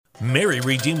Mary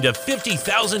redeemed a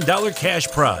 $50,000 cash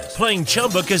prize playing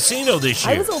Chumba Casino this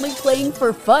year. I was only playing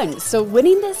for fun, so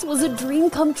winning this was a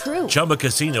dream come true. Chumba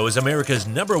Casino is America's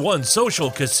 #1 social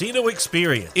casino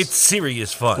experience. It's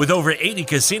serious fun. With over 80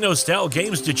 casino-style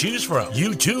games to choose from,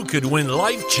 you too could win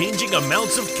life-changing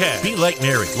amounts of cash. Be like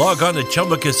Mary. Log on to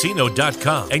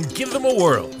ChumbaCasino.com and give them a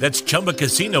whirl. That's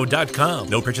ChumbaCasino.com.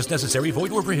 No purchase necessary.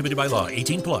 Void where prohibited by law.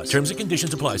 18+. Terms and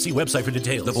conditions apply. See website for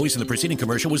details. The voice in the preceding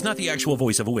commercial was not the actual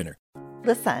voice of a winner.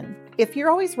 Listen, if you're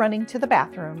always running to the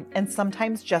bathroom and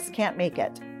sometimes just can't make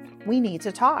it, we need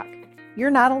to talk. You're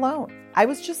not alone. I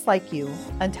was just like you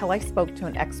until I spoke to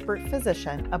an expert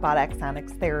physician about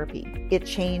Axonics therapy. It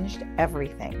changed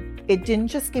everything. It didn't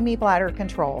just give me bladder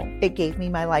control, it gave me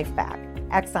my life back.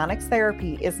 Axonics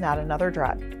therapy is not another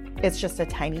drug. It's just a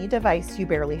tiny device you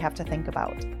barely have to think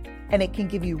about. And it can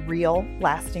give you real,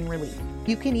 lasting relief.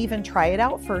 You can even try it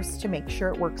out first to make sure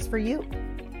it works for you.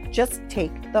 Just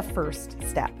take the first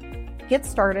step. Get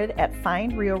started at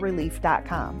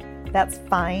findrealrelief.com. That's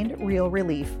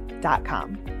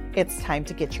findrealrelief.com. It's time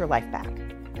to get your life back.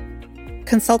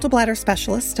 Consult a bladder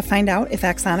specialist to find out if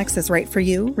Axonics is right for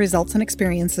you. Results and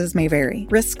experiences may vary.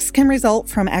 Risks can result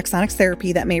from Axonics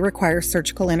therapy that may require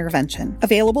surgical intervention.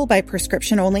 Available by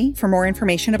prescription only. For more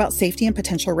information about safety and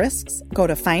potential risks, go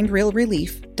to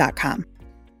findrealrelief.com.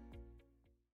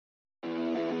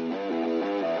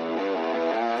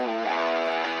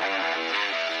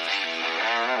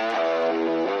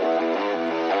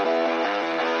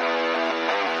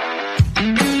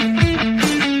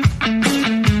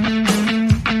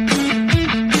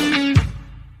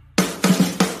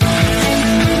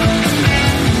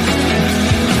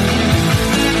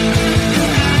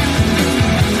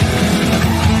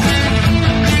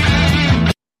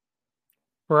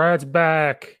 Brad's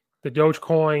back. The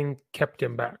Dogecoin kept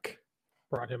him back.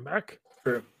 Brought him back.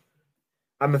 True.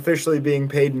 I'm officially being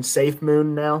paid in Safe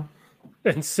Moon now.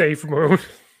 And Safe Moon.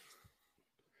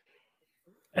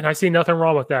 And I see nothing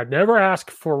wrong with that. Never ask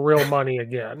for real money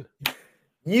again.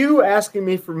 You asking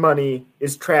me for money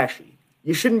is trashy.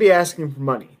 You shouldn't be asking for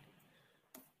money.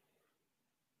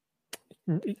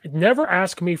 Never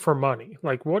ask me for money.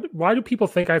 Like, what? Why do people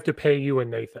think I have to pay you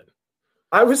and Nathan?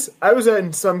 I was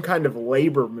in some kind of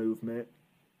labor movement.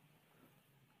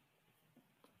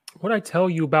 What did I tell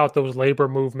you about those labor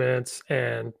movements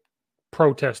and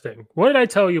protesting? What did I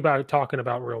tell you about talking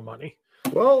about real money?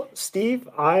 Well, Steve,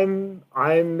 I'm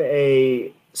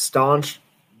a staunch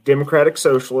democratic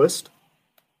socialist.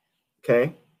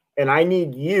 Okay? And I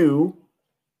need you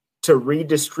to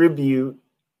redistribute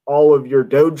all of your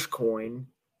Dogecoin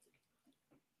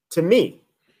to me.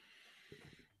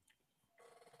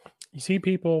 You see,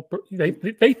 people, they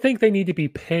think they need to be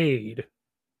paid,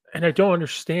 and I don't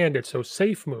understand it. So,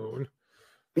 Safe Moon.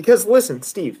 Because listen,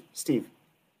 Steve,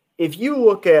 if you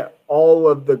look at all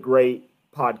of the great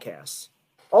podcasts,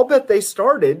 I'll bet they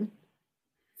started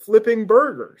flipping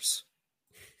burgers.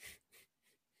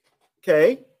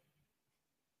 Okay?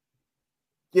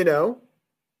 You know?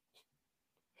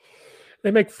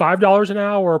 They make $5 an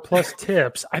hour plus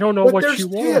tips. I don't know what you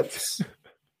want. Tips.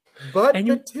 But and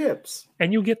the tips.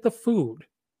 And you get the food.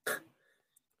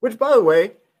 Which, by the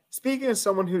way, speaking as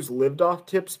someone who's lived off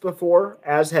tips before,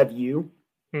 as have you,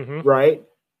 right?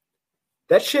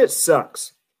 That shit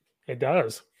sucks. It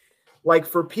does. Like,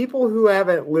 for people who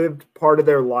haven't lived part of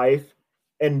their life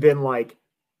and been like,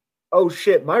 oh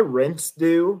shit, my rent's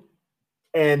due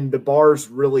and the bar's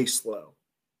really slow.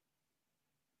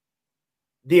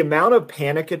 The amount of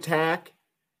panic attack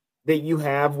that you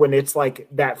have when it's like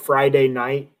that Friday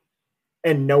night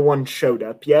and no one showed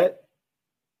up yet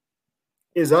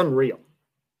is unreal.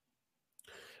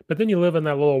 But then you live in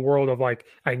that little world of like,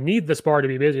 I need this bar to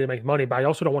be busy to make money, but I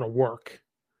also don't want to work.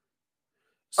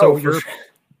 So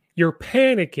you're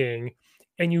panicking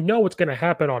and you know what's going to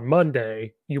happen on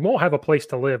Monday. You won't have a place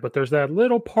to live, but there's that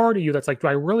little part of you that's like, do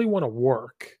I really want to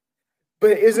work?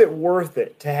 But is it worth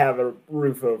it to have a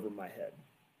roof over my head?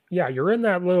 Yeah, you're in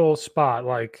that little spot,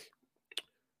 like,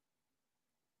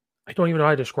 I don't even know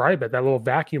how to describe it. That little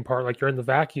vacuum part, like you're in the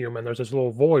vacuum and there's this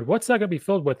little void. What's that going to be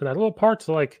filled with? And that little part's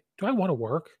like, do I want to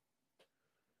work?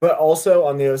 But also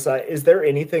on the other side, is there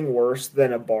anything worse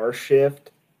than a bar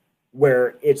shift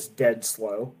where it's dead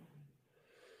slow?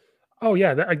 Oh,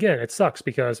 yeah. Again, it sucks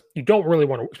because you don't really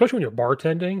want to, especially when you're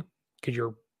bartending, because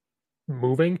you're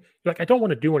moving. You're like, I don't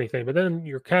want to do anything. But then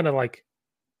you're kind of like,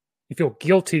 you feel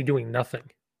guilty doing nothing.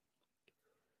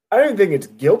 I don't think it's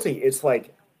guilty. It's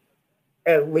like,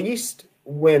 at least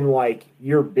when like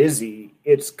you're busy,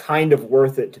 it's kind of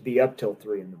worth it to be up till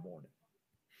 3 a.m.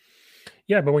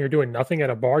 Yeah, but when you're doing nothing at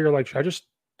a bar, you're like, should I just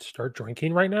start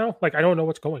drinking right now? Like, I don't know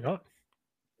what's going on.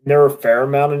 There were a fair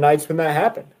amount of nights when that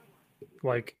happened.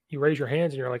 Like, you raise your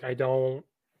hands and you're like, I don't.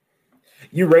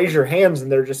 You raise your hands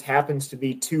and there just happens to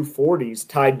be 240s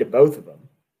tied to both of them.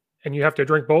 And you have to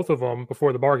drink both of them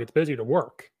before the bar gets busy to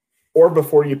work. Or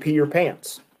before you pee your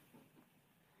pants.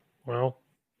 Well,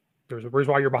 there's a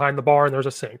reason why you're behind the bar and there's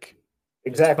a sink.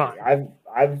 Exactly.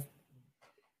 I've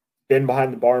been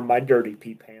behind the bar in my dirty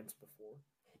pee pants before.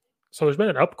 So there's been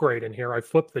an upgrade in here. I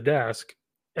flipped the desk,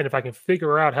 and if I can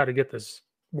figure out how to get this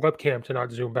webcam to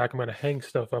not zoom back, I'm going to hang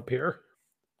stuff up here.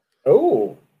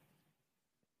 Oh.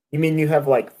 You mean you have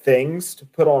like things to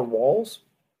put on walls?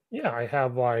 Yeah, I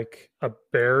have like a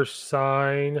Bears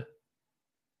sign.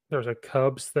 There's a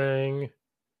Cubs thing.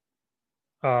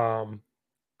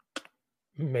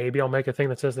 Maybe I'll make a thing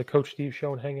that says the Coach Steve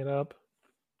Show and hang it up.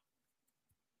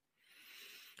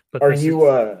 But Are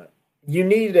you you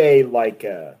need a like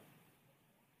a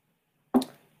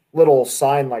little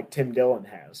sign like Tim Dillon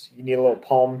has. You need a little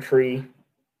palm tree.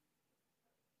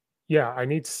 Yeah, I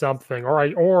need something.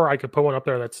 Or I could put one up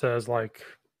there that says like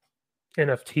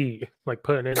NFT, like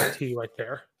put an NFT right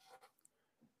there.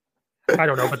 I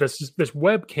don't know, but this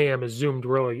webcam is zoomed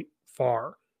really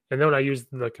far. And then when I use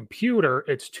the computer,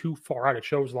 it's too far out. It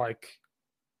shows like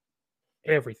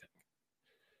everything.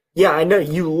 Yeah, I know.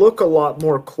 You look a lot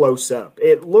more close up.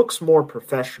 It looks more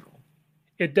professional.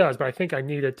 It does, but I think I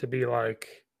need it to be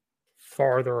like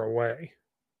farther away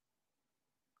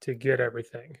to get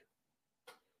everything.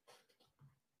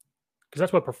 Because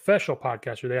that's what professional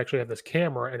podcasters, they actually have this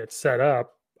camera and it's set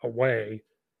up away.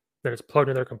 Then it's plugged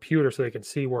in their computer so they can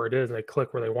see where it is and they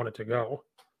click where they want it to go.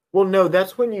 Well, no,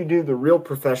 that's when you do the real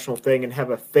professional thing and have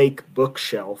a fake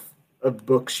bookshelf of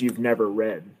books you've never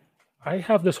read. I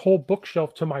have this whole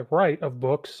bookshelf to my right of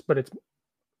books, but it's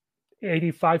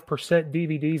 85%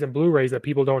 DVDs and Blu-rays that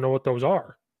people don't know what those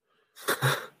are.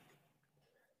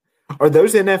 Are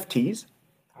those NFTs?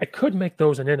 I could make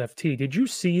those an NFT. Did you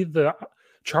see the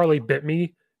Charlie Bit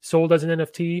Me sold as an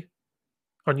NFT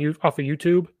off of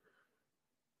YouTube?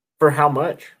 For how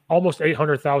much? Almost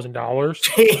 $800,000.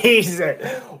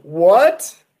 Jesus.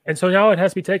 What? And so now it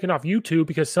has to be taken off YouTube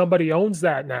because somebody owns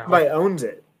that now. Somebody owns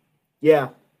it. Yeah.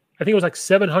 I think it was like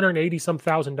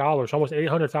 $780,000, almost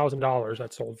 $800,000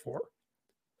 that sold for.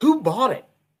 Who bought it?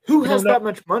 Who has that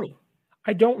much money?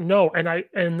 I don't know.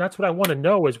 And that's what I want to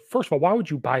know is, first of all, why would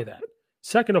you buy that?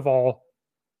 Second of all,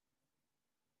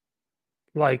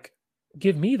 like,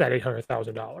 give me that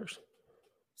 $800,000.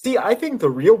 See, I think the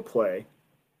real play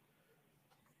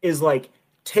is like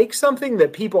take something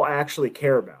that people actually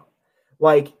care about.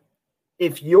 Like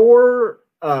if you're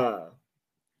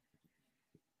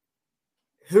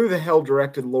who the hell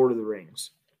directed Lord of the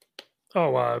Rings?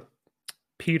 Oh,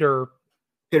 Peter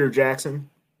Jackson.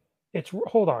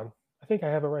 Hold on. I think I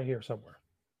have it right here somewhere.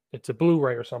 It's a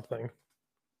Blu-ray or something.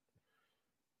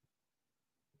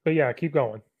 But yeah, keep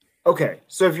going. Okay,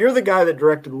 so if you're the guy that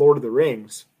directed Lord of the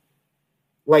Rings,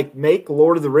 like make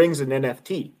Lord of the Rings an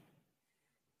NFT.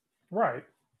 Right.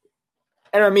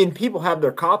 And I mean, people have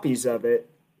their copies of it.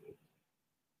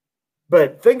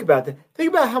 But think about that. Think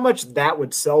about how much that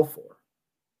would sell for.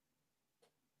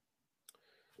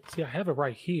 See, I have it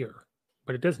right here,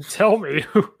 but it doesn't tell me.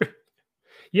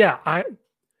 Yeah,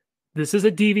 this is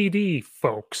a DVD,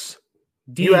 folks.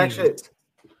 You actually...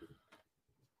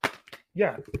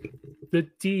 Yeah. The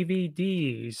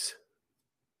DVDs.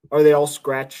 Are they all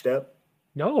scratched up?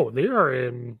 No, they are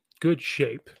in good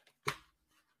shape.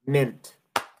 Mint.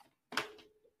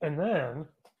 And then,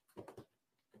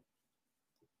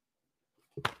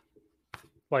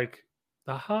 like,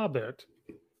 The Hobbit.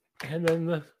 And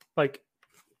then,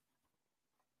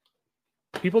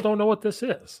 people don't know what this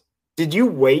is. Did you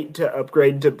wait to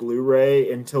upgrade to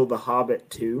Blu-ray until The Hobbit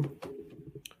 2?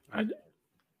 I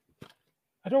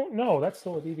don't know. That's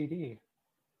still a DVD.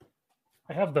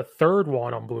 I have the third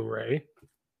one on Blu-ray.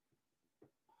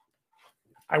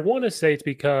 I want to say it's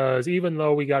because even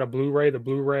though we got a Blu-ray, the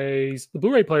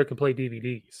Blu-ray player can play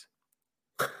DVDs.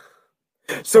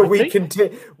 So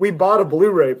we bought a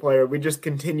Blu-ray player. We just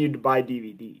continued to buy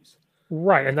DVDs.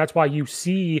 Right, and that's why you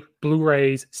see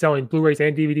Blu-rays selling Blu-rays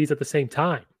and DVDs at the same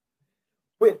time.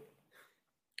 Wait,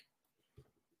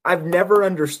 I've never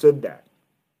understood that.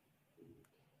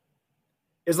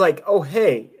 It's like, oh,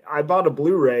 hey, I bought a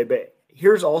Blu-ray, but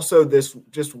here's also this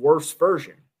just worse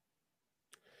version.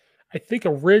 I think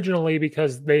originally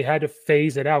because they had to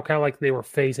phase it out, kind of like they were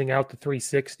phasing out the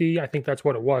 360. I think that's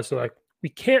what it was. So like, we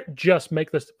can't just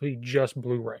make this to be just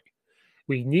Blu-ray.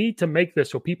 We need to make this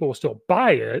so people will still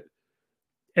buy it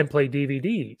and play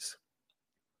DVDs.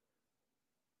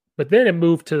 But then it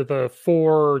moved to the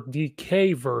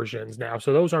 4DK versions now.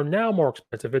 So those are now more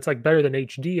expensive. It's like better than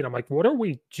HD. And I'm like, what are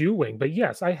we doing? But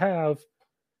yes, I have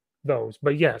those.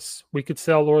 But yes, we could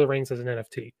sell Lord of the Rings as an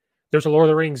NFT. There's a Lord of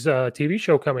the Rings TV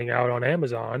show coming out on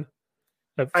Amazon.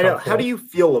 I know. How do you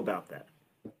feel about that?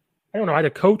 I don't know. I had a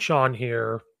coach on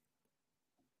here,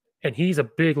 and he's a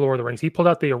big Lord of the Rings. He pulled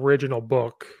out the original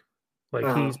book.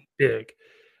 Like, he's big.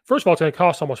 First of all, it's going to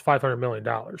cost almost $500 million.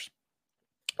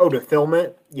 Oh, to film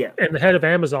it? Yeah. And the head of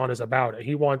Amazon is about it.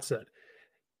 He wants it.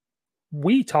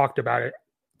 We talked about it.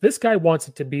 This guy wants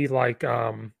it to be like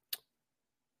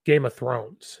Game of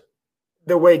Thrones.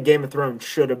 The way Game of Thrones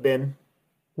should have been.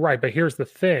 Right, but here's the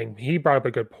thing. He brought up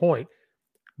a good point.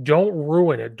 Don't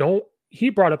ruin it. He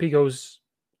brought up, he goes,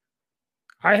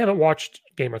 I haven't watched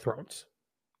Game of Thrones.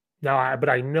 But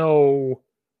I know,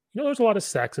 there's a lot of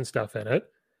sex and stuff in it.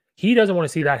 He doesn't want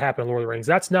to see that happen in Lord of the Rings.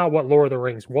 That's not what Lord of the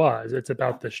Rings was. It's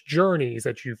about the journeys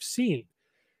that you've seen.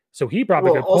 So he brought up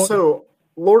a good point. Also,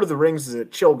 Lord of the Rings is a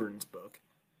children's book.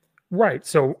 Right.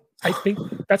 So I think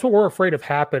that's what we're afraid of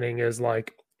happening is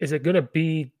it going to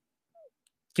be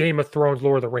Game of Thrones,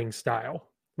 Lord of the Rings style?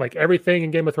 Like everything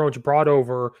in Game of Thrones brought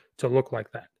over to look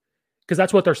like that. Because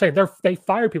that's what they're saying. They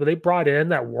fired people they brought in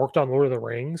that worked on Lord of the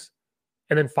Rings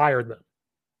and then fired them.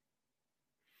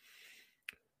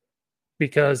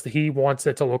 Because he wants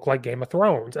it to look like Game of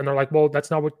Thrones. And they're like, well,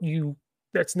 that's not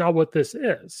what this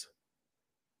is.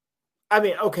 I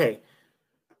mean, okay.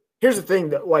 Here's the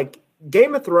thing that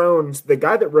Game of Thrones, the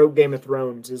guy that wrote Game of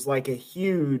Thrones is like a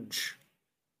huge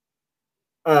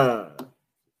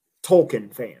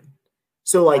Tolkien fan.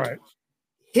 So right.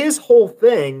 His whole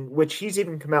thing, which he's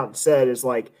even come out and said, is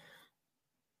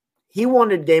he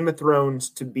wanted Game of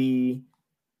Thrones to be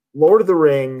Lord of the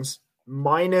Rings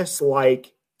minus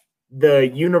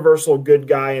the universal good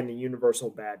guy and the universal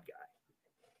bad guy.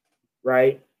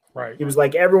 Right? Right. He was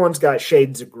like, everyone's got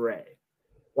shades of gray.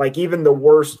 Even the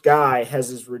worst guy has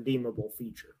his redeemable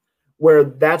feature. Where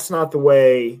that's not the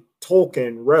way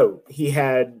Tolkien wrote. He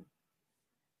had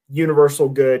universal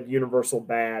good, universal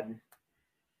bad.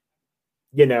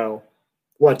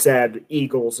 Let's add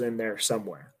eagles in there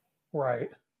somewhere. Right.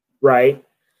 Right?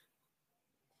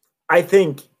 I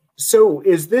think, so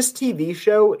is this TV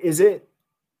show, is it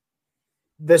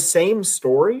the same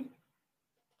story?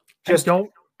 I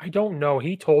don't know.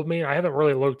 He told me, I haven't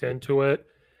really looked into it.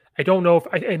 I don't know if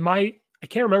I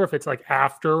can't remember if it's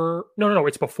after. No,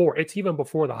 it's before. It's even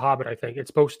before The Hobbit, I think. It's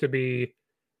supposed to be,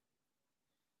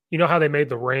 how they made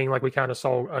the ring? We kind of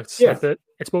saw a snippet.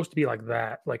 Yeah. It's supposed to be like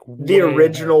that. The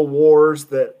original wars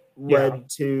that led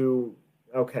to,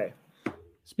 okay.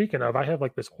 Speaking of, I have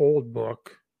this old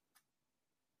book.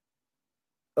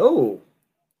 Oh,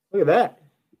 look at that.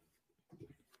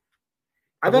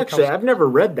 I've never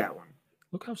read that one.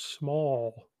 Look how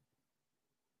small.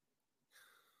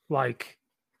 It's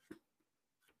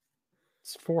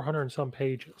 400 and some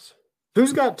pages.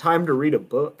 Who's got time to read a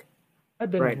book? I've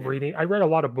been reading. I read a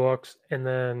lot of books, and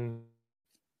then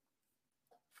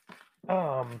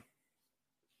I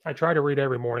try to read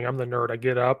every morning. I'm the nerd. I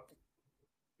get up,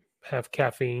 have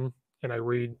caffeine, and I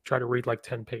try to read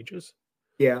 10 pages.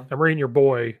 Yeah. I'm reading your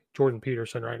boy, Jordan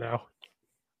Peterson, right now.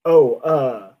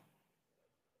 Oh,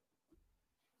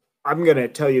 I'm going to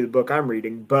tell you the book I'm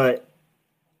reading, but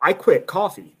I quit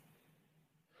coffee.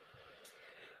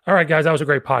 All right, guys, that was a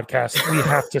great podcast. We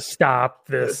have to stop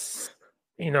this.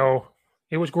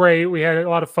 It was great. We had a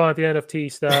lot of fun at the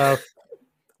NFT stuff.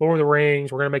 Lord of the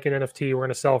Rings. We're going to make an NFT. We're going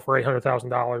to sell for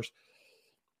 $800,000.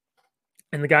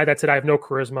 And the guy that said, I have no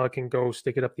charisma, can go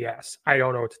stick it up the ass. I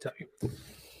don't know what to tell you.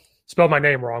 Spelled my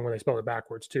name wrong when they spelled it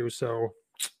backwards, too. So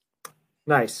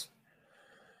Nice.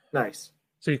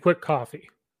 So you quit coffee.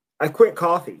 I quit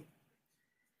coffee.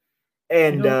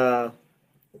 And it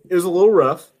was a little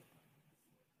rough.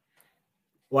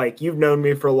 You've known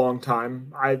me for a long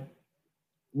time. I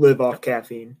live off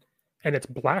caffeine. And it's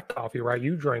black coffee, right?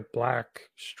 You drink black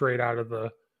straight out of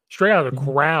the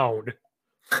ground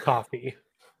coffee.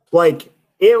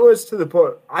 It was to the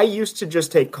point, I used to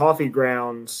just take coffee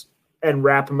grounds and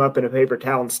wrap them up in a paper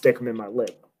towel and stick them in my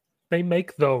lip. They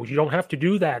make those. You don't have to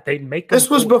do that. They make them. This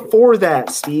was before that,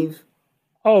 Steve.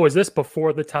 Oh, is this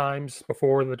before the times?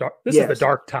 Before the dark? This is the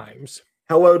dark times.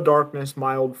 Hello, darkness,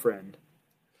 my old friend.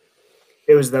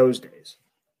 It was those days.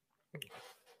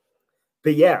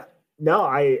 But yeah, no,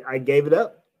 I gave it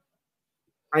up.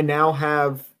 I now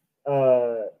have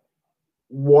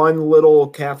one little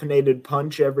caffeinated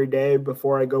punch every day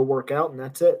before I go work out, and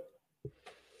that's it.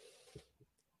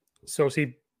 So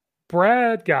see,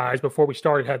 Brad, guys, before we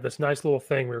started, had this nice little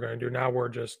thing we were going to do. Now we're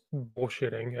just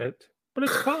bullshitting it. But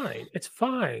it's fine. It's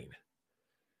fine.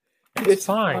 It's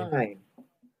fine.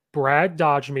 Brad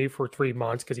dodged me for 3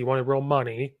 months because he wanted real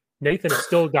money. Nathan is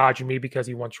still dodging me because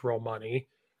he wants real money.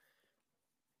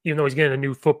 Even though he's getting a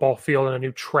new football field and a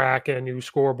new track and a new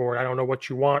scoreboard. I don't know what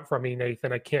you want from me,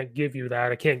 Nathan. I can't give you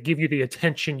that. I can't give you the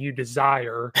attention you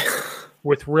desire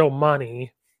with real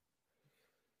money.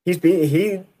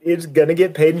 He is going to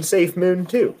get paid in Safe Moon,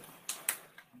 too.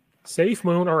 Safe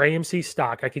Moon or AMC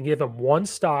stock. I can give him one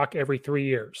stock every 3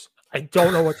 years. I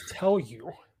don't know what to tell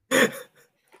you.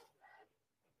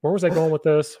 Where was I going with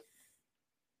this?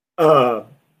 I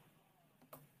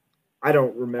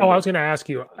don't remember. Oh, I was going to ask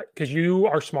you, because you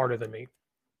are smarter than me.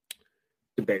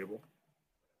 Debatable.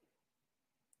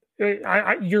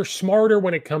 You're smarter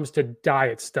when it comes to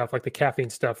diet stuff, like the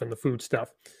caffeine stuff and the food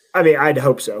stuff. I mean, I'd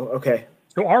hope so. Okay.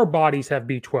 So our bodies have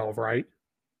B12, right?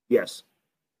 Yes.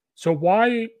 So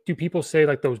why do people say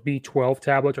like those B12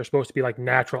 tablets are supposed to be like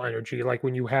natural energy? Like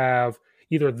when you have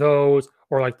either those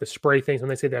or like the spray things when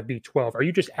they say they have B12, are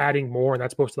you just adding more and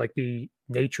that's supposed to like be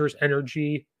nature's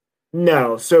energy?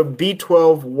 No. So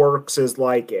B12 works as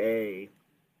like it's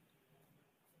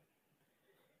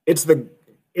the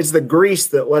grease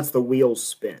that lets the wheels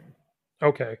spin.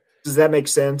 Okay. Does that make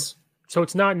sense? So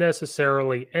it's not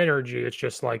necessarily energy. It's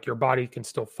just like your body can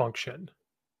still function.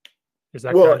 Is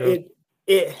that well? Kind of...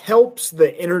 It helps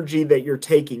the energy that you're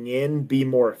taking in be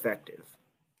more effective.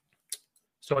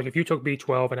 So like if you took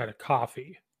B12 and had a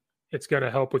coffee, it's going to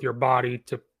help with your body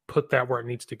to put that where it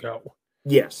needs to go.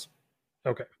 Yes.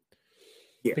 Okay.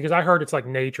 Yeah. Because I heard it's like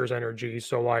nature's energy.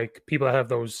 So like people that have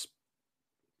those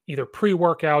either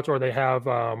pre-workouts or they have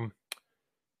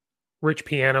Rich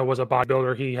Piana was a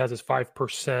bodybuilder. He has his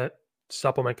 5%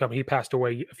 supplement company. He passed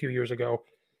away a few years ago.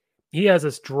 He has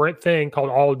this drink thing called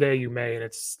All Day You May, and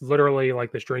it's literally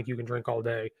like this drink you can drink all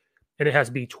day, and it has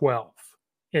B12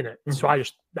 in it. Mm-hmm. So I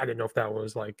didn't know if that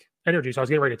was like energy. So I was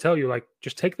getting ready to tell you, like,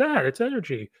 just take that. It's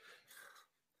energy.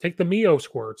 Take the Mio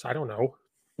squirts. I don't know.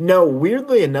 No,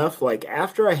 weirdly enough, like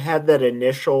after I had that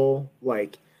initial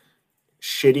like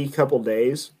shitty couple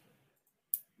days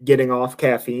getting off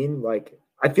caffeine, like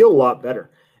I feel a lot better.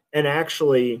 And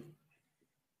actually,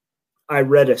 I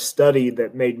read a study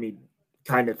that made me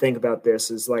kind of think about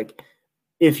this is like,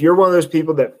 if you're one of those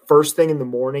people that first thing in the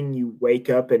morning, you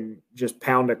wake up and just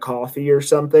pound a coffee or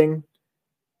something,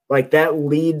 like that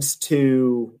leads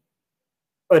to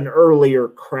an earlier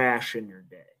crash in your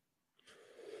day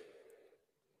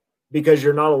because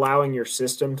you're not allowing your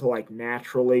system to like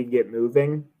naturally get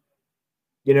moving.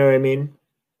 You know what I mean?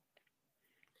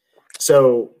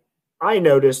 So I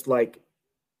noticed like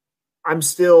I'm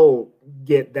still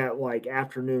get that like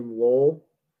afternoon lull,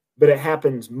 but it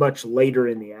happens much later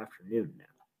in the afternoon now,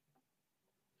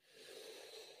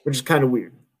 which is kind of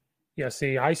weird. Yeah,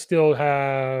 see, I'm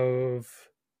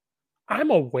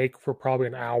awake for probably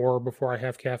an hour before I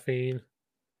have caffeine.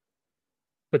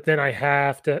 But then I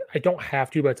don't have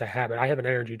to, but it's a habit. I have an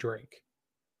energy drink.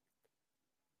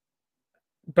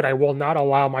 But I will not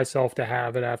allow myself to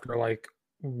have it after like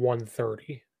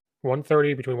 1:30.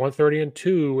 1:30, between 1:30 and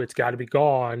 2, it's got to be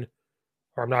gone,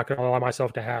 or I'm not going to allow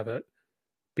myself to have it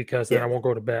because then I won't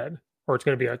go to bed, or it's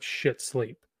going to be a shit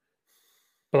sleep.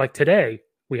 But like today,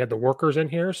 we had the workers in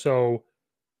here, so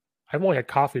I've only had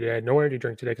coffee today. I had no energy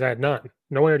drink today because I had none.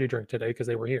 No energy drink today because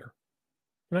they were here.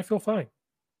 And I feel fine.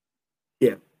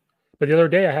 Yeah. But the other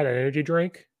day I had an energy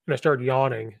drink and I started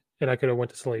yawning and I could have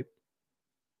went to sleep.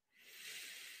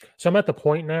 So I'm at the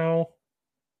point now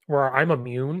where I'm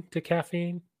immune to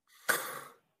caffeine.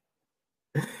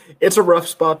 It's a rough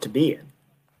spot to be in.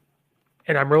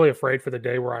 And I'm really afraid for the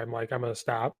day where I'm like, I'm going to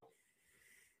stop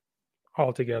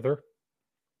altogether.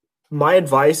 My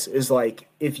advice is like,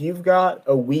 if you've got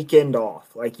a weekend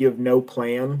off, like you have no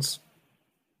plans,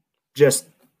 just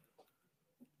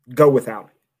go without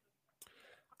it.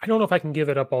 I don't know if I can give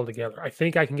it up altogether. I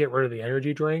think I can get rid of the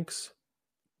energy drinks,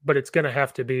 but it's going to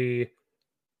have to be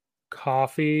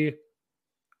coffee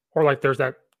or like there's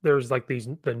like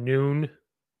the Noon.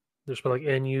 There's like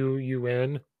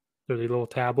NUUN. They're these little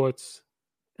tablets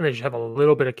and they just have a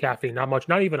little bit of caffeine, not much,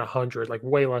 not even 100, like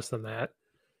way less than that.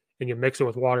 And you mix it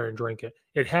with water and drink it.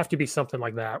 It'd have to be something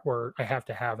like that where I have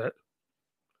to have it.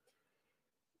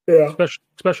 Yeah.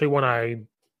 Especially when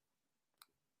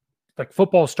like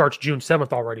football starts June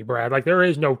 7th already, Brad. Like there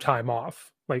is no time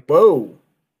off. Like, whoa.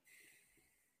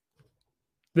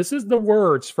 This is the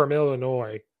words from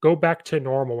Illinois. Go back to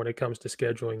normal when it comes to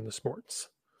scheduling the sports.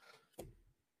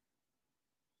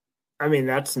 I mean,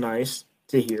 that's nice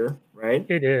to hear, right?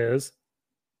 It is.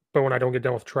 But when I don't get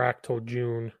done with track till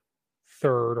June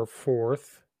 3rd or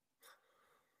 4th,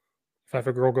 if I have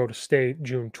a girl go to state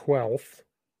June 12th,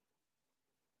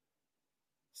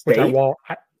 which I won't.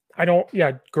 I don't.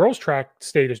 Yeah, girls track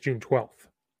state is June 12th.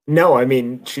 No, I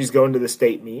mean, she's going to the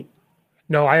state meet.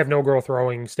 No, I have no girl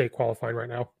throwing state qualifying right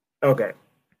now. Okay.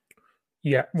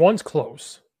 Yeah, one's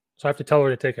close. So I have to tell her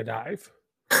to take a dive.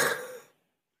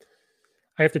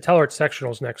 I have to tell her at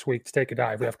sectionals next week to take a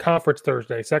dive. We have conference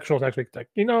Thursday, sectionals next week. Like,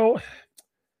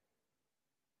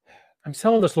 I'm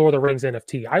selling this Lord of the Rings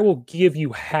NFT. I will give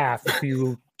you half if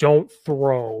you don't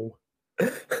throw.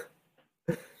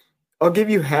 I'll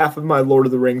give you half of my Lord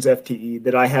of the Rings FTE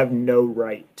that I have no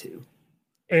right to.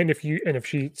 And if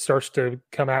she starts to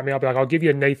come at me, I'll be like, I'll give you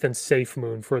a Nathan Safe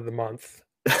Moon for the month.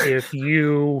 If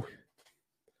you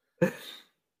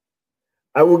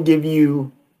I will give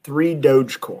you 3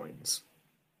 Dogecoins.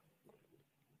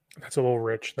 That's a little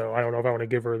rich, though. I don't know if I want to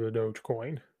give her the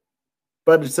Dogecoin.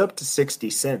 But it's up to 60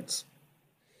 cents.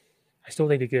 I still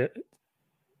need to get...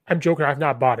 I'm joking. I've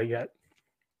not bought it yet.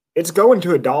 It's going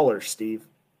to $1, Steve.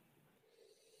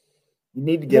 You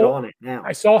need to get on it now.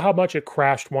 I saw how much it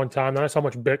crashed one time. Then I saw how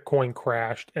much Bitcoin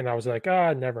crashed. And I was like,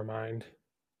 never mind.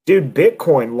 Dude,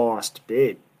 Bitcoin lost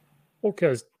big. Well,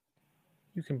 because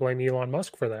you can blame Elon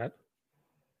Musk for that.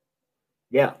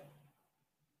 Yeah.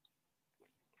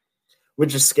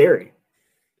 Which is scary.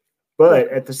 But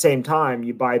at the same time,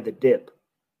 you buy the dip.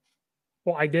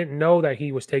 Well, I didn't know that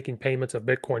he was taking payments of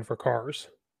Bitcoin for cars.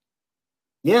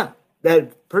 Yeah.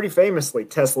 That pretty famously,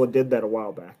 Tesla did that a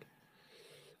while back.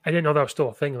 I didn't know that was still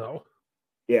a thing, though.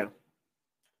 Yeah.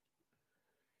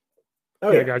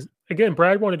 Oh, yeah, guys. Again,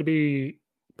 Brad wanted to be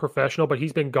professional, but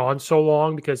he's been gone so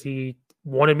long because he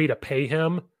wanted me to pay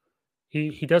him.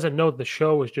 He doesn't know the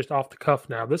show is just off the cuff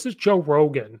now. This is Joe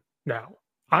Rogan now.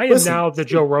 I am now the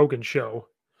Joe Rogan show.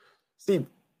 Steve,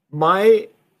 my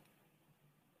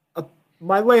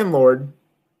landlord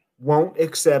won't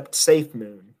accept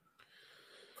SafeMoon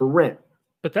for rent.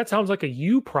 But that sounds like a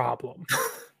you problem.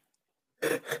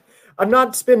 I'm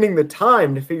not spending the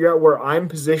time to figure out where I'm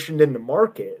positioned in the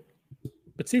market.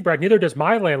 But see, Brad, neither does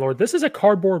my landlord. This is a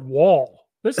cardboard wall.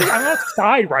 I'm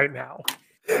outside right now.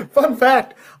 Fun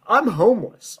fact, I'm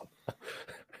homeless.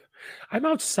 I'm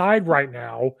outside right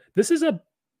now. This is a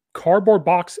cardboard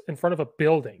box in front of a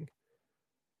building.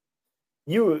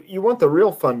 You want the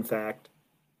real fun fact?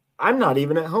 I'm not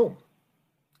even at home.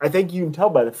 I think you can tell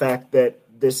by the fact that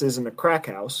this isn't a crack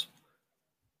house.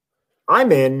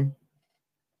 I'm in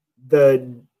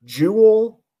the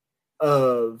jewel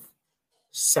of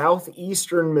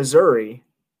southeastern Missouri,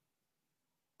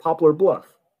 Poplar Bluff.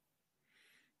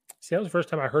 See, that was the first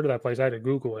time I heard of that place. I had to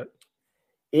Google it.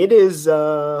 It is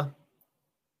a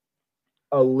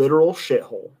literal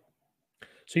shithole.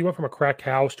 So you went from a crack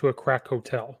house to a crack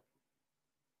hotel?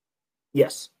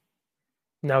 Yes.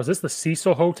 Now, is this the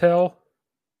Cecil Hotel?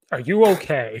 Are you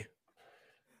okay?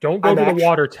 Don't go to the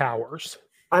water towers.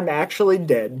 I'm actually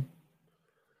dead.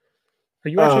 Are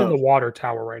you actually in the water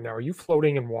tower right now? Are you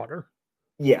floating in water?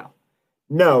 Yeah.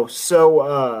 No,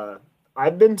 so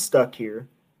I've been stuck here.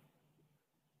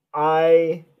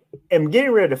 I am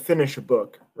getting ready to finish a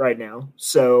book right now.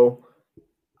 So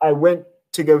I went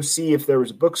to go see if there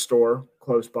was a bookstore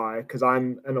close by because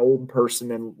I'm an old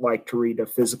person and like to read a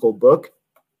physical book.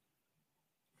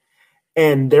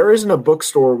 And there isn't a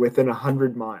bookstore within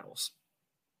 100 miles.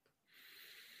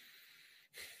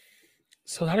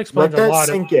 So that explains a lot. Let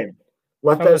that sink in.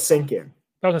 Let that sink in.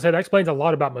 I was going to say, that explains a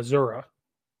lot about Missouri.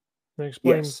 That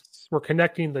explains we're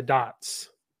connecting the dots.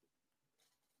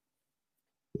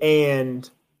 And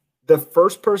the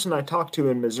first person I talked to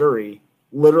in Missouri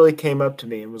literally came up to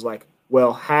me and was like,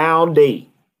 well,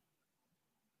 howdy.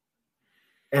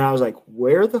 And I was like,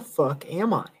 where the fuck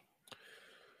am I?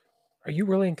 Are you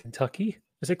really in Kentucky?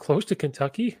 Is it close to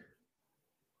Kentucky?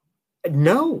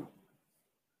 No.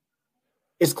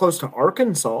 It's close to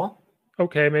Arkansas.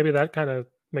 Okay, maybe that kind of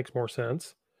makes more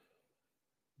sense.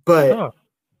 But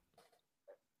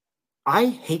I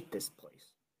hate this place.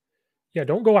 Yeah,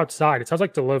 don't go outside. It sounds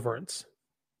like Deliverance.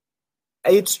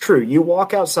 It's true. You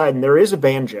walk outside and there is a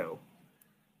banjo.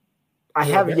 I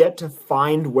have yet to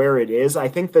find where it is. I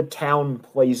think the town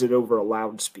plays it over a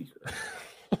loudspeaker.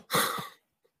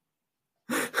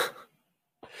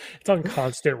 It's on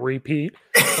constant repeat.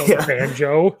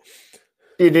 Banjo.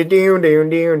 All the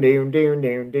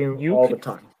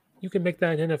time. You can make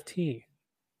that an NFT.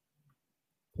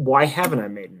 Why haven't I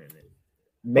made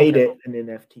it an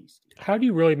NFT? How do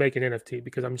you really make an NFT?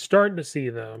 Because I'm starting to see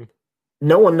them.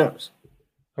 No one knows.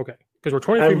 Okay. Because we're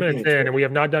 23 minutes in and we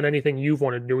have not done anything you've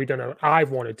wanted to do. We've done what I've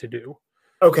wanted to do.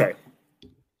 Okay.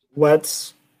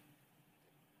 What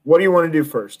do you want to do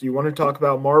first? Do you want to talk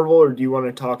about Marvel or do you want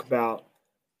to talk about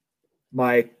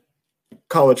my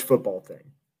college football thing?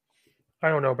 I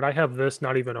don't know, but I have this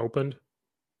not even opened.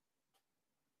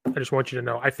 I just want you to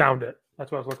know. I found it.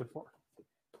 That's what I was looking for.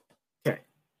 Okay.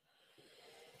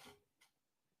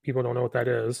 People don't know what that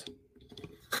is.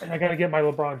 And I got to get my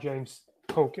LeBron James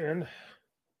token.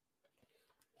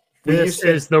 This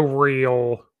is the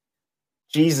real.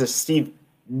 Jesus, Steve,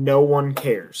 no one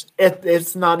cares.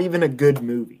 It's not even a good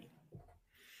movie.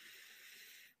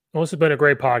 Well, this has been a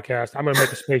great podcast. I'm going to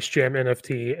make a Space Jam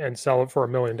NFT and sell it for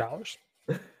 $1 million.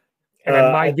 And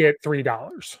I might get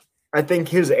 $3. I think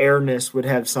his airness would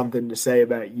have something to say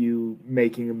about you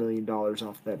making $1 million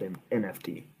off that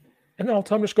NFT. And then I'll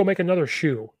tell him just go make another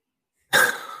shoe.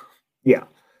 Yeah.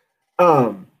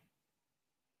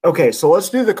 Okay, so let's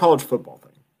do the college football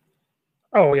thing.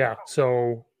 Oh yeah.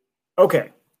 So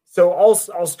okay. So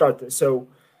I'll start this. So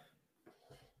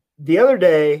the other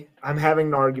day I'm having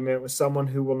an argument with someone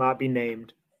who will not be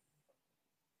named.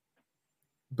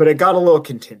 But it got a little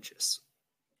contentious.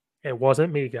 It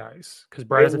wasn't me, guys, because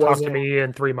Brad hasn't talked to me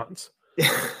in 3 months.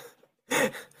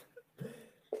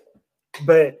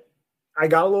 But I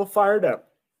got a little fired up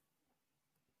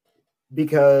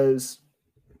because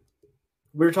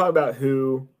we were talking about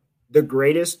who the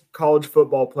greatest college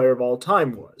football player of all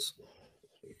time was.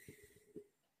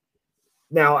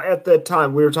 Now, at the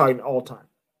time, we were talking all time.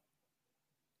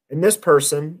 And this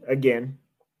person, again,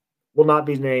 will not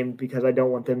be named because I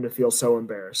don't want them to feel so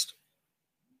embarrassed,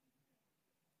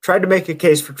 tried to make a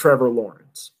case for Trevor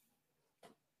Lawrence.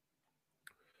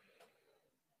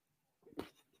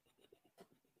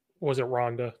 Was it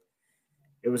Rhonda?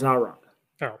 It was not Rhonda.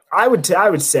 Oh. I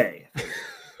would say.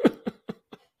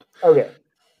 Okay.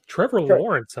 Trevor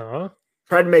Lawrence, huh?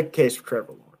 Tried to make a case for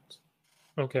Trevor Lawrence.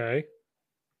 Okay.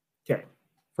 Okay.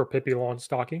 For Pippi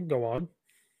Longstocking, go on.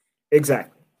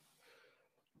 Exactly.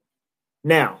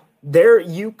 Now,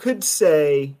 you could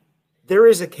say there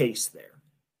is a case there.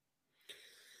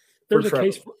 There's a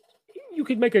case. You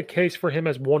could make a case for him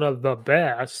as one of the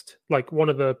best, like one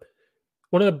of the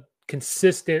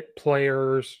consistent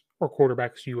players or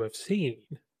quarterbacks you have seen.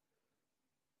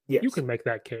 Yes. You can make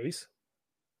that case.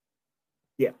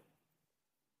 Yeah.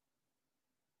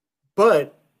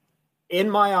 But in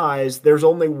my eyes, there's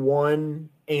only one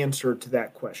answer to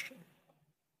that question.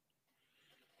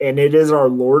 And it is our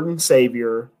Lord and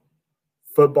Savior,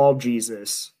 football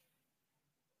Jesus,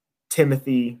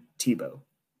 Timothy Tebow.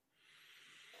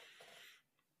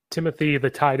 Timothy, the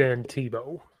tight end,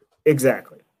 Tebow.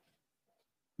 Exactly.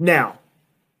 Now,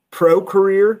 pro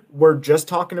career, we're just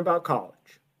talking about college.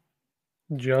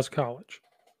 Just college.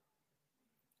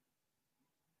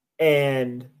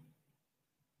 And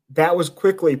that was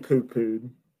quickly poo-pooed,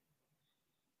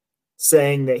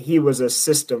 saying that he was a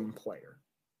system player.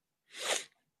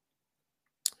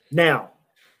 Now,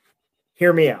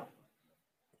 hear me out.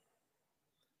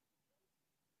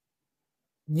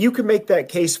 You can make that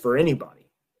case for anybody.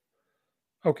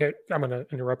 Okay, I'm going to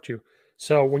interrupt you.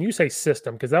 So when you say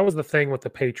system, because that was the thing with the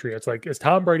Patriots, like, is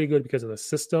Tom Brady good because of the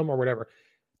system or whatever?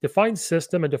 Define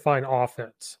system and define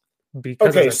offense.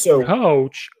 Because as a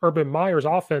coach, Urban Meyer's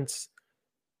offense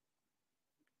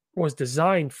was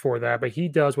designed for that, but he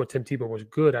does what Tim Tebow was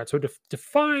good at. So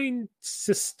define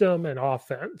system and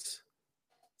offense.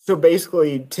 So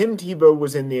basically, Tim Tebow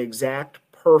was in the exact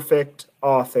perfect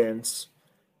offense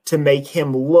to make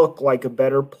him look like a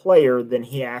better player than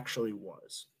he actually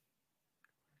was.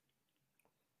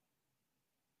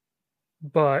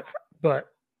 But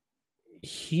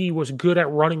he was good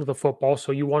at running the football,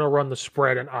 so you want to run the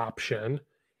spread and option.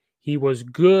 He was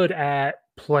good at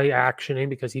play actioning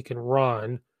because he can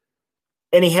run.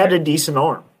 And he had a decent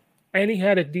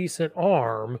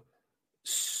arm.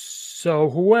 So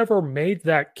whoever made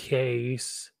that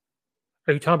case,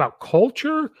 are you talking about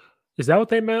culture? Is that what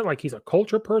they meant? Like he's a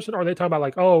culture person? Or are they talking about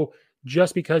like, oh,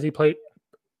 just because he played?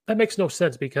 That makes no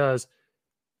sense because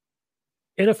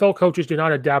NFL coaches do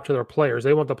not adapt to their players.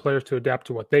 They want the players to adapt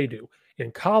to what they do.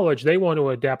 In college, they want to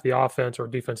adapt the offense or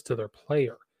defense to their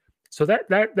player. So that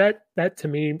to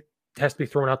me has to be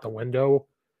thrown out the window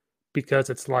because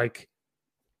it's like,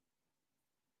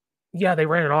 yeah, they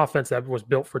ran an offense that was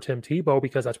built for Tim Tebow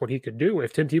because that's what he could do.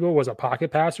 If Tim Tebow was a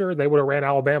pocket passer, they would have ran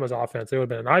Alabama's offense. They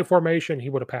would have been an I formation. He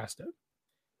would have passed it.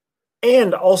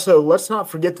 And also, let's not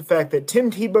forget the fact that Tim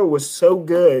Tebow was so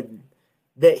good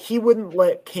that he wouldn't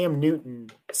let Cam Newton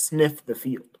sniff the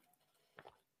field.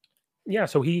 Yeah,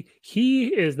 so he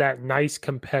is that nice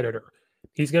competitor.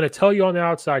 He's going to tell you on the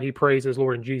outside he praises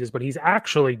Lord and Jesus, but he's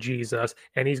actually Jesus,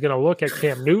 and he's going to look at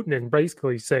Cam Newton and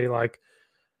basically say, like,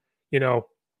 you know,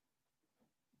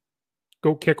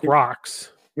 go kick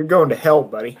rocks. You're going to hell,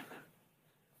 buddy.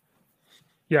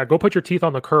 Yeah, go put your teeth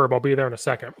on the curb. I'll be there in a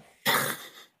second.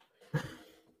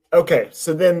 Okay,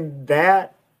 so then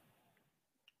that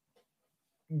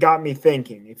got me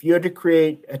thinking. If you had to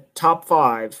create a top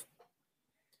 5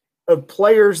 of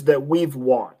players that we've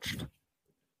watched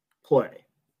play,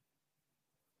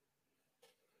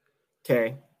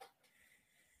 okay,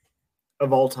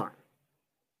 of all time.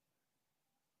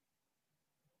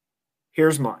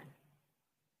 Here's mine.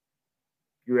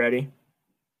 You ready?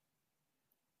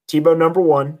 Tebow number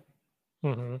 1.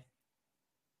 Mm-hmm.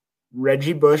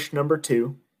 Reggie Bush number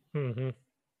 2. Mm-hmm.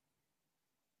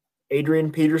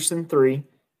 Adrian Peterson 3.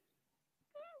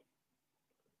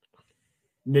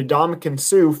 Ndamukong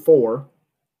Suh 4.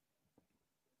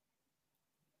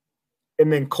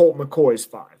 And then Colt McCoy's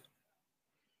 5.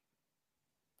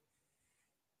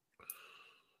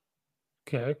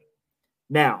 Okay.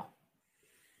 Now,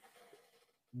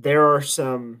 there are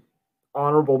some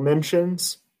honorable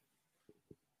mentions.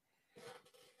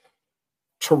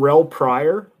 Terrell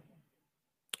Pryor.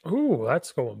 Ooh,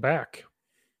 that's going back.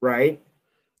 Right?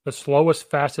 The slowest,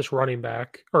 fastest running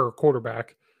back or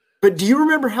quarterback. But do you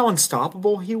remember how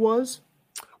unstoppable he was?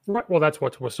 Right. Well, that's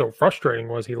what was so frustrating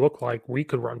was he looked like we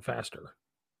could run faster.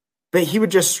 But he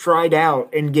would just stride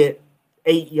out and get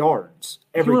 8 yards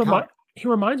every time. He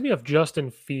reminds me of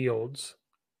Justin Fields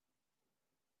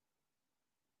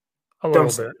a little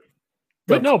bit.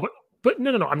 But no.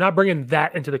 I'm not bringing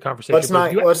that into the conversation.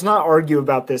 Let's not argue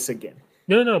about this again.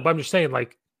 No. But I'm just saying,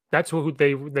 like, that's who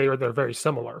they're very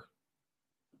similar.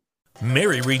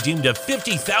 Mary redeemed a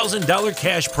 $50,000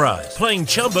 cash prize playing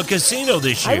Chumba Casino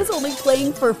this year. I was only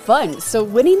playing for fun, so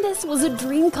winning this was a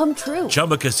dream come true.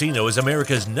 Chumba Casino is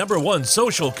America's #1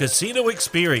 social casino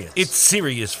experience. It's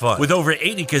serious fun. With over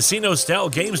 80 casino-style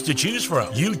games to choose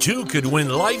from, you too could win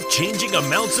life-changing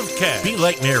amounts of cash. Be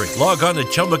like Mary. Log on to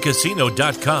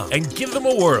ChumbaCasino.com and give them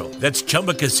a whirl. That's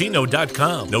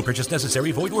ChumbaCasino.com. No purchase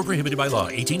necessary. Void or prohibited by law.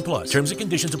 18+. Terms and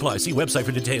conditions apply. See website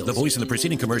for details. The voice in the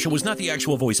preceding commercial was not the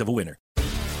actual voice of a winner.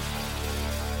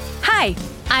 Hi,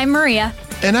 I'm Maria.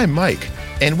 And I'm Mike.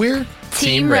 And we're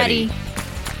Team Ready.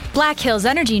 Black Hills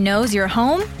Energy knows your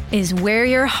home is where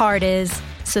your heart is,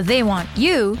 so they want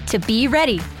you to be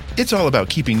ready. It's all about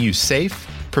keeping you safe,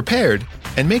 prepared,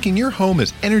 and making your home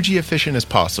as energy efficient as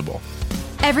possible.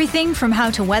 Everything from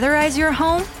how to weatherize your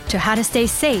home to how to stay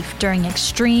safe during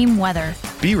extreme weather.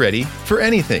 Be ready for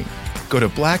anything. Go to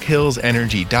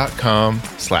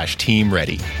blackhillsenergy.com/Team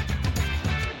Ready.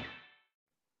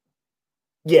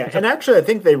 Yeah, and actually I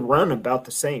think they run about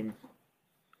the same.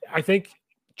 I think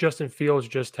Justin Fields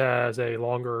just has a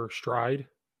longer stride.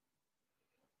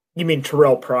 You mean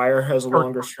Terrell Pryor has a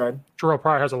longer stride? Terrell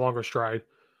Pryor has a longer stride.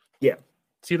 Yeah.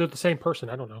 It's either the same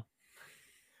person. I don't know.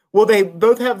 Well, they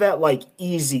both have that, like,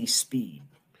 easy speed.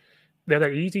 They have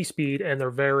that easy speed, and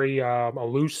they're very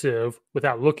elusive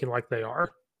without looking like they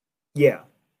are. Yeah.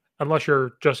 Unless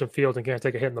you're Justin Fields and can't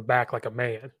take a hit in the back like a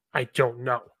man. I don't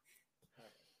know.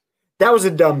 That was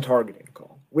a dumb targeting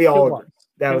call. We all agree.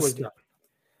 That was dumb.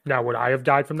 Now, would I have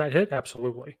died from that hit?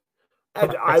 Absolutely.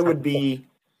 I would be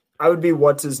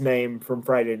what's his name from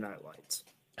Friday Night Lights.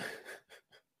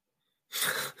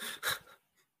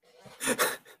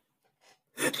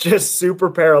 Just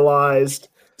super paralyzed.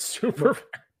 Super.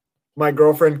 My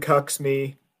girlfriend cucks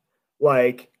me.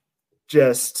 Like,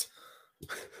 just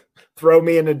throw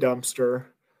me in a dumpster.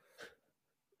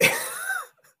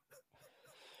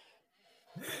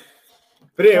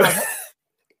 But anyway.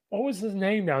 What was his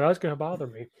name now? That's going to bother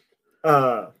me.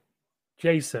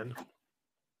 Jason. Is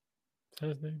that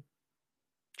his name?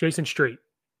 Jason Street.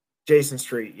 Jason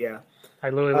Street, yeah. I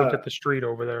literally looked at the street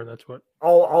over there, and that's what.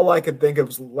 All I could think of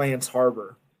was Lance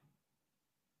Harbor,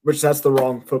 which that's the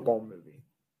wrong football movie.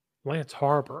 Lance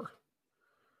Harbor.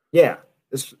 Yeah,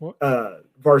 it's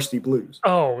Varsity Blues.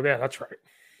 Oh, yeah, that's right.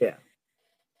 Yeah.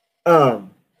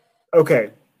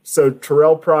 Okay, so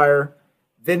Terrell Pryor,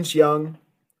 Vince Young,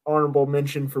 honorable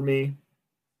mention for me.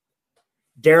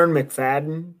 Darren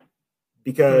McFadden,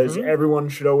 because everyone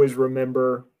should always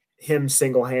remember him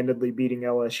single-handedly beating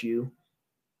LSU.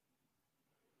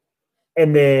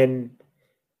 And then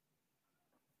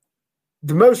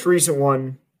the most recent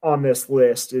one on this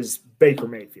list is Baker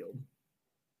Mayfield,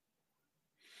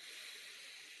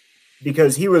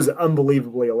 because he was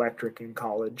unbelievably electric in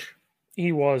college.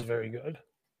 He was very good.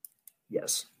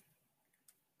 Yes.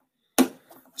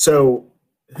 So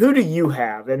who do you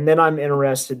have? And then I'm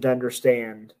interested to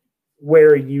understand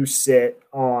where you sit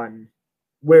on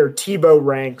where Tebow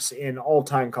ranks in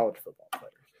all-time college football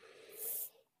players.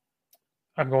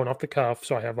 I'm going off the cuff,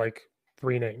 so I have like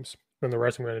 3 names. And the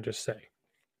rest I'm going to just say.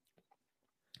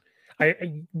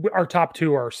 Our top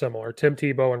 2 are similar, Tim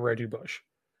Tebow and Reggie Bush.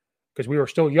 Because we were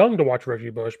still young to watch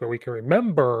Reggie Bush, but we can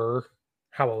remember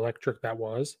how electric that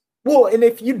was. Well, and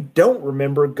if you don't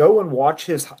remember, go and watch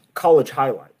his college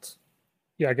highlights.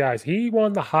 Yeah, guys, he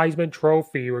won the Heisman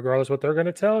Trophy, regardless of what they're going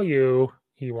to tell you.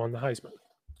 He won the Heisman.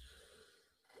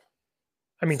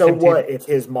 I mean, so what if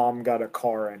his mom got a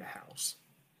car and a house?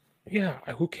 Yeah,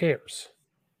 who cares?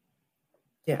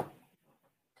 Yeah.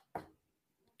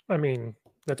 I mean,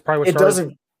 that's probably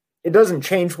what it doesn't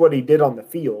change what he did on the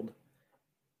field,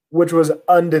 which was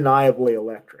undeniably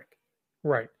electric.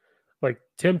 Right. Like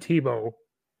Tim Tebow,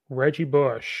 Reggie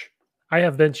Bush. I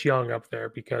have Vince Young up there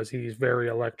because he's very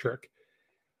electric.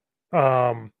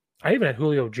 I even had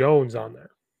Julio Jones on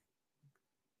there.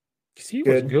 Because he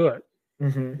was good.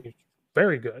 Mm-hmm.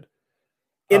 Very good.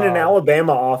 In an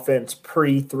Alabama offense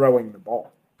pre-throwing the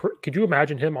ball. Could you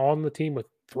imagine him on the team with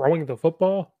throwing the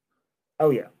football? Oh,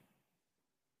 yeah.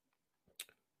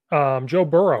 Joe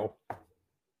Burrow.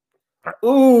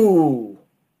 Ooh,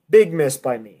 big miss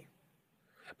by me.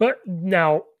 But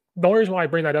now, the only reason why I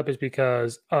bring that up is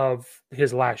because of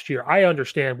his last year. I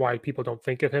understand why people don't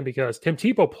think of him because Tim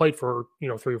Tebow played for, 3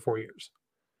 or 4 years.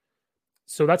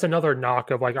 So that's another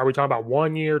knock of like, are we talking about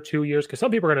 1 year, 2 years? Because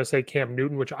some people are going to say Cam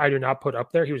Newton, which I do not put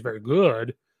up there. He was very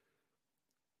good.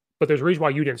 But there's a reason why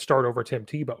you didn't start over Tim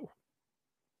Tebow.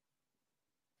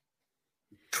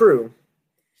 True.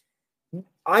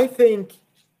 I think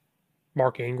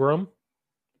Mark Ingram,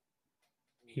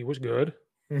 he was good.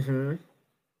 Mm-hmm.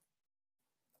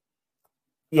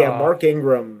 Yeah, Mark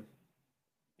Ingram.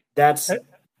 That's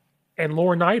and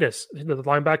Laurinaitis, the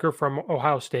linebacker from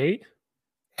Ohio State.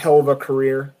 Hell of a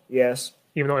career, yes.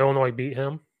 Even though Illinois beat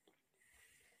him.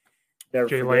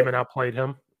 Jay Lehman outplayed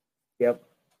him. Yep.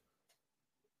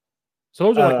 So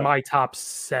those are like my top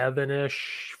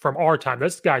 7-ish from our time.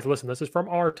 This is from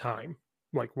our time,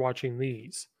 like watching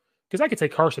these. Because I could say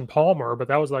Carson Palmer, but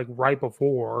that was like right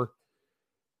before.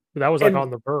 But that was like on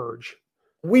the verge.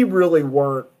 We really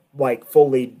weren't like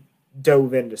fully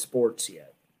dove into sports yet.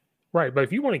 Right, but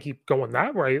if you want to keep going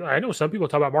that way, I know some people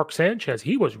talk about Mark Sanchez.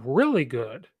 He was really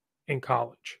good in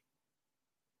college.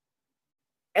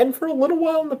 And for a little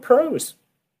while in the pros.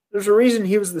 There's a reason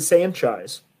he was the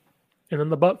Sanchez. And then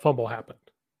the butt fumble happened.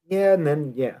 Yeah, and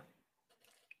then, yeah.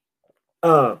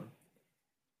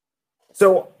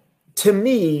 So, to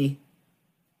me,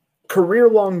 career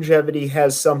longevity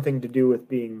has something to do with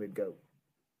being the GOAT.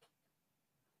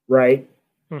 Right?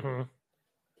 Mm-hmm.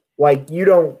 Like, you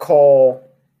don't call,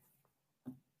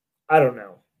 I don't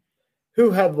know,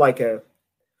 who had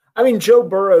Joe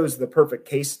Burrow's the perfect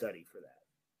case study for that.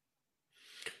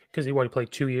 Because he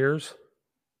played 2 years?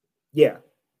 Yeah.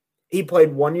 He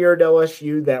played 1 year at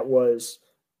LSU that was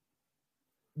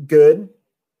good.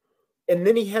 And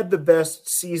then he had the best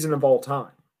season of all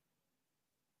time.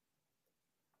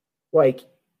 And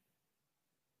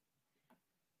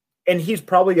he's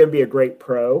probably going to be a great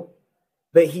pro,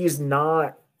 but he's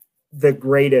not the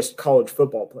greatest college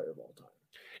football player of all time.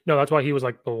 No, that's why he was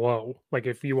like below. Like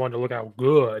if you wanted to look how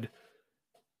good,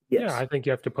 yes. Yeah, I think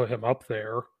you have to put him up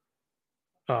there.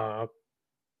 I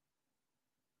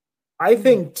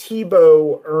think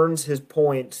Tebow earns his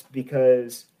points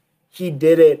because he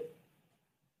did it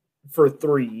for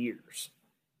 3 years.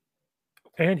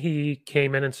 And he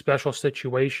came in special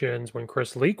situations when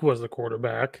Chris Leak was the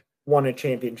quarterback. Won a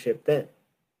championship then.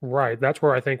 Right. That's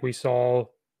where I think we saw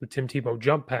the Tim Tebow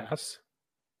jump pass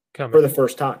coming. For the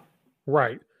first time.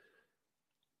 Right.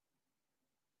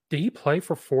 Did he play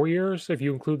for 4 years? If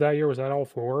you include that year, was that all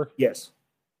 4? Yes.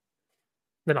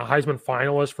 Then a Heisman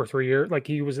finalist for 3 years. Like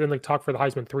he was in the talk for the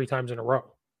Heisman 3 times in a row.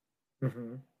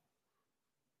 Mm-hmm.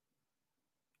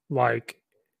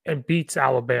 And beats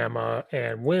Alabama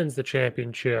and wins the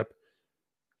championship.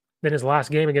 Then his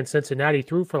last game against Cincinnati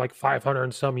threw for 500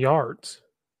 and some yards.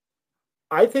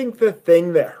 I think the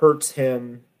thing that hurts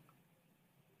him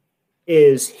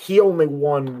is he only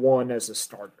won one as a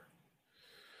starter.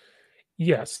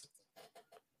 Yes.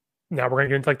 Now we're going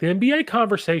to get into the NBA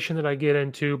conversation that I get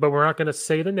into, but we're not going to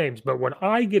say the names. But when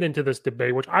I get into this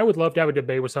debate, which I would love to have a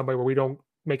debate with somebody where we don't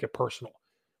make it personal.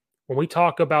 When we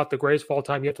talk about the greatest of all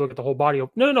time, you have to look at the whole body.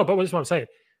 No, but this is what I'm saying.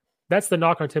 That's the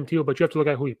knock on Tim Tebow, but you have to look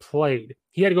at who he played.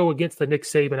 He had to go against the Nick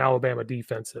Saban Alabama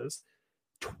defenses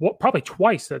probably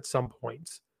twice at some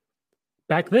points.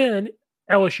 Back then,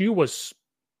 LSU was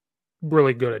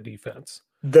really good at defense.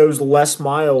 Those Les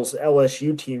Miles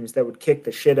LSU teams that would kick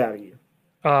the shit out of you.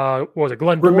 What was it,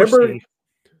 Glenn Remember, Dorsey?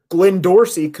 Glenn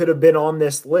Dorsey could have been on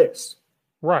this list.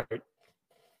 Right.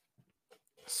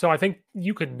 So I think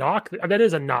you could knock that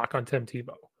is a knock on Tim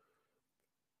Tebow.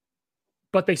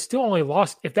 But they still only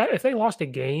lost if they lost a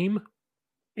game,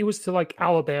 it was to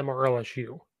Alabama or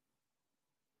LSU.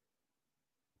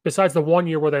 Besides the 1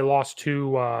 year where they lost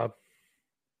to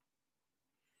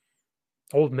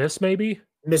Ole Miss, maybe?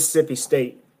 Mississippi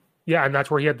State. Yeah, and that's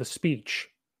where he had the speech.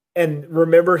 And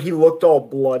remember, he looked all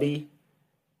bloody.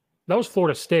 That was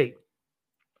Florida State.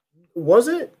 Was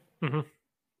it? Mm-hmm.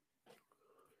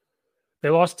 They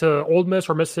lost to Ole Miss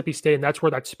or Mississippi State, and that's where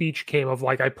that speech came of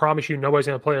like, I promise you nobody's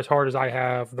going to play as hard as I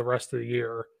have the rest of the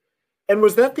year. And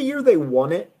was that the year they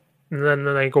won it? And then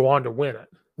they go on to win it.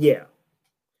 Yeah.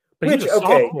 But he's a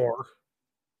sophomore.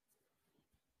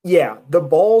 Yeah, the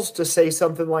balls to say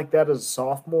something like that as a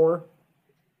sophomore.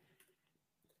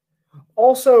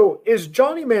 Also, is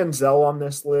Johnny Manziel on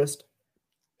this list?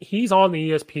 He's on the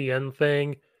ESPN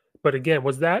thing. But again,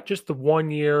 was that just the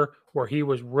 1 year where he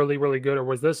was really, really good, or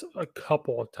was this a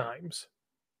couple of times?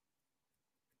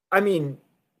 I mean,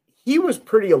 he was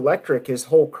pretty electric his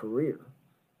whole career.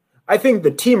 I think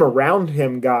the team around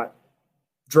him got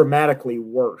dramatically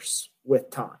worse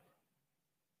with time.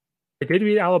 They did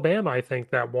beat Alabama, I think,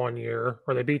 that 1 year,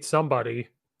 or they beat somebody.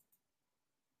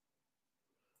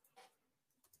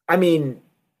 I mean,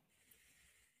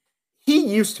 he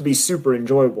used to be super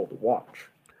enjoyable to watch.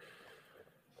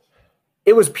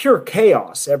 It was pure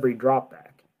chaos every drop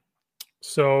back.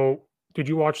 So, did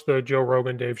you watch the Joe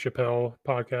Rogan, Dave Chappelle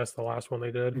podcast, the last one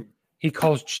they did? He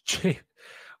calls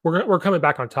we're coming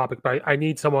back on topic, but I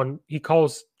need someone. He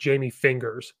calls Jamie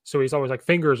Fingers, so he's always like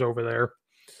Fingers over there,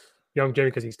 young Jamie,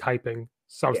 because he's typing.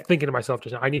 So I was thinking to myself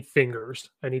just now, I need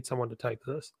Fingers. I need someone to type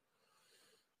this.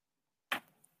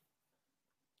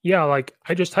 Yeah, like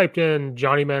I just typed in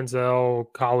Johnny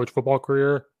Manziel college football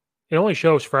career. It only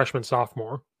shows freshman,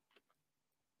 sophomore.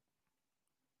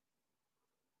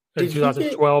 In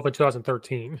 2012 and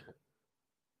 2013.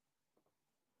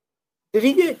 Did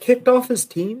he get kicked off his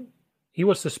team? He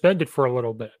was suspended for a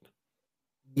little bit.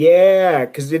 Yeah,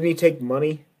 because didn't he take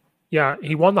money? Yeah,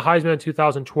 he won the Heisman in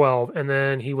 2012, and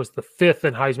then he was the 5th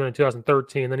in Heisman in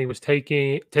 2013. Then he was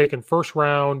taken first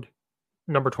round,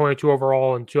 number 22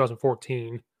 overall in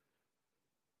 2014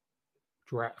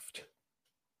 draft.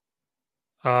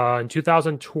 In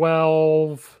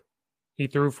 2012... he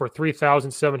threw for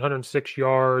 3,706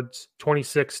 yards,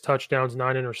 26 touchdowns,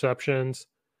 9 interceptions.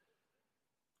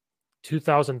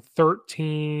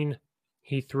 2013,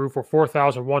 he threw for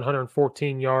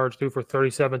 4,114 yards, threw for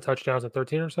 37 touchdowns and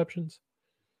 13 interceptions.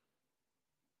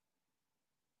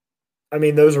 I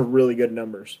mean, those are really good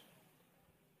numbers.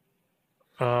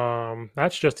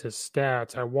 That's just his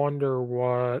stats. I wonder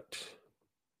what...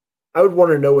 I would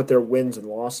want to know what their wins and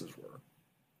losses were.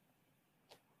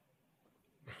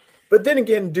 But then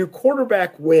again, do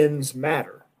quarterback wins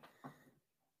matter?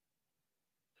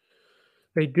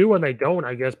 They do and they don't,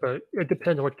 I guess, but it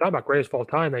depends on what you're talking about. Greatest of all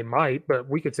time, they might, but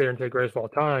we could sit here and say greatest of all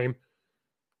time.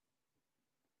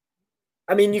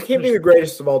 I mean, you can't be the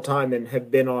greatest of all time and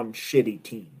have been on shitty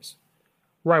teams.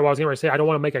 Right. Well, I was going to say, I don't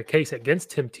want to make a case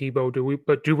against Tim Tebow,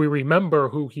 do we remember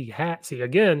who he had? See,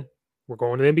 again, we're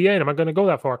going to the NBA, and I'm not going to go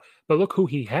that far. But look who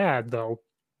he had, though.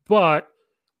 But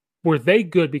were they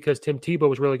good because Tim Tebow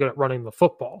was really good at running the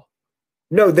football?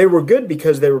 No, they were good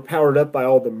because they were powered up by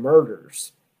all the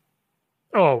murders.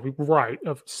 Oh, right.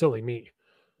 Silly me.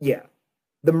 Yeah.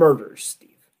 The murders,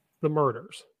 Steve. The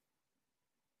murders.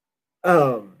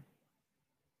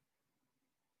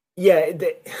 Yeah.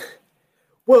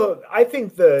 Well, I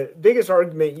think the biggest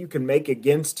argument you can make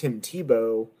against Tim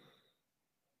Tebow,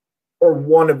 or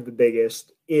one of the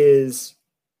biggest, is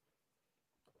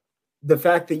the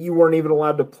fact that you weren't even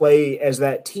allowed to play as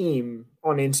that team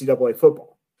on NCAA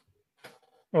football.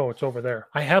 Oh, it's over there.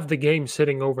 I have the game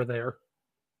sitting over there.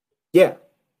 Yeah.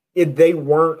 They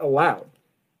weren't allowed.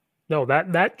 No,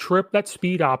 that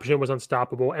speed option was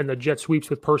unstoppable, and the jet sweeps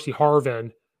with Percy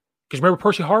Harvin. Because remember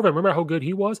Percy Harvin, remember how good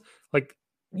he was? Like,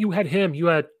 you had him, you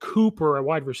had Cooper, a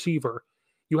wide receiver.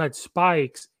 You had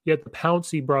Spikes, you had the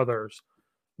Pouncey brothers.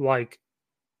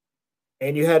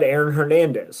 And you had Aaron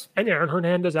Hernandez. And Aaron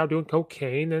Hernandez out doing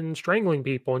cocaine and strangling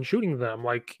people and shooting them.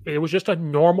 Like, it was just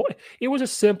it was a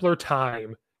simpler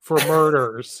time for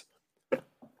murders.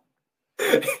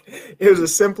 It was a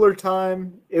simpler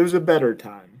time. It was a better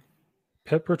time.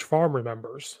 Pepperidge Farm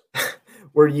remembers.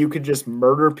 Where you could just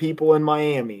murder people in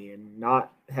Miami and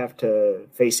not have to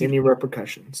face any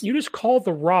repercussions. You just called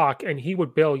The Rock and he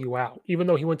would bail you out. Even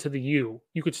though he went to the U,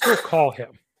 you could still call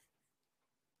him.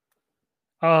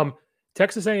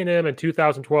 Texas A&M in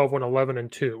 2012 went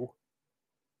 11-2.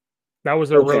 That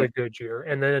was a really good year.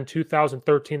 And then in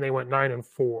 2013, they went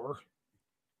 9-4.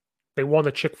 They won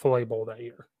the Chick-fil-A Bowl that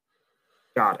year.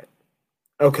 Got it.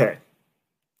 Okay.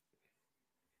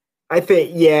 I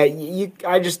think,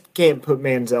 I just can't put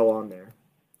Manziel on there.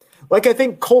 Like, I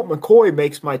think Colt McCoy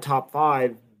makes my top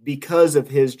 5 because of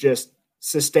his just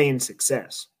sustained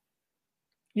success.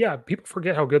 Yeah, people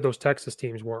forget how good those Texas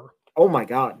teams were. Oh, my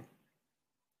God.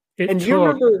 Do you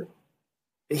remember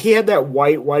he had that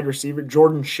white wide receiver,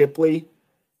 Jordan Shipley?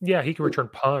 Yeah, he can return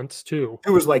punts, too.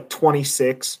 Who was like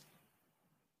 26.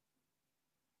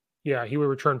 Yeah, he would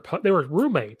return punt. They were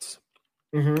roommates.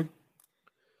 Mm-hmm.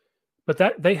 But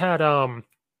that they had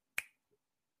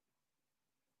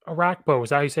Arakpo, is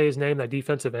that how you say his name? That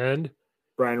defensive end?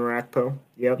 Brian Arakpo.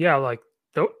 Yep. Yeah, like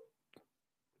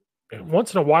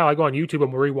once in a while I go on YouTube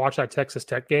and rewatch that Texas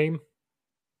Tech game.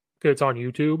 It's on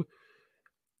YouTube.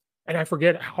 And I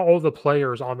forget all the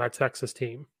players on that Texas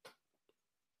team.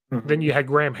 Mm-hmm. Then you had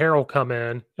Graham Harrell come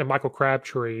in and Michael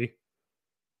Crabtree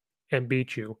and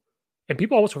beat you. And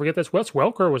people always forget this. Wes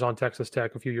Welker was on Texas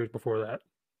Tech a few years before that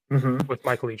with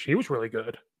Mike Leach. He was really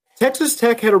good. Texas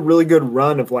Tech had a really good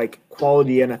run of like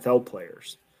quality NFL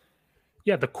players.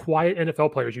 Yeah, the quiet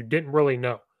NFL players you didn't really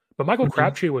know. But Michael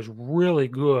Crabtree was really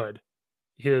good.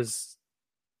 I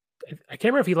can't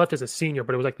remember if he left as a senior,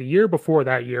 but it was like the year before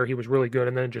that year he was really good,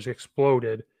 and then it just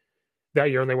exploded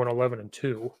that year, and they went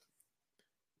 11-2.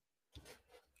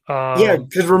 Yeah,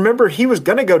 because remember he was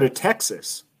going to go to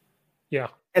Texas. Yeah,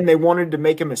 and they wanted to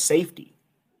make him a safety.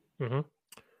 Mm-hmm.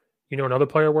 You know another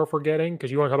player we're forgetting,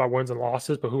 because you want to talk about wins and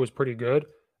losses, but who was pretty good?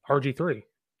 RG3.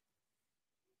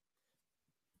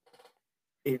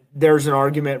 There's an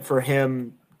argument for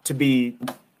him to be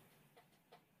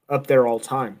up there all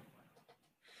time.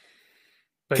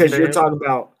 Because you're talking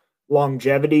about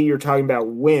longevity, you're talking about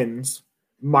wins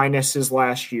minus his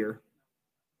last year.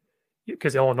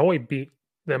 Because Illinois beat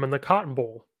them in the Cotton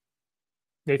Bowl.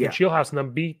 Nathan Shieldhouse and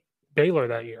them beat Baylor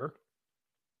that year.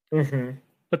 Mm-hmm.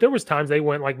 But there was times they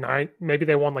went like 9, maybe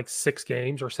they won like 6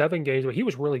 games or 7 games, but he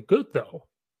was really good though.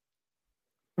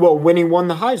 Well, when he won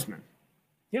the Heisman.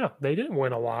 Yeah, they didn't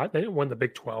win a lot. They didn't win the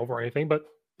Big 12 or anything, but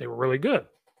they were really good.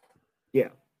 Yeah.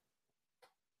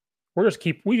 We're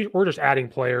just adding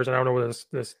players, and I don't know where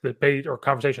this debate or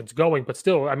conversation's going, but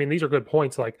still, I mean, these are good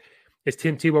points. Like, is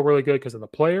Tim Tebow really good because of the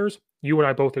players? You and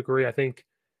I both agree. I think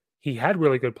he had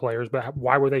really good players, but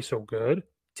why were they so good?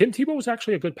 Tim Tebow was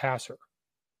actually a good passer.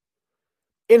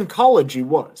 In college, he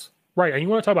was. Right, and you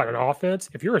want to talk about an offense?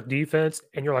 If you're a defense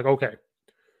and you're like, okay,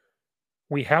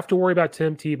 we have to worry about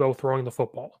Tim Tebow throwing the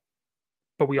football,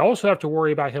 but we also have to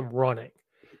worry about him running.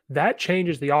 That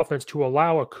changes the offense to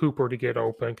allow a Cooper to get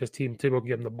open because Tim Tebow can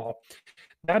give him the ball.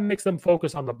 That makes them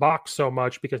focus on the box so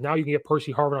much because now you can get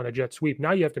Percy Harvin on a jet sweep.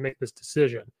 Now you have to make this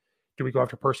decision. Do we go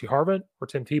after Percy Harvin or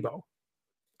Tim Tebow?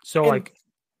 So, and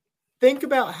think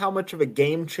about how much of a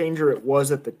game changer it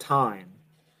was at the time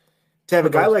to have a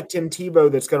guy like Tim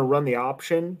Tebow that's going to run the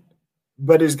option,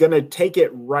 but is going to take it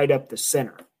right up the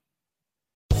center.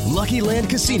 Lucky Land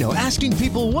Casino, asking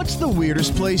people, what's the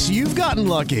weirdest place you've gotten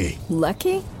lucky?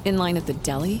 Lucky? In line at the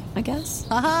deli, I guess?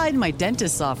 Aha, in my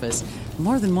dentist's office.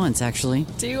 More than once, actually.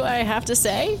 Do I have to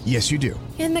say? Yes, you do.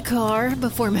 In the car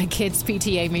before my kids'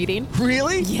 PTA meeting.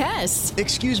 Really? Yes.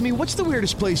 Excuse me, what's the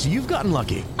weirdest place you've gotten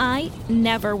lucky? I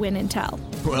never win and tell.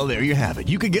 Well, there you have it.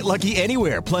 You can get lucky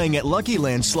anywhere, playing at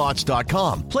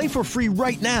LuckyLandSlots.com. Play for free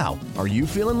right now. Are you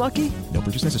feeling lucky? No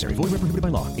purchase necessary. Void where prohibited by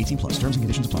law. 18+. Terms and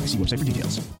conditions apply. See website for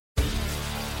details.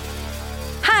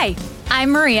 Hi, I'm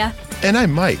Maria. And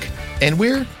I'm Mike. And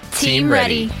we're Team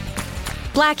Ready.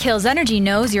 Black Hills Energy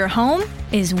knows your home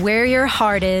is where your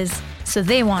heart is, so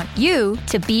they want you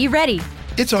to be ready.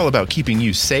 It's all about keeping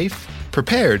you safe,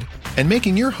 prepared, and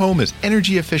making your home as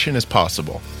energy efficient as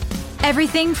possible.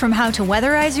 Everything from how to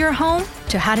weatherize your home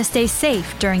to how to stay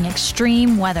safe during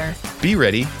extreme weather. Be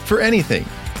ready for anything.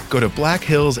 Go to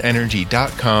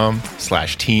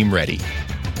blackhillsenergy.com/team ready.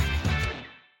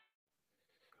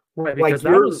 Right, because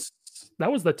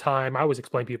that was the time I was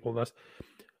explaining to people this.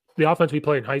 The offense we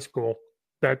played in high school,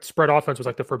 that spread offense was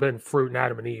like the forbidden fruit in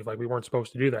Adam and Eve. Like we weren't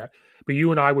supposed to do that. But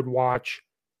you and I would watch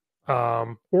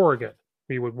Oregon.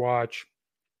 We would watch.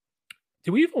 Did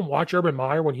we even watch Urban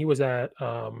Meyer when he was at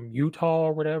Utah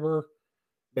or whatever?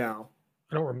 No,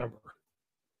 I don't remember.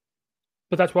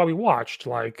 But that's why we watched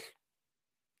like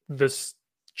this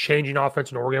changing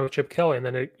offense in Oregon with Chip Kelly, and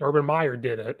then Urban Meyer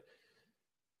did it.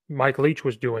 Mike Leach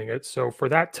was doing it. So for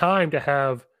that time to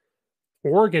have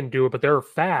Oregon do it, but they're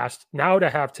fast. Now to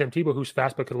have Tim Tebow, who's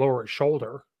fast but could lower his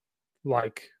shoulder,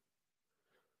 like.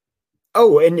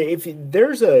 Oh, and if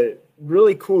there's a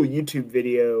really cool YouTube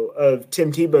video of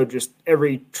Tim Tebow just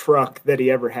every truck that he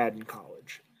ever had in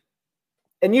college,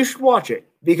 and you should watch it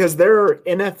because there are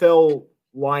NFL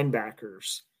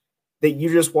linebackers that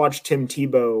you just watch Tim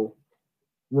Tebow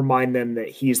remind them that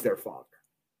he's their father.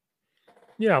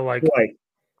 Yeah, like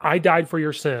I died for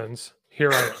your sins.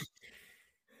 Here I am.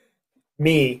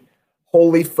 Me,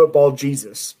 holy football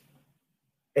Jesus,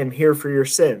 am here for your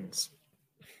sins.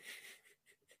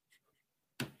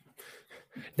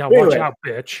 Now watch out,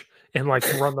 bitch, and like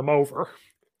run them over.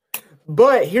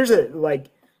 But here's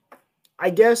I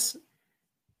guess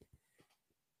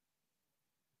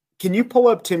Can you pull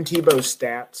up Tim Tebow's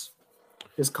stats?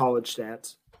 His college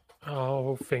stats?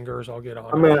 Oh, fingers, I'll get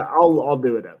on. I'll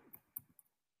do it up.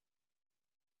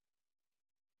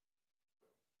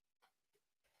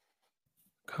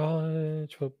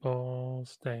 College football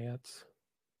stats.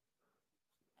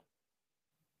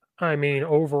 I mean,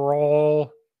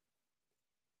 overall,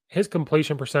 his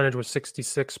completion percentage was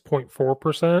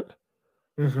 66.4%.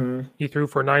 Mm-hmm. He threw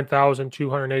for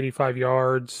 9,285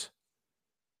 yards.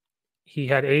 He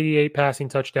had 88 passing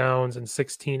touchdowns and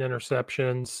 16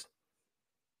 interceptions.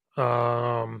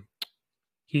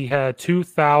 He had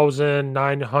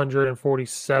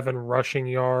 2,947 rushing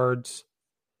yards.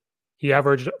 He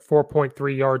averaged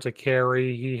 4.3 yards a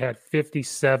carry. He had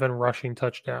 57 rushing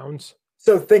touchdowns.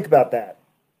 So think about that.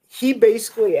 He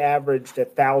basically averaged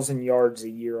 1,000 yards a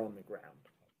year on the ground.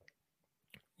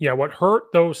 Yeah, what hurt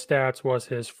those stats was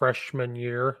his freshman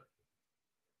year.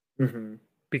 Mm-hmm.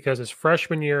 Because his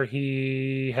freshman year,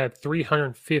 he had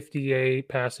 358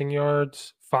 passing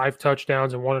yards, 5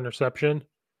 touchdowns, and 1 interception.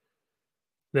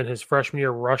 Then his freshman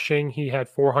year rushing, he had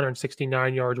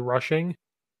 469 yards rushing,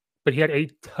 but he had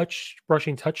 8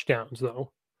 rushing touchdowns,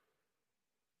 though.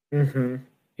 Mm-hmm.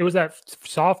 It was that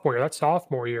sophomore year. That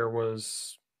sophomore year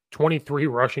was 23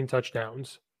 rushing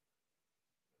touchdowns.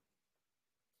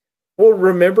 Well,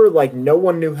 remember, no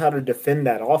one knew how to defend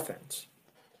that offense.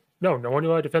 No one knew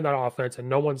how to defend that offense, and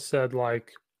no one said,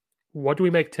 what do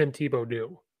we make Tim Tebow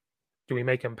do? Do we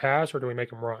make him pass or do we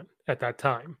make him run at that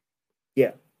time?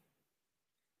 Yeah.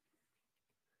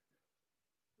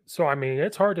 So, I mean,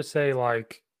 it's hard to say,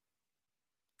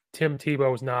 Tim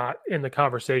Tebow is not in the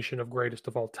conversation of greatest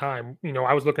of all time.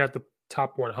 I was looking at the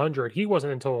top 100. He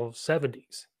wasn't until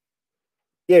 70s.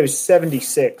 Yeah, he was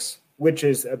 76, which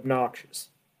is obnoxious.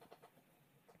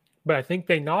 But I think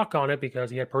they knock on it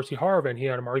because he had Percy Harvin, he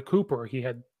had Amari Cooper, he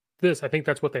had this. I think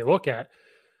that's what they look at.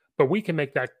 But we can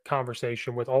make that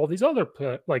conversation with all these other,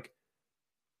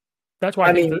 that's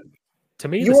why to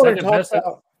me, the second best.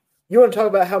 You want to talk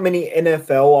about how many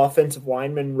NFL offensive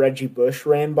linemen Reggie Bush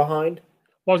ran behind?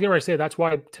 Well, I was going to say that's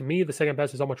why, to me, the second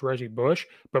best is almost Reggie Bush.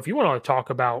 But if you want to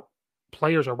talk about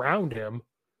players around him,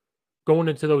 going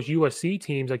into those USC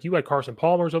teams, you had Carson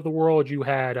Palmer's of the world. You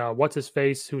had,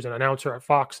 what's-his-face, who's an announcer at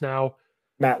Fox now.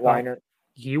 Matt Leinart.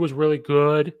 He was really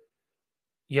good.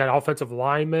 You had offensive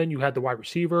linemen. You had the wide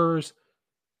receivers.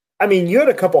 I mean, you had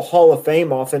a couple Hall of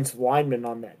Fame offensive linemen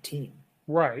on that team.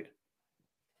 Right.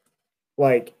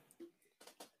 I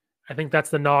think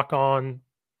that's the knock on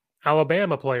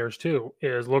Alabama players, too,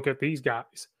 is look at these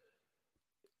guys.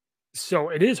 So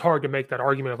it is hard to make that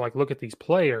argument of, look at these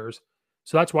players.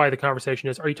 So that's why the conversation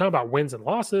is, are you talking about wins and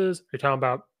losses? Are you talking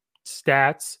about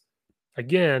stats?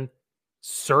 Again,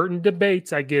 certain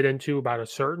debates I get into about a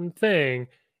certain thing,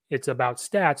 it's about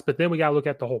stats, but then we got to look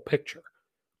at the whole picture.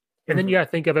 And then you got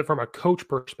to think of it from a coach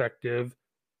perspective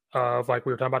of, we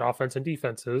were talking about offense and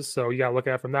defenses. So you got to look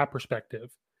at it from that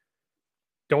perspective.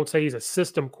 Don't say he's a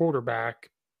system quarterback,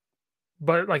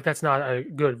 but that's not a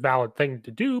good, valid thing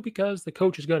to do because the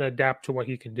coach is going to adapt to what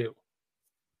he can do.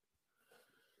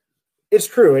 It's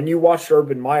true, and you watched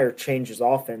Urban Meyer change his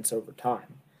offense over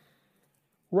time.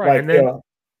 Right, and then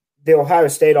the Ohio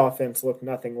State offense looked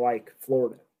nothing like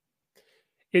Florida.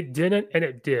 It didn't, and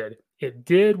it did. It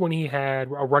did when he had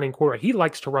a running quarterback. He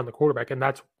likes to run the quarterback, and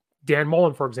that's Dan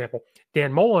Mullen, for example.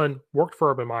 Dan Mullen worked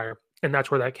for Urban Meyer, and that's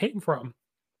where that came from.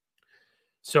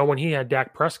 So when he had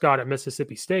Dak Prescott at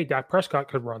Mississippi State, Dak Prescott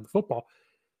could run the football.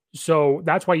 So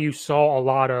that's why you saw a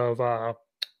lot of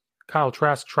Kyle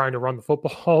Trask trying to run the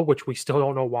football, which we still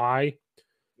don't know why.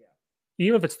 Yeah.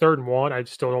 Even if it's 3rd and 1, I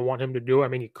still don't want him to do it. I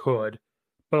mean, he could.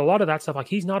 But a lot of that stuff,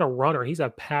 he's not a runner. He's a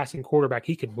passing quarterback.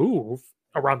 He can move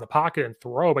around the pocket and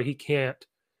throw, but he can't.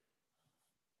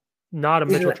 Not a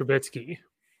Mitchell Trubisky.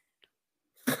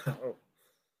 But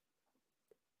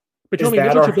Mitchell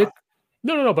Trubisky.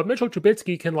 No. But Mitchell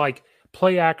Trubisky can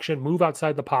play action, move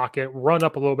outside the pocket, run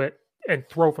up a little bit, and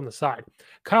throw from the side.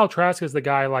 Kyle Trask is the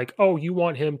guy you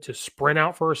want him to sprint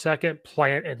out for a second,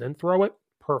 plant, and then throw it?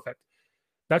 Perfect.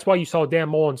 That's why you saw Dan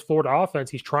Mullen's Florida offense.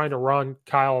 He's trying to run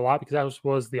Kyle a lot because that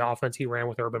was the offense he ran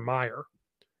with Urban Meyer.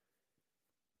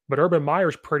 But Urban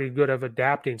Meyer's pretty good at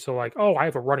adapting. So I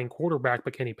have a running quarterback,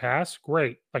 but can he pass?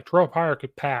 Great. Terrell Pryor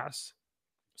could pass.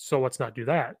 So let's not do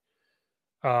that.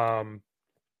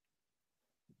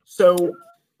 So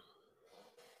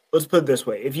let's put it this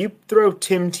way. If you throw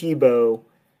Tim Tebow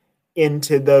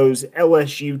into those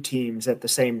LSU teams at the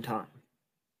same time.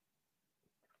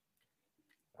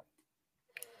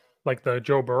 Like the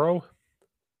Joe Burrow?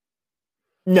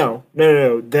 No.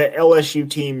 The LSU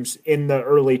teams in the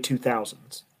early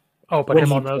 2000s. Oh, but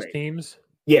him on those teams?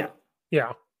 Yeah.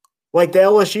 Yeah. Like the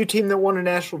LSU team that won a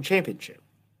national championship.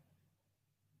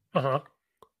 Uh-huh.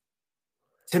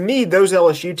 To me, those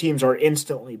LSU teams are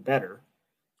instantly better.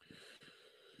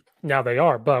 Now they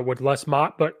are, but with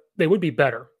but they would be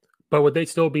better. But would they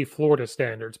still be Florida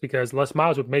standards? Because Les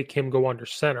Miles would make him go under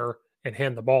center and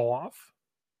hand the ball off.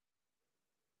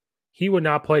 He would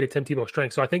not play to Tim Tebow's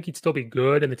strength. So I think he'd still be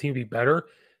good and the team would be better,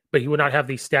 but he would not have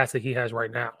these stats that he has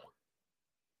right now.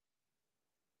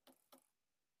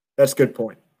 That's a good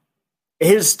point.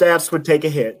 His stats would take a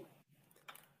hit.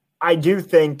 I do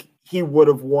think he would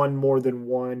have won more than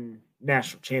one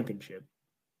national championship.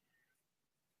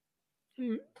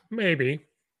 Maybe.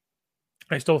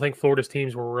 I still think Florida's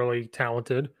teams were really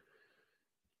talented.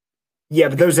 Yeah,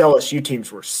 but those LSU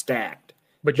teams were stacked.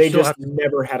 But they just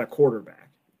never had a quarterback.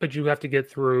 But you have to get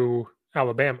through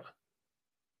Alabama.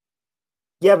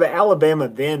 Yeah, but Alabama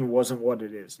then wasn't what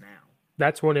it is now.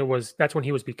 That's when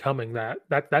he was becoming that.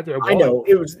 I know.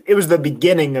 It was the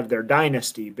beginning of their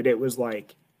dynasty, but it was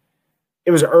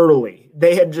early.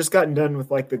 They had just gotten done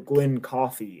with like the Glenn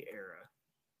Coffey era.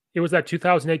 It was that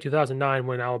 2008, 2009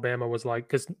 when Alabama was like,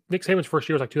 because Nick Saban's first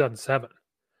year was like 2007.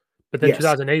 But then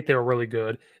 2008, they were really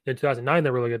good. Then 2009, they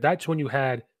were really good. That's when you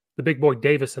had the big boy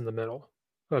Davis in the middle,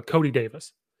 Cody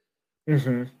Davis.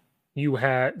 Mm-hmm. You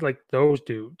had like those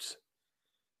dudes.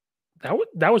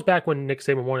 That was back when Nick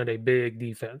Saban wanted a big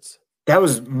defense. That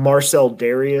was Marcel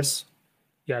Darius.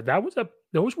 Yeah,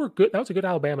 those were good. That was a good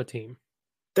Alabama team.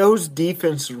 Those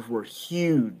defenses were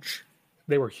huge.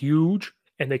 They were huge,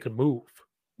 and they could move.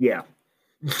 Yeah.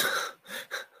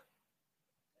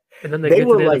 And then they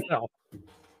were like NFL.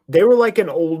 They were like an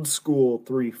old school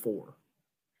 3-4.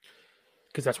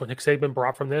 Because that's what Nick Saban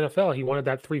brought from the NFL. He wanted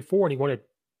that 3-4, and he wanted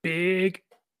big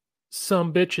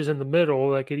some bitches in the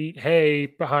middle that could eat hay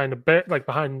behind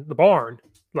the barn.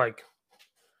 And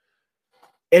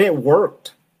it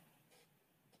worked.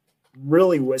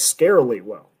 Really was scarily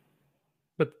well.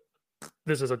 But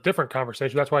this is a different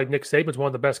conversation. That's why Nick Saban's one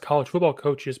of the best college football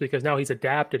coaches, because now he's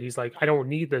adapted. He's like, I don't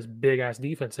need this big-ass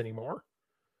defense anymore.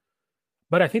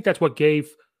 But I think that's what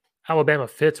gave Alabama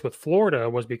fits with Florida,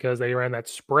 was because they ran that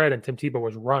spread and Tim Tebow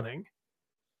was running.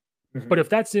 Mm-hmm. But if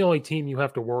that's the only team you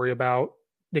have to worry about,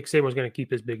 Nick Saban was going to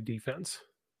keep his big defense.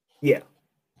 Yeah.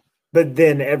 But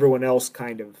then everyone else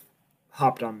kind of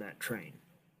hopped on that train.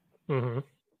 Mm-hmm.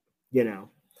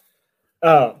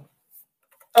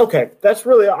 Okay. That's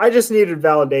really, I just needed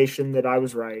validation that I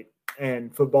was right.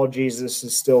 And football Jesus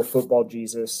is still football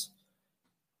Jesus.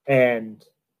 And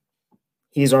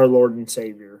he's our Lord and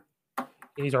Savior.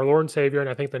 He's our Lord and Savior. And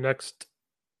I think the next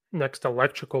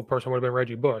electrical person would have been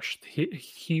Reggie Bush.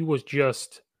 He was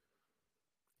just...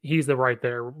 He's the right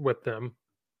there with them.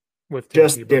 With Tim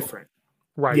just Tebow. Different.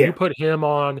 Right. Yeah. You put him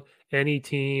on any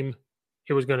team,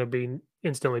 it was going to be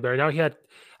instantly better. Now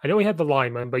I know he had the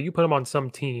lineman, but you put him on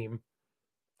some team,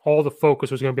 all the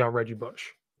focus was going to be on Reggie Bush.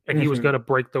 And he was going to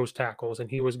break those tackles, and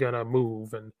he was going to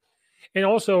move. And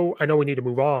also, I know we need to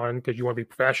move on because you want to be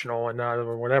professional and not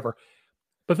or whatever.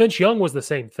 But Vince Young was the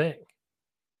same thing.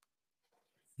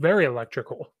 Very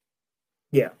electrical.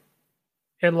 Yeah.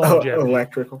 And longevity.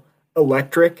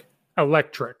 Electric.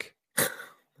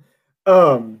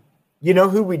 You know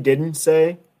who we didn't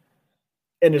say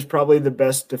and is probably the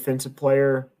best defensive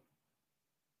player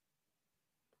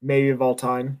maybe of all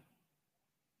time?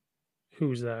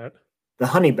 Who's that? The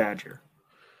Honey Badger.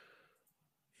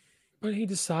 But he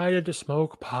decided to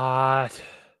smoke pot.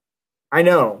 I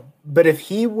know, but if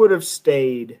he would have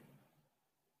stayed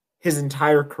his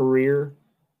entire career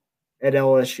at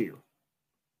LSU,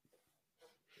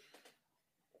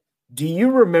 do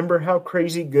you remember how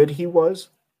crazy good he was?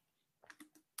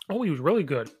 Oh, he was really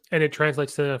good. And it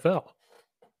translates to the NFL.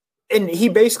 And he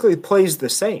basically plays the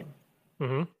same.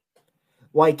 Mm-hmm.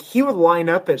 Like, he would line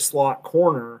up at slot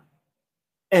corner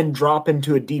and drop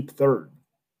into a deep third.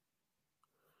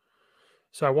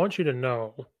 So I want you to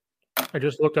know, I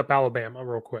just looked up Alabama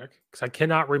real quick because I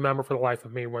cannot remember for the life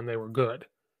of me when they were good.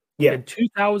 Yeah. In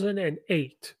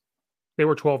 2008, they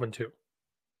were 12-2.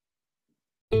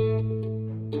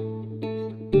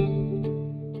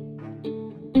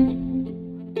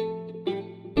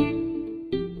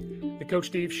 Coach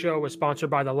Steve Show is sponsored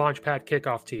by the Launchpad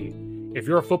Kickoff Tee. If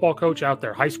you're a football coach out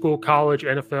there, high school, college,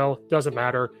 NFL, doesn't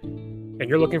matter, and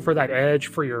you're looking for that edge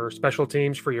for your special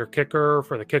teams, for your kicker,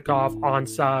 for the kickoff,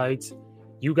 onsides,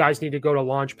 you guys need to go to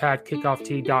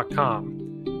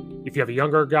launchpadkickoff.com. If you have a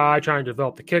younger guy trying to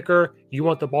develop the kicker, you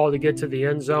want the ball to get to the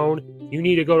end zone, you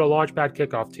need to go to Launchpad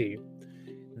Kickoff Tee.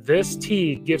 This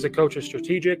tee gives a coach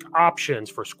strategic options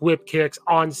for squib kicks,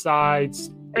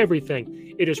 onsides, everything.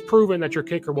 It is proven that your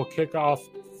kicker will kick off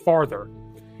farther.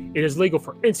 It is legal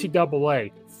for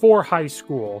NCAA, for high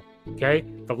school, Okay?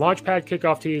 The Launchpad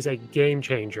Kickoff Tee is a game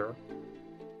changer.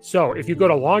 So if you go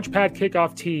to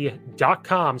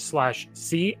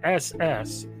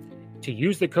launchpadkickoff.com/CSS to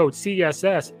use the code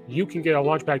CSS, you can get a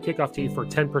Launchpad Kickoff Tee for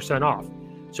 10% off.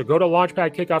 So go to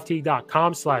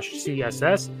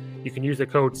launchpadkickoff.com/CSS. You can use the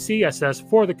code CSS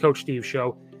for the Coach Steve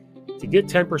Show to get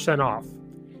 10% off.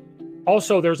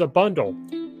 Also, there's a bundle.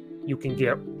 You can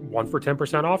get one for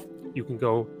 10% off. You can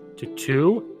go to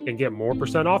 2 and get more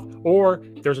 % off, or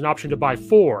there's an option to buy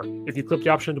 4. If you click the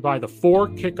option to buy the 4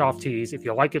 kickoff tees, if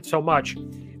you like it so much,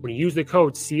 when you use the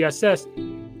code CSS,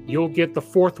 you'll get the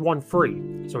 4th one free.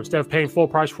 So instead of paying full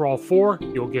price for all 4,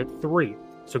 you'll get 3.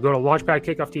 So go to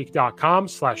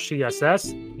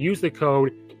launchpadkickoff.com/CSS, use the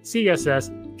code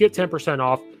CSS, get 10%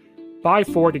 off, buy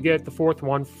 4 to get the 4th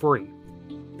one free.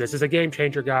 This is a game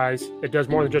changer, guys. It does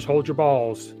more than just hold your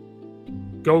balls.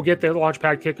 Go get the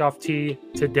Launchpad Kickoff Tee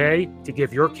today to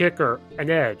give your kicker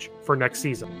an edge for next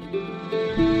season.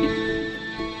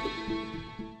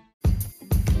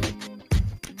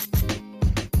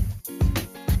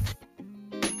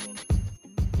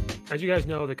 As you guys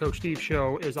know, the Coach Steve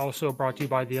Show is also brought to you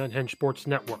by the Unhinged Sports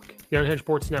Network. The Unhinged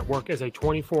Sports Network is a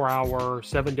 24-hour,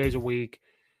 7 days a week,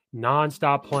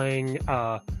 non-stop playing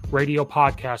radio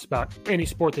podcast about any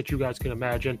sport that you guys can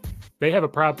imagine. They have a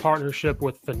proud partnership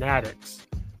with Fanatics.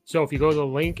 So if you go to the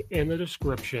link in the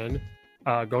description,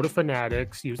 go to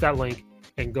Fanatics, use that link,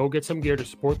 and go get some gear to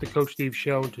support the Coach Steve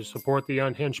Show and to support the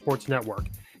Unhinged Sports Network.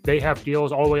 They have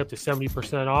deals all the way up to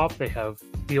 70% off. They have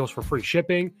deals for free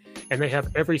shipping, and they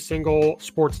have every single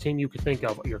sports team you could think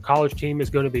of. Your college team is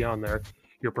going to be on there.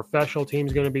 Your professional team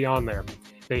is going to be on there.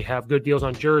 They have good deals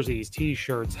on jerseys,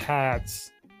 t-shirts,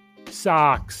 hats,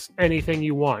 socks, anything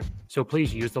you want. So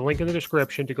please use the link in the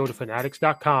description to go to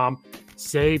fanatics.com.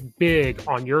 Save big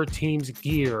on your team's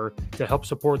gear to help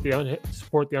support the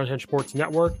Unhinged Sports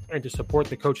Network and to support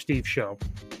the Coach Steve Show.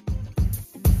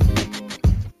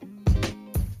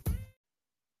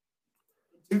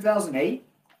 In 2008?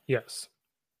 Yes.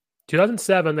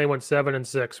 2007, they went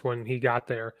 7-6 when he got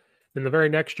there. Then the very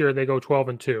next year, they go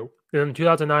 12-2. And then in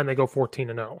 2009, they go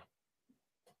 14-0.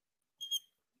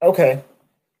 Okay.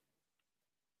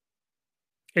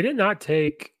 It did not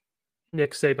take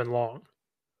Nick Saban long.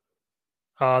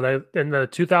 In the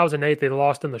 2008, they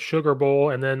lost in the Sugar Bowl,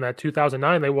 and then that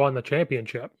 2009, they won the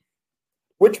championship.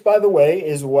 Which, by the way,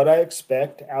 is what I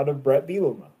expect out of Brett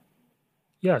Bielema.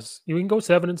 Yes, you can go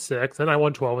 7-6, then I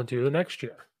won 12-2 the next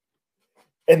year.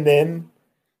 And then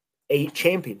 8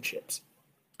 championships.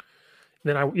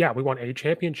 Then we won 8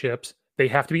 championships. They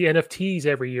have to be NFTs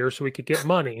every year so we could get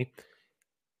money.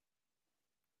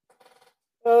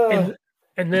 And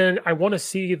then I want to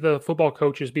see the football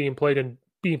coaches being paid in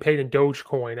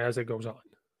Dogecoin as it goes on.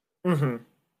 Mm-hmm.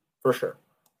 For sure.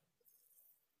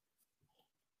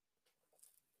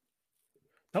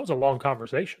 That was a long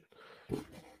conversation.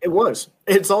 It was.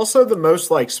 It's also the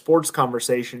most sports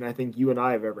conversation I think you and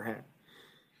I have ever had.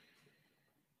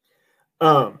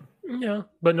 Yeah,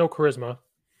 but no charisma.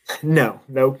 No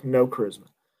charisma.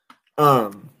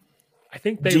 I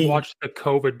think they watched the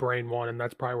COVID brain one, and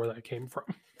that's probably where that came from.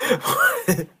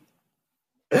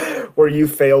 Where you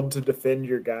failed to defend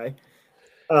your guy.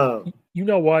 You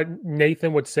know what?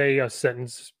 Nathan would say a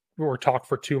sentence or talk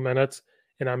for 2 minutes,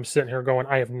 and I'm sitting here going,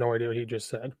 I have no idea what he just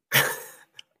said.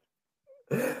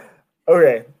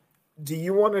 Okay. Do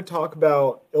you want to talk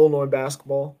about Illinois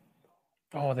basketball?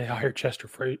 Oh, they hired Chester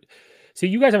Freight. See,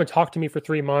 you guys haven't talked to me for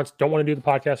 3 months. Don't want to do the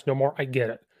podcast no more. I get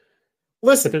it.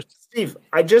 Listen, Steve,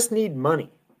 I just need money.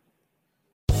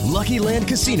 Lucky Land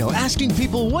Casino, asking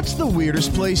people, what's the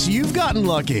weirdest place you've gotten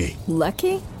lucky?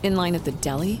 Lucky? In line at the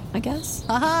deli, I guess?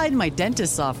 Aha, in my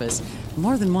dentist's office.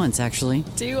 More than once, actually.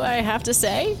 Do I have to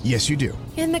say? Yes, you do.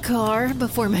 In the car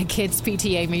before my kids'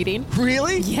 PTA meeting.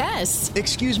 Really? Yes.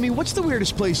 Excuse me, what's the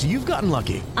weirdest place you've gotten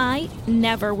lucky? I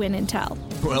never win and tell.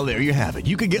 Well, there you have it.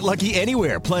 You can get lucky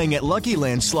anywhere, playing at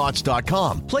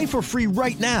LuckyLandSlots.com. Play for free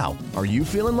right now. Are you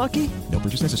feeling lucky? No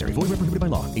purchase necessary. Void where prohibited by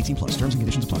law. 18+. Terms and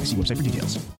conditions apply. See website for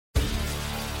details.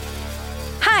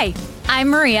 Hi, I'm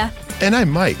Maria. And I'm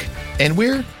Mike. And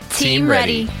we're Team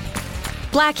Ready.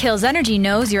 Black Hills Energy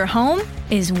knows your home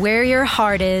is where your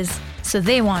heart is, so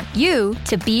they want you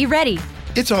to be ready.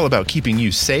 It's all about keeping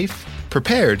you safe,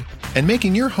 prepared, and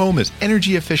making your home as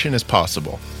energy efficient as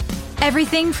possible.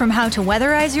 Everything from how to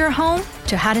weatherize your home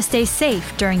to how to stay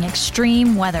safe during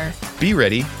extreme weather. Be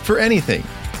ready for anything.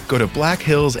 Go to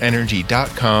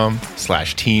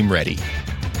blackhillsenergy.com/team ready.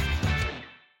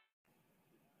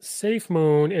 Safe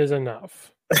Moon is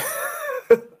enough.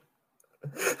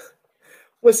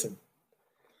 Listen,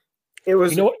 it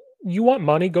was. You know what? You want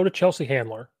money? Go to Chelsea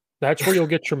Handler. That's where you'll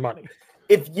get your money.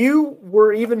 If you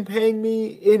were even paying me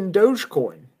in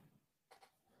Dogecoin,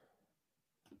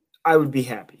 I would be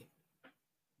happy.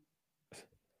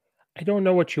 I don't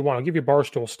know what you want. I'll give you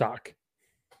Barstool stock.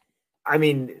 I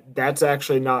mean, that's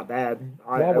actually not bad.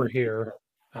 While we're here,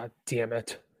 damn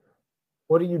it.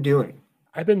 What are you doing?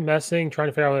 I've been messing, trying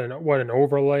to figure out what an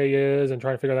overlay is and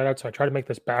trying to figure that out. So I try to make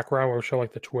this background where it'll show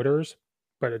like the Twitters,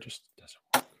 but it just doesn't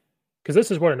work. Because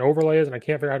this is what an overlay is, and I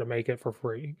can't figure out how to make it for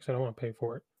free because I don't want to pay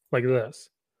for it. Like this.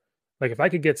 Like if I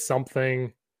could get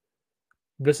something,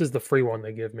 this is the free one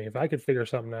they give me. If I could figure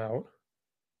something out,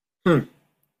 I'm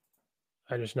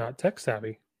just not tech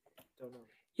savvy. Don't know.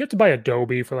 You have to buy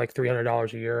Adobe for like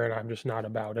 $300 a year, and I'm just not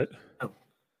about it.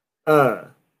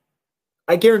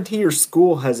 I guarantee your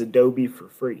school has Adobe for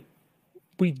free.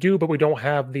 We do, but we don't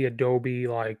have the Adobe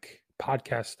like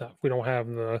podcast stuff. We don't have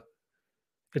the.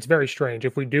 It's very strange.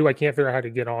 If we do, I can't figure out how to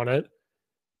get on it.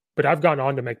 But I've gotten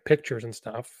on to make pictures and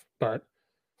stuff. But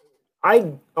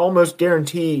I almost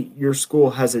guarantee your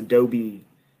school has Adobe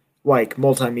like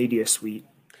multimedia suite.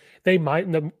 They might.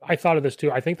 I thought of this too.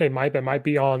 I think they might, but it might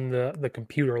be on the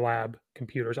computer lab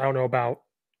computers. I don't know about.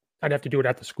 I'd have to do it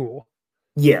at the school.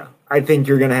 Yeah, I think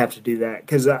you're going to have to do that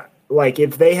because, like,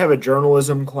 if they have a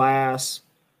journalism class,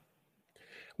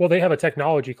 well, they have a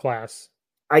technology class.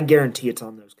 I guarantee it's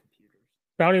on those computers.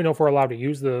 But I don't even know if we're allowed to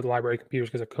use the library computers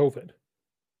because of COVID.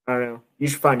 I don't know. You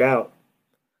should find out.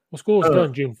 Well, school is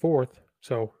done June 4th,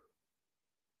 so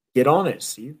get on it,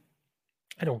 Steve.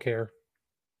 I don't care.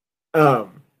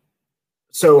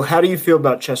 So how do you feel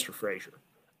about Chester Frazier?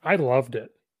 I loved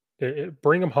it.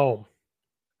 Bring him home.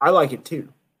 I like it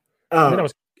too. Then I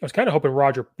was kind of hoping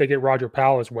they get Roger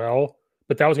Powell as well,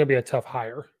 but that was going to be a tough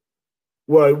hire.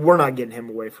 Well, we're not getting him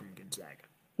away from Gonzaga.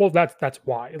 Well, that's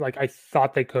why. Like I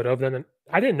thought they could have. Then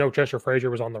I didn't know Chester Frazier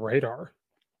was on the radar.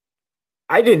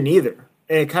 I didn't either,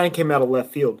 and it kind of came out of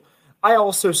left field. I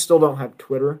also still don't have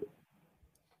Twitter,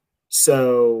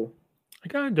 so I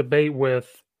got a debate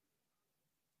with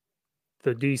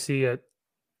the DC at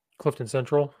Clifton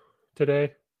Central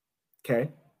today. Okay.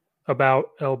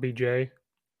 About LBJ.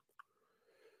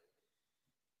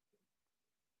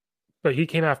 But he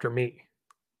came after me.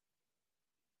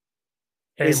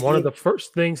 And one of the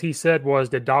first things he said was,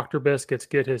 did Dr. Biscuits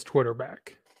get his Twitter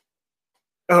back?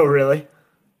 Oh, really?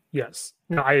 Yes.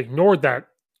 Now, I ignored that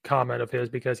comment of his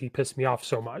because he pissed me off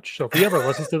so much. So if he ever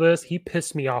listens to this, he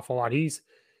pissed me off a lot. He's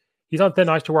on thin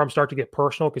ice to where I'm starting to get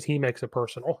personal because he makes it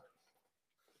personal.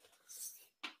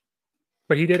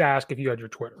 But he did ask if you had your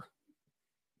Twitter.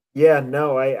 Yeah,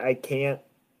 no, I can't.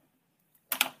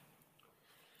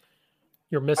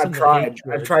 You're missing.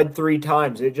 I've tried 3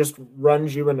 times. It just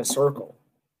runs you in a circle.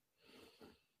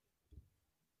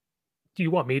 Do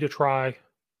you want me to try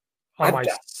on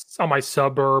my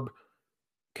suburb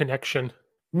connection?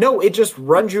 No, it just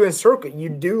runs you in a circle. You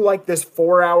do like this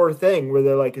 4-hour thing where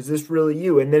they're like, is this really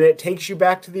you? And then it takes you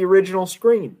back to the original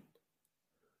screen.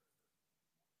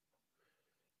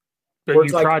 But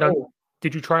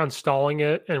did you try installing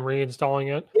it and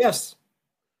reinstalling it? Yes.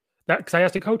 Because I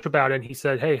asked a coach about it, and he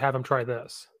said, "Hey, have him try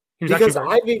this." Because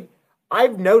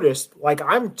I've noticed, like,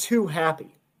 I'm too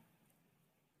happy.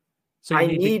 So I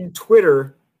need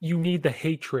Twitter. You need the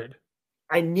hatred.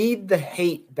 I need the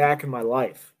hate back in my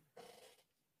life.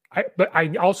 But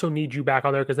I also need you back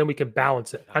on there because then we can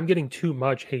balance it. I'm getting too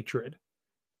much hatred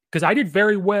because I did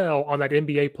very well on that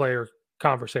NBA player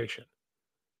conversation,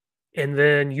 and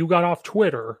then you got off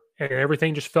Twitter, and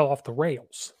everything just fell off the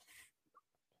rails.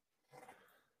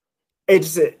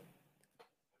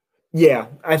 Yeah,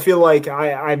 I feel like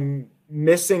I'm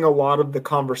missing a lot of the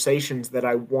conversations that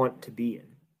I want to be in.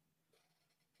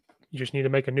 You just need to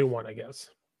make a new one, I guess.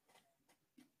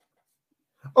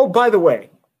 Oh, by the way,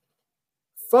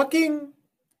 fucking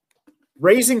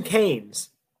Raising Cane's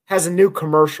has a new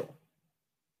commercial.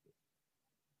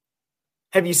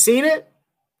 Have you seen it?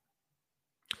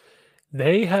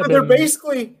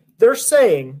 They're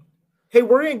saying, hey,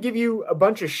 we're going to give you a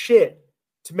bunch of shit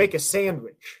to make a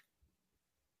sandwich,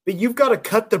 but you've got to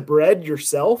cut the bread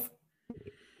yourself.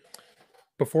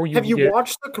 Have you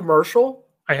watched the commercial?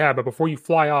 I have, but before you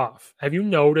fly off, have you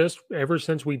noticed ever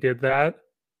since we did that,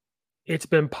 it's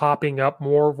been popping up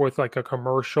more with like a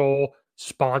commercial,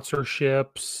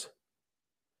 sponsorships.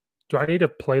 Do I need to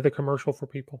play the commercial for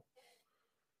people?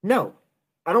 No,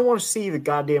 I don't want to see the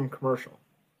goddamn commercial.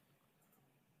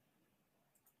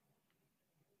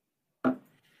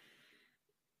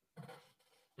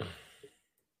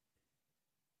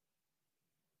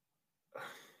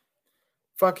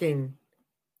 Fucking,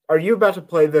 are you about to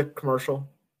play the commercial?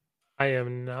 I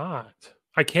am not.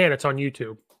 I can. It's on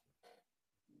YouTube.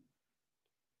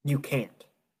 You can't.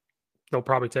 They'll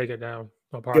probably take it down.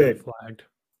 I'll probably be flagged.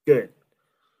 Good.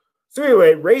 So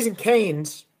anyway, Raising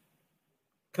Cane's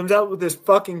comes out with this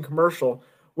fucking commercial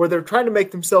where they're trying to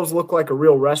make themselves look like a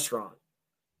real restaurant.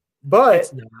 But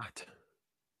it's not.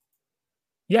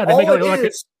 Yeah,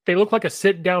 they look like a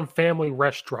sit-down family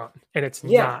restaurant, and it's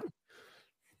not.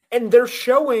 And they're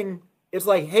showing, it's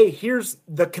like, hey, here's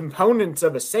the components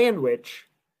of a sandwich,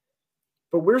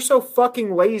 but we're so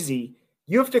fucking lazy,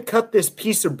 you have to cut this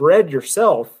piece of bread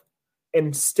yourself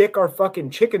and stick our fucking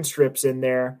chicken strips in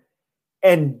there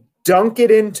and dunk it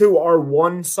into our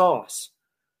one sauce.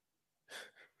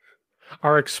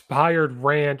 Our expired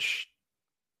ranch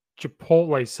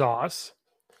Chipotle sauce.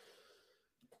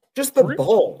 Just the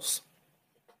balls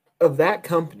of that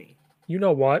company. You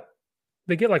know what?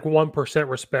 They get like 1%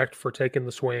 respect for taking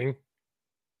the swing.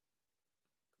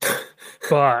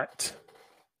 But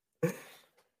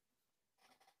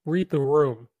read the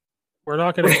room. We're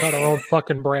not going to cut our own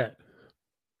fucking bread.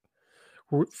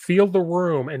 Feel the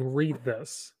room and read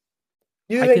this.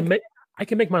 I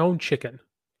can make my own chicken.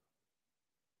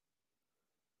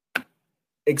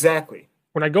 Exactly.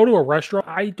 When I go to a restaurant,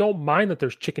 I don't mind that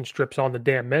there's chicken strips on the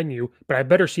damn menu, but I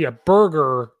better see a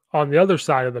burger on the other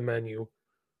side of the menu.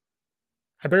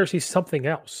 I better see something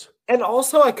else. And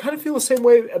also, I kind of feel the same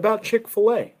way about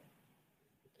Chick-fil-A.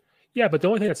 Yeah, but the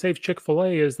only thing that saves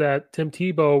Chick-fil-A is that Tim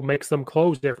Tebow makes them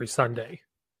closed every Sunday.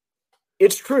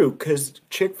 It's true, because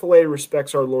Chick-fil-A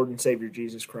respects our Lord and Savior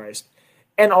Jesus Christ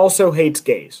and also hates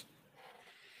gays.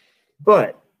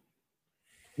 But,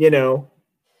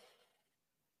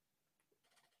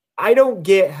 I don't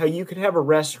get how you could have a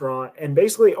restaurant and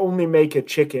basically only make a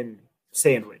chicken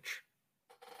sandwich.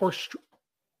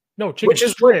 Chicken which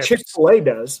is strips. what Chick-fil-A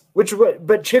does.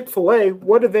 But Chick-fil-A,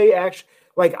 what do they actually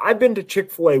like? I've been to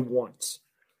Chick-fil-A once.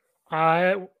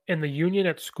 In the union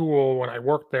at school when I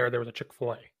worked there was a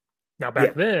Chick-fil-A. Now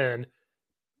back then,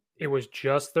 it was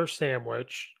just their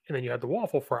sandwich, and then you had the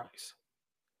waffle fries.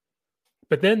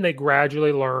 But then they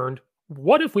gradually learned,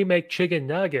 what if we make chicken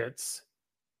nuggets?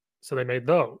 So they made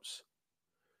those.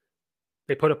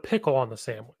 They put a pickle on the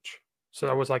sandwich. So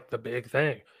that was like the big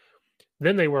thing.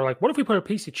 Then they were like, what if we put a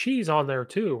piece of cheese on there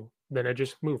too? Then it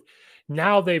just moved.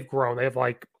 Now they've grown. They have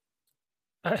like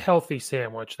a healthy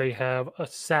sandwich. They have a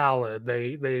salad.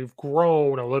 They've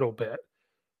grown a little bit.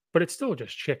 But it's still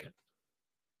just chicken.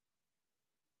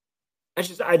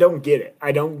 I don't get it.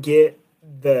 I don't get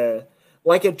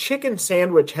like a chicken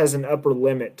sandwich has an upper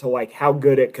limit to like how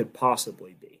good it could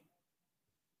possibly be.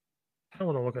 I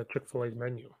want to look at Chick-fil-A's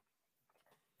menu.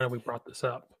 And we brought this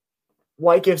up.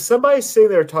 Like if somebody's sitting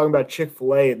there talking about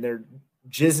Chick-fil-A and they're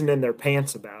jizzing in their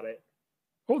pants about it.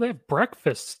 Oh, they have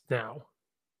breakfast now.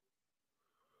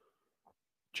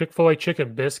 Chick-fil-A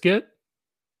chicken biscuit,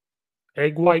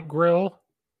 egg white grill,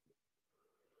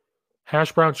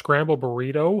 hash brown scramble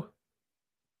burrito,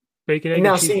 bacon, egg,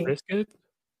 and cheese biscuit.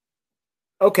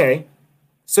 Okay,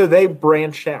 so they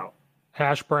branched out.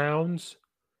 Hash browns,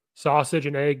 sausage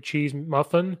and egg cheese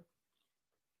muffin,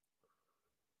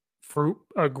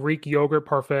 a Greek yogurt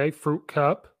parfait, fruit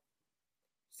cup.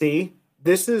 See,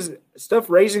 this is stuff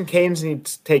Raising Cane's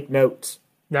needs to take notes.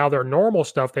 Now their normal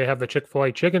stuff, they have the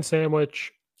Chick-fil-A chicken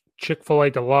sandwich,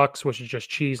 Chick-fil-A Deluxe, which is just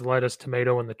cheese, lettuce,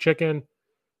 tomato, and the chicken.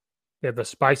 They have the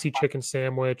spicy chicken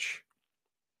sandwich,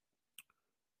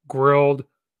 grilled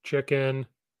chicken.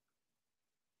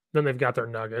 Then they've got their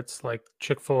nuggets, like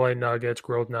Chick-fil-A nuggets,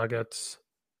 grilled nuggets,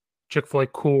 Chick-fil-A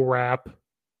Cool Wrap.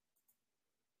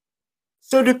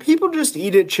 So do people just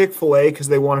eat at Chick-fil-A because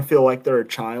they want to feel like they're a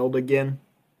child again?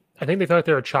 I think they feel like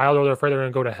they're a child or they're afraid they're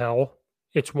going to go to hell.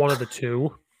 It's one of the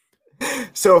two.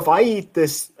 So if I eat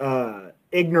this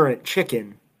ignorant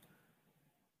chicken,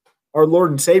 our Lord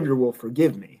and Savior will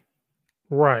forgive me.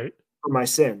 Right. For my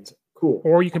sins. Cool.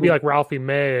 Or you can be like Ralphie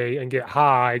May and get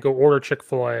high, go order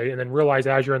Chick-fil-A, and then realize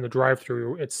as you're in the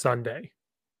drive-thru, it's Sunday.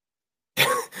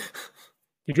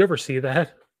 Did you ever see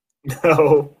that?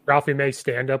 No. Ralphie May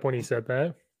stand up when he said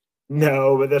that?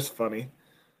 No, but that's funny.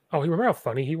 Oh, you remember how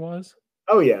funny he was?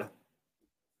 Oh, yeah.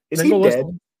 Is he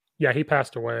dead? Yeah, he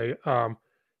passed away.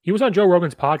 He was on Joe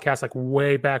Rogan's podcast like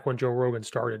way back when Joe Rogan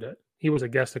started it. He was a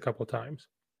guest a couple of times.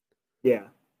 Yeah.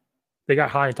 They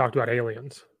got high and talked about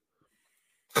aliens.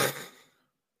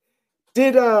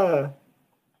 Did you know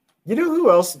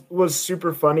who else was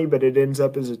super funny, but it ends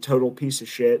up as a total piece of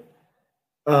shit?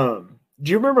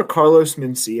 Do you remember Carlos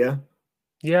Mencia?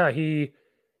 Yeah, he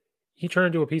turned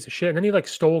into a piece of shit, and then he like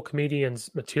stole comedians'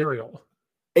 material.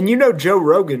 And Joe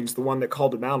Rogan's the one that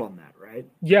called him out on that, right?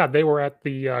 Yeah, they were at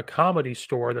the comedy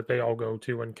store that they all go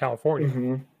to in California.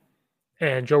 Mm-hmm.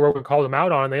 And Joe Rogan called him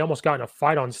out on it, and they almost got in a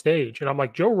fight on stage. And I'm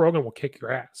like, Joe Rogan will kick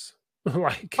your ass.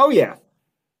 Like, oh, yeah.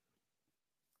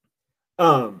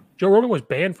 Joe Rogan was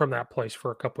banned from that place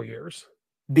for a couple years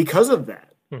because of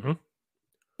that. Mm-hmm.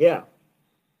 Yeah.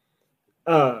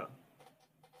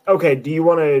 Okay. Do you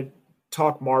want to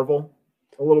talk Marvel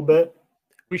a little bit?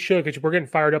 We should, because we're getting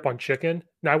fired up on chicken.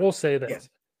 Now, I will say this. Yeah.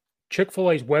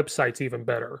 Chick-fil-A's website's even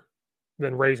better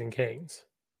than Raising Cane's.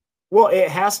 Well, it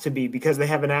has to be because they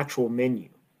have an actual menu.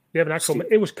 They have an actual.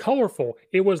 It was colorful.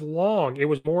 It was long. It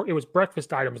was more. It was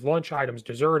breakfast items, lunch items,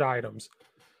 dessert items.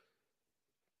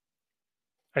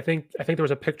 I think there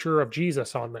was a picture of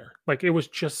Jesus on there. Like, it was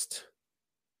just.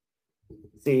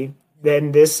 See,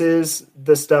 then this is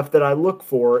the stuff that I look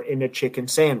for in a chicken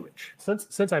sandwich.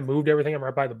 Since I moved everything, I'm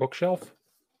right by the bookshelf.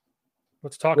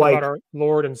 Let's talk about our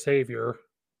Lord and Savior.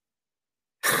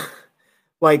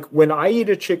 Like, when I eat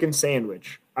a chicken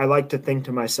sandwich, I like to think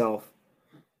to myself,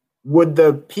 would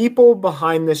the people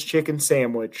behind this chicken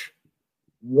sandwich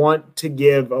want to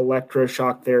give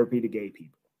electroshock therapy to gay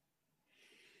people?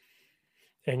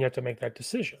 And you have to make that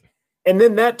decision. And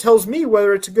then that tells me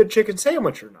whether it's a good chicken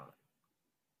sandwich or not.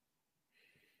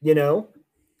 You know?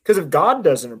 Because if God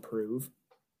doesn't approve,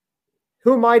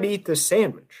 who am I to eat this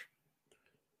sandwich?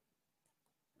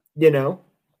 You know?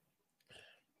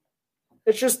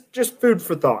 It's just food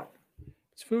for thought.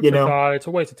 It's food for thought. It's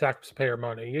a waste of taxpayer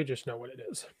money. You just know what it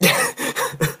is.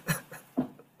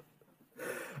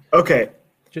 Okay.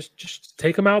 Just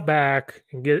take them out back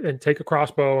and take a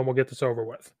crossbow, and we'll get this over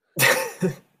with.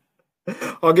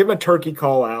 I'll give him a turkey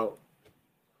call out.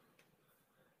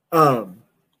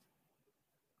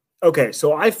 Okay,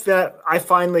 so I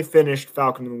finally finished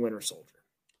Falcon and the Winter Soldier.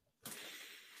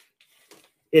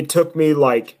 It took me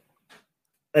like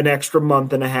an extra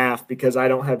month and a half because I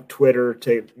don't have Twitter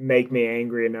to make me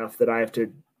angry enough that I have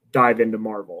to dive into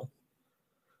Marvel.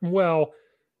 Well,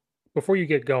 before you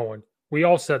get going, we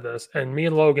all said this, and me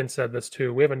and Logan said this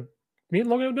too. Me and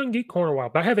Logan have done Geek Corner a while,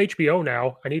 but I have HBO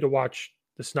now. I need to watch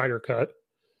the Snyder Cut,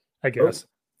 I guess.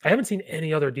 I haven't seen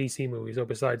any other DC movies though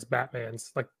besides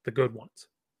Batman's, like the good ones.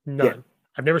 None. Yeah.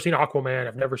 I've never seen Aquaman.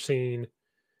 I've never seen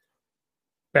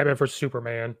Batman vs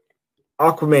Superman.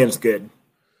 Aquaman's good.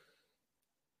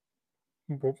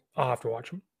 I'll have to watch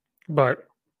them. But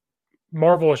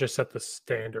Marvel has just set the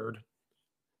standard.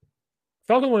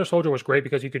 Falcon Winter Soldier was great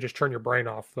because you could just turn your brain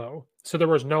off, though. So there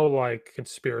was no, like,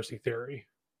 conspiracy theory.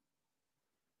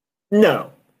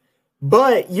 No.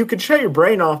 But you could shut your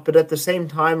brain off, but at the same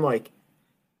time, like,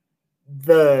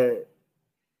 the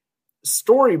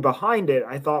story behind it,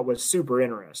 I thought was super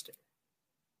interesting.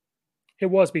 It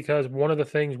was, because one of the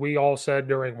things we all said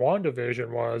during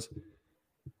WandaVision was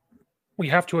we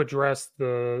have to address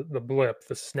the blip,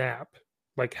 the snap.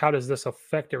 Like, how does this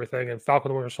affect everything? And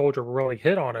Falcon and the Winter Soldier really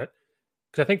hit on it,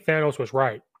 because I think Thanos was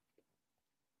right.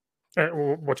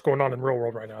 What's going on in the real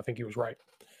world right now, I think he was right.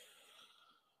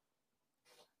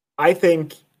 I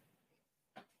think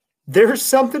there's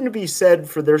something to be said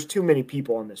for there's too many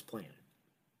people on this planet.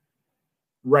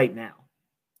 Right now.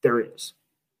 There is.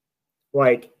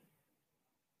 Like,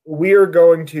 we are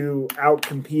going to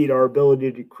outcompete our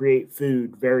ability to create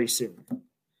food very soon.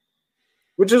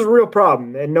 Which is a real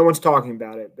problem, and no one's talking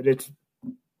about it, but it's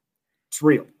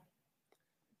real.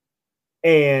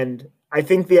 And I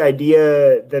think the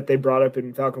idea that they brought up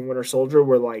in Falcon Winter Soldier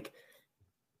were like,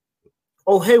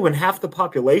 oh, hey, when half the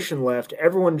population left,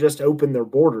 everyone just opened their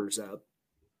borders up.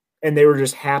 And they were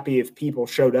just happy if people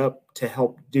showed up to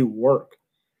help do work.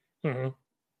 Mm-hmm.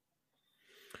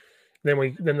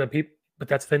 Then the people, but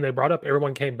that's the thing they brought up.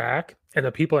 Everyone came back, and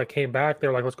the people that came back, they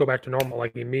were like, let's go back to normal,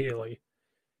 like immediately.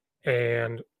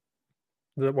 And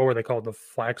what were they called? The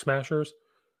Flag Smashers?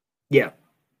 Yeah.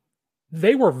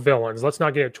 They were villains. Let's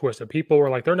not get it twisted. People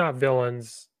were like, they're not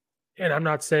villains. And I'm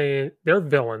not saying they're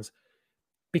villains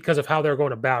because of how they're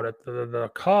going about it. The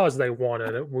cause they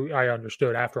wanted, I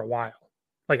understood after a while.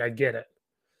 Like, I get it.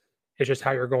 It's just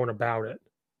how you're going about it.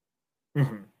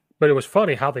 Mm-hmm. But it was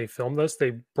funny how they filmed this.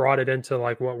 They brought it into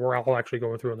like what we're all actually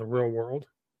going through in the real world.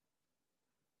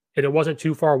 And it wasn't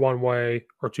too far one way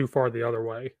or too far the other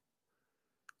way.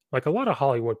 Like a lot of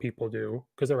Hollywood people do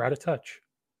because they're out of touch.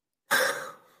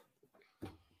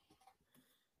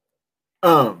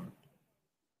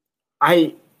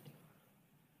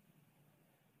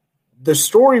 The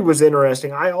story was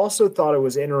interesting. I also thought it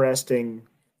was interesting,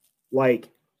 like,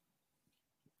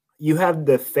 you have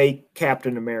the fake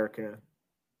Captain America,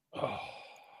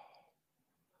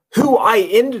 who I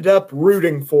ended up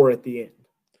rooting for at the end.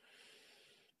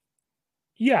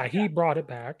 Yeah, he brought it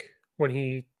back when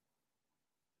he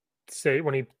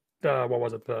what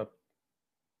was it, the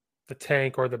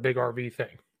tank or the big RV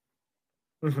thing.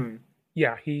 Mm-hmm.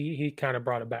 Yeah, he kind of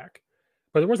brought it back.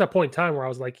 But there was that point in time where I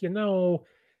was like,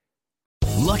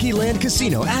 Lucky Land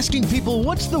Casino, asking people,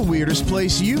 what's the weirdest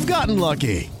place you've gotten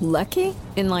lucky? Lucky?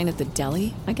 In line at the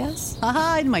deli, I guess?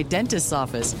 Aha, in my dentist's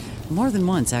office. More than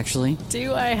once, actually.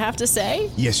 Do I have to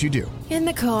say? Yes, you do. In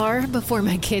the car before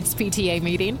my kids' PTA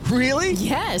meeting. Really?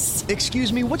 Yes.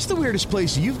 Excuse me, what's the weirdest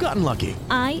place you've gotten lucky?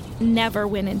 I never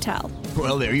win and tell.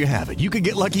 Well, there you have it. You can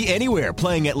get lucky anywhere,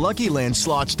 playing at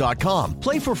LuckyLandSlots.com.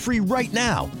 Play for free right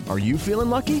now. Are you feeling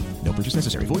lucky? No purchase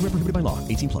necessary. Void where prohibited by law.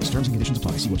 18+. Terms and conditions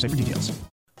apply. See website for details.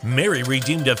 Mary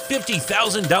redeemed a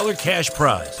 $50,000 cash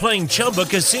prize playing Chumba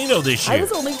Casino this year. I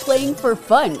was only playing for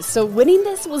fun, so winning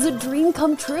this was a dream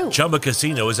come true. Chumba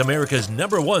Casino is America's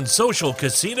 #1 social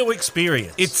casino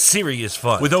experience. It's serious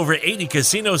fun. With over 80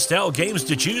 casino-style games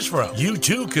to choose from, you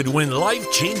too could win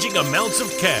life-changing amounts of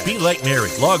cash. Be like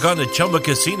Mary. Log on to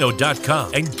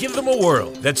ChumbaCasino.com and give them a whirl.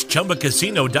 That's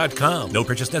ChumbaCasino.com. No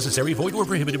purchase necessary. Void where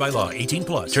prohibited by law.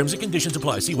 18+. Terms and conditions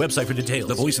apply. See website for details.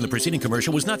 The voice in the preceding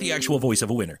commercial was not the actual voice of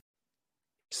a winner.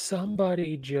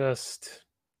 Somebody just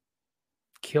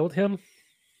killed him.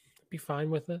 Be fine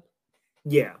with it.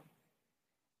 Yeah.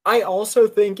 I also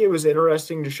think it was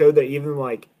interesting to show that even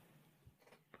like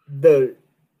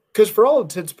because for all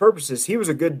intents and purposes, he was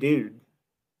a good dude.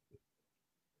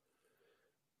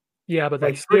 Yeah, but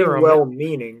like they pretty steer him.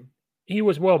 well-meaning. He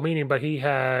was well-meaning, but he's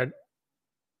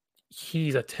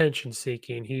attention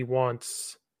seeking. He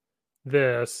wants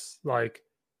this, like.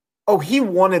 Oh, he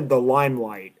wanted the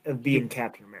limelight of being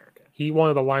Captain America. He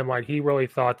wanted the limelight. He really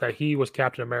thought that he was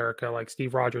Captain America, like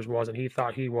Steve Rogers was, and he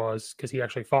thought he was because he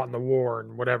actually fought in the war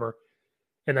and whatever.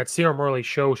 And that serum really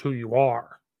shows who you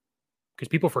are, because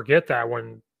people forget that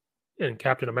when in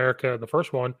Captain America, the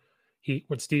first one,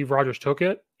 when Steve Rogers took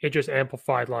it, it just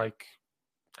amplified like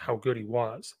how good he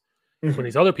was. Mm-hmm. When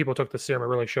these other people took the serum, it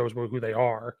really shows who they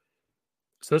are.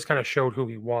 So this kind of showed who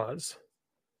he was.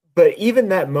 But even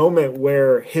that moment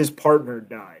where his partner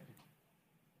died.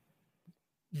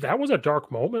 That was a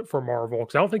dark moment for Marvel.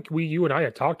 Because I don't think you and I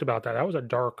had talked about that. That was a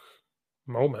dark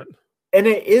moment. And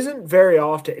it isn't very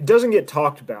often. It doesn't get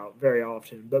talked about very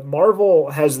often. But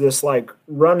Marvel has this like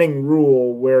running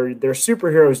rule where their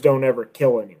superheroes don't ever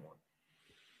kill anyone.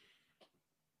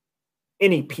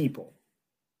 Any people.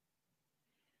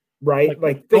 Right?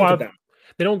 Like think about it.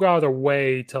 They don't go out of their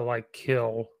way to like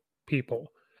kill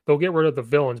people. They'll get rid of the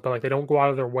villains, but like they don't go out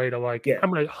of their way to like,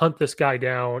 I'm going to hunt this guy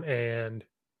down and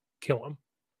kill him.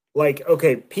 Like,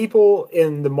 okay, people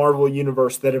in the Marvel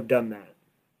universe that have done that.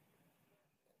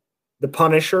 The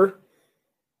Punisher,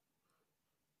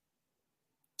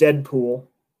 Deadpool,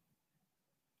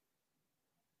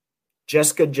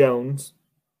 Jessica Jones,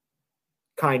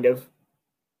 kind of,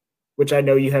 which I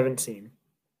know you haven't seen.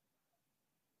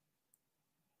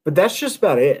 But that's just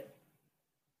about it.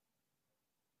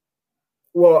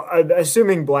 Well, I'm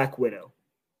assuming Black Widow.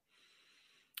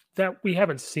 That we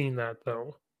haven't seen that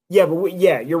though. Yeah, but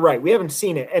you're right. We haven't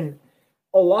seen it, and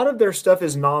a lot of their stuff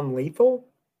is non-lethal.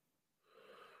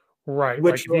 Right.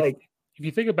 Which if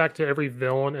you think back to every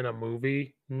villain in a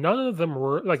movie, none of them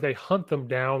were like they hunt them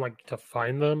down like to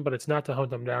find them, but it's not to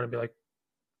hunt them down and be like.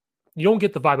 You don't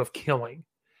get the vibe of killing.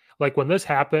 Like when this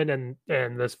happened and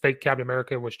this fake Captain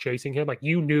America was chasing him, like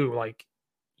you knew like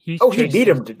he beat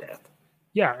him to death.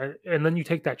 Yeah, and then you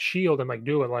take that shield and like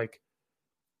do it like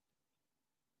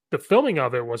the filming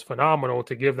of it was phenomenal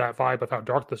to give that vibe of how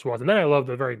dark this was. And then I love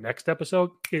the very next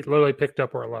episode. It literally picked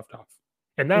up where it left off.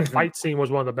 And that fight scene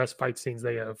was one of the best fight scenes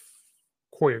they have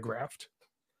choreographed.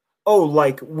 Oh,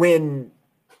 like when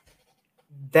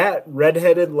that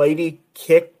redheaded lady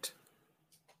kicked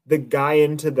the guy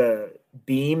into the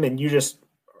beam and you just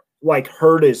like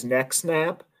heard his neck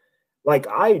snap. Like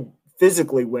I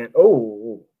physically went, oh.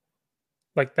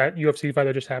 Like that UFC fight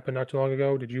that just happened not too long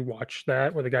ago. Did you watch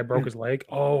that where the guy broke his leg?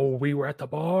 Oh, we were at the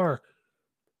bar.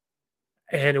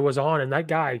 And it was on, and that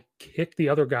guy kicked the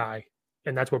other guy,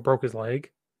 and that's what broke his leg.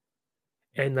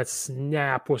 And the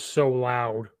snap was so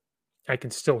loud, I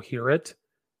can still hear it.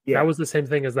 Yeah. That was the same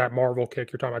thing as that Marvel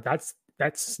kick you're talking about.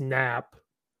 That snap.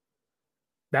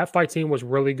 That fight scene was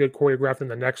really good choreographed in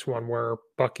the next one where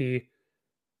Bucky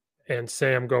and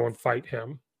Sam go and fight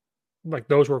him. Like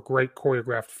those were great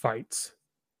choreographed fights.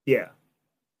 Yeah.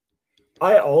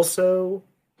 I also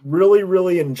really,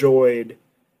 really enjoyed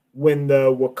when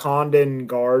the Wakandan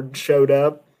guard showed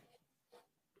up.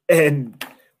 And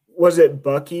was it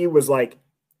Bucky was like,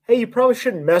 hey, you probably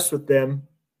shouldn't mess with them.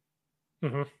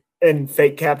 Mm-hmm. And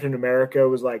fake Captain America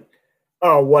was like,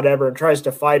 oh, whatever, and tries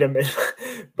to fight him. And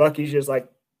Bucky's just like,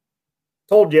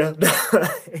 told you.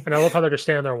 And I love how they're just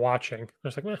standing there watching.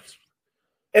 They're just like,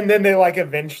 and then they like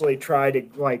eventually try to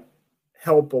like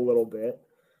help a little bit.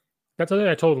 That's the thing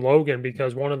I told Logan,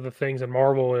 because one of the things in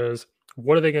Marvel is,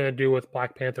 what are they going to do with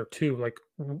Black Panther 2? Like,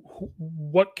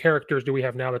 what characters do we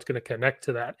have now that's going to connect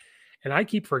to that? And I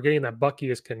keep forgetting that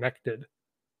Bucky is connected,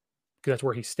 because that's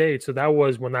where he stayed. So that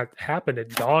was when that happened, it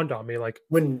dawned on me, like,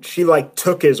 when she like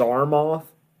took his arm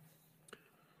off.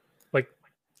 Like,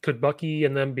 could Bucky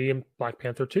and them be in Black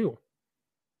Panther 2?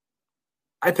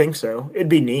 I think so. It'd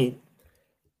be neat.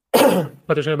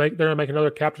 But they're gonna make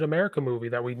another Captain America movie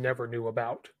that we never knew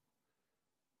about.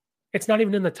 It's not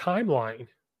even in the timeline.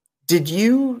 Did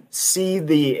you see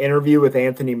the interview with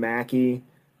Anthony Mackie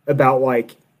about,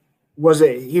 like,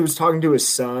 he was talking to his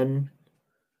son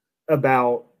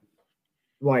about,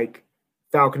 like,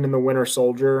 Falcon and the Winter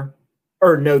Soldier,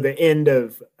 or no, the end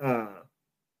of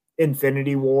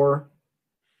Infinity War,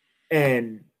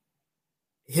 and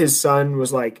his son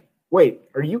was like, "Wait,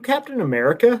 are you Captain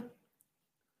America?"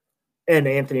 And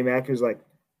Anthony Mackie was like,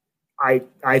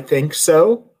 I think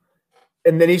so.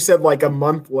 And then he said, like, a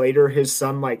month later, his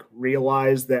son, like,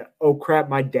 realized that, oh crap,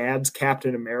 my dad's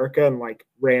Captain America, and, like,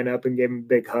 ran up and gave him a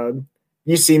big hug.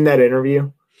 You seen that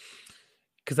interview?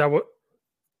 Because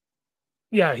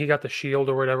he got the shield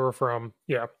or whatever from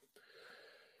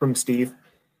Steve.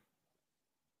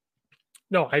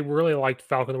 No, I really liked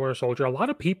Falcon the Winter Soldier. A lot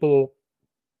of people,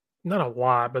 not a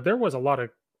lot, but there was a lot of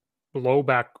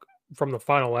blowback from the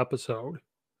final episode.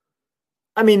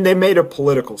 I mean, they made a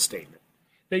political statement.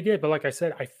 They did, but like I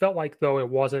said, I felt like, though, it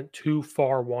wasn't too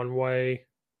far one way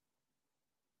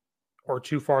or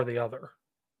too far the other.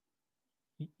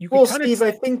 Well, Steve,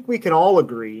 I think we can all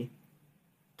agree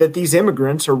that these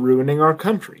immigrants are ruining our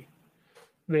country.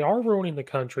 They are ruining the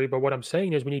country, but what I'm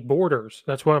saying is we need borders.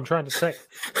 That's what I'm trying to say.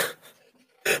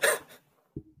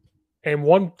 And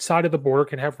one side of the border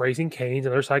can have Raising Cane's,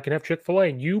 and the other side can have Chick-fil-A,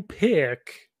 and you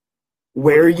pick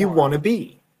where you want to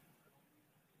be.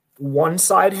 One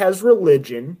side has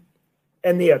religion,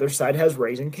 and the other side has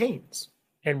Raising Cane's.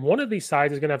 And one of these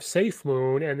sides is going to have Safe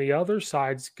Moon, and the other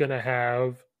side's going to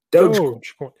have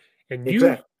Dogecoin. And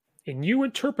exactly. you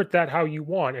interpret that how you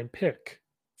want and pick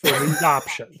for these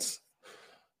options.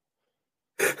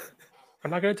 I'm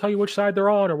not going to tell you which side they're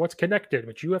on or what's connected,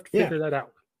 but you have to figure that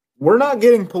out. We're not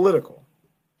getting political.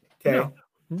 Okay?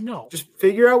 No. Just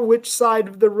figure out which side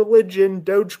of the religion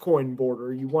Dogecoin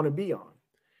border you want to be on.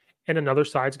 And another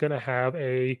side's going to have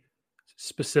a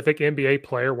specific NBA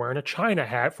player wearing a China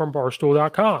hat from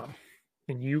Barstool.com.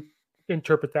 And you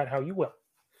interpret that how you will.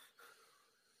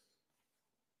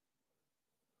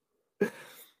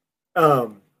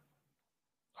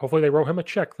 Hopefully they wrote him a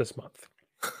check this month.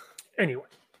 Anyway.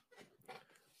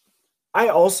 I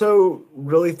also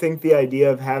really think the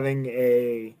idea of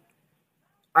having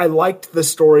I liked the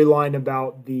storyline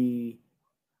about the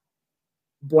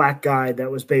black guy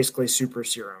that was basically super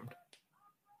serumed.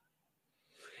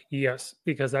 Yes,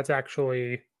 because that's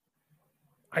actually,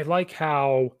 I like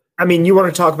how, I mean, you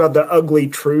want to talk about the ugly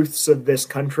truths of this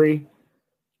country?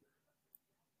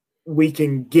 We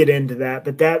can get into that,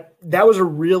 but that was a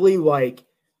really, like,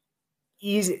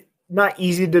 easy, not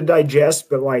easy to digest,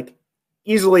 but, like,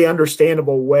 easily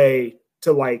understandable way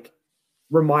to, like,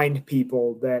 remind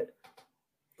people that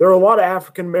there are a lot of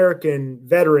African American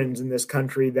veterans in this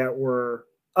country that were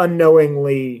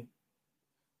unknowingly,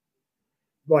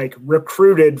 like,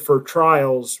 recruited for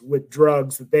trials with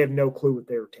drugs that they have no clue what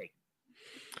they were taking.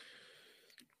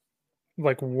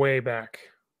 Like, way back.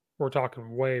 We're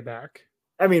talking way back.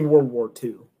 I mean, World War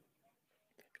II.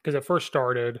 Because it first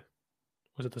started,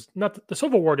 was it this? Not the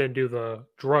Civil War didn't do the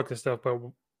drugs and stuff, but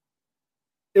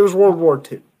it was World War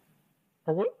II.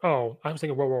 Or what? Oh, I was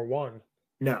thinking World War One.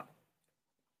 No.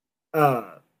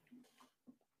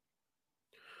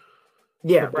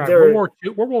 Yeah, but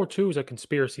World War II is a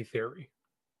conspiracy theory.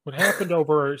 What happened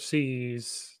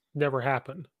overseas never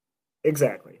happened.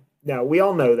 Exactly. Now we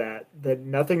all know that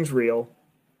nothing's real.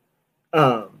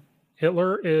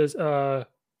 Hitler is a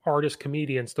artist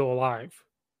comedian still alive.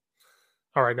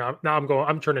 All right, now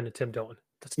I'm turning to Tim Dillon.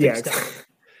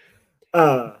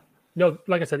 No,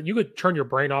 like I said, you could turn your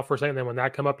brain off for a second. Then when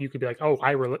that come up, you could be like, "Oh,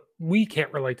 we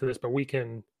can't relate to this, but we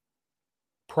can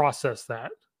process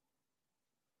that."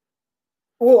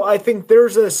 Well, I think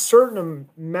there's a certain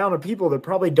amount of people that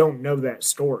probably don't know that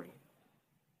story.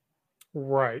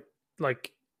 Right.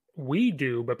 Like, we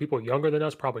do, but people younger than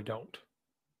us probably don't.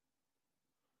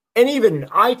 And even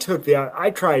I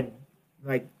tried,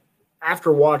 like,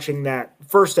 after watching that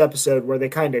first episode where they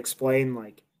kind of explained,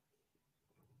 like,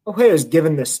 okay, I was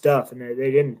given this stuff and they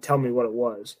didn't tell me what it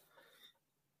was.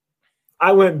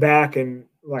 I went back and,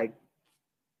 like,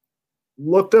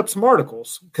 looked up some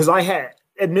articles because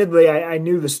admittedly, I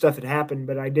knew the stuff had happened,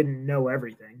 but I didn't know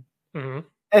everything. Mm-hmm.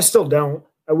 I still don't.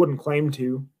 I wouldn't claim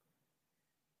to.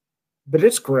 but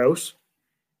it's gross.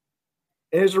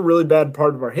 It is a really bad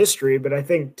part of our history, but I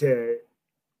think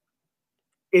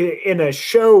in a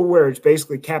show where it's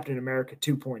basically Captain America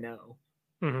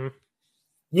 2.0,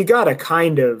 you got to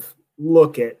kind of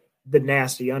look at the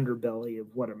nasty underbelly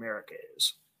of what America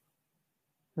is.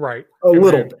 Right. A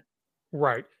little bit.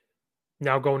 Right.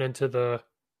 Now going into the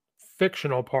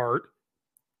fictional part,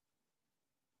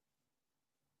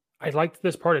 I liked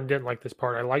this part and didn't like this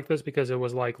part. I liked this because it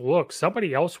was like, look,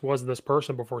 somebody else was this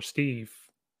person before Steve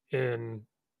in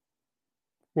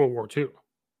World War II.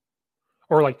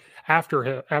 Or like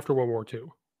after World War II.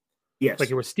 Yes. Like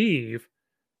it was Steve,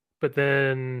 but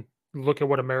then look at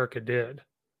what America did.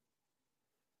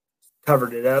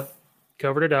 Covered it up,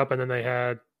 and then they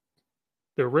had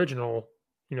the original,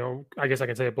 I guess I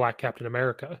can say a Black Captain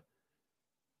America.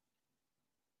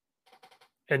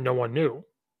 And no one knew.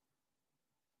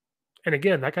 And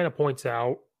again, that kind of points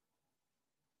out,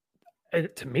 and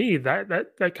to me,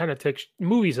 that kind of takes,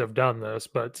 movies have done this,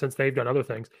 but since they've done other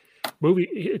things,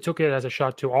 it took it as a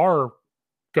shot to our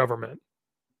government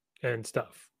and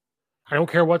stuff. I don't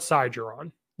care what side you're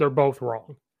on. They're both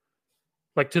wrong.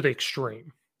 Like to the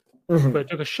extreme. But it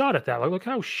took a shot at that. Like, look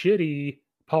how shitty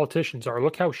politicians are.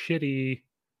 Look how shitty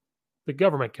the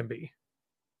government can be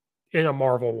in a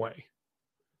Marvel way.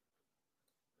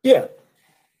 Yeah.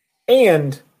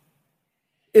 And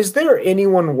is there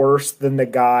anyone worse than the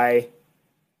guy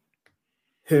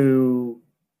who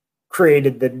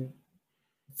created the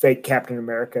fake Captain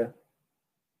America?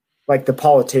 Like the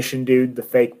politician dude, the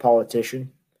fake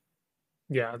politician?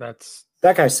 Yeah, that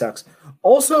guy sucks.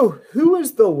 Also, who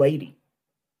is the lady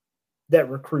that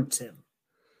recruits him?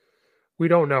 We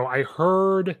don't know. I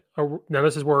heard, now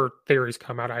this is where theories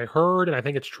come out. I heard, and I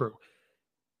think it's true,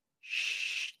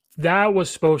 that was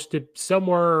supposed to,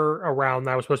 somewhere around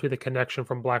that was supposed to be the connection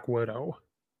from Black Widow.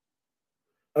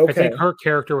 Okay. I think her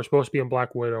character was supposed to be in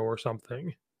Black Widow or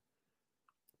something.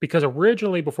 Because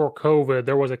originally, before COVID,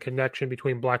 there was a connection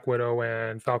between Black Widow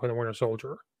and Falcon and the Winter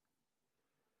Soldier.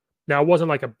 Now, it wasn't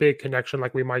like a big connection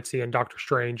like we might see in Doctor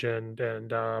Strange and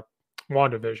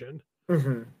WandaVision.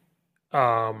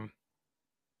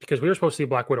 Because we were supposed to see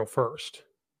Black Widow first,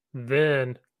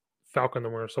 then Falcon and the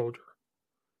Winter Soldier.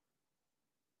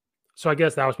 So I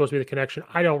guess that was supposed to be the connection.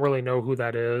 I don't really know who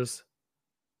that is.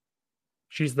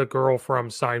 She's the girl from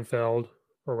Seinfeld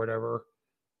or whatever.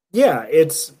 Yeah,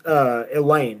 it's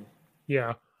Elaine.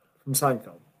 Yeah. From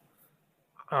Seinfeld.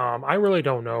 I really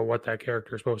don't know what that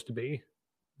character is supposed to be.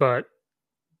 But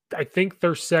I think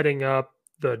they're setting up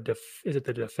is it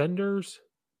the Defenders?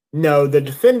 No, the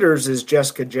Defenders is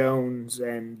Jessica Jones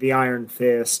and the Iron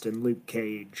Fist and Luke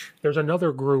Cage. There's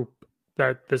another group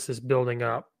that this is building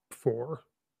up for.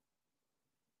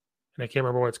 And I can't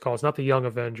remember what it's called. It's not the Young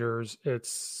Avengers.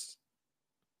 There's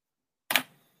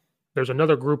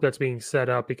another group that's being set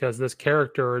up because this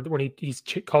character, when he's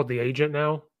called the Agent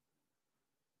now.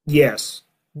 Yes.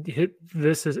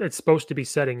 It's supposed to be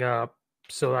setting up.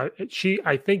 So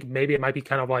I think maybe it might be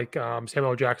kind of like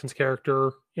Samuel L. Jackson's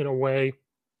character in a way.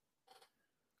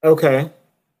 Okay.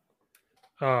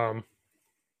 I'm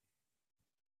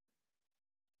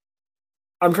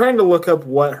trying to look up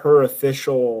what her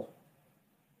official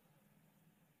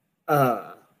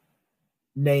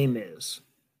name is.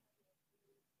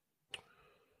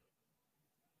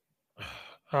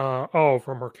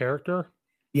 From her character?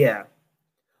 Yeah.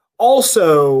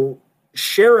 Also,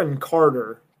 Sharon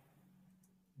Carter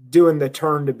doing the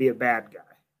turn to be a bad guy.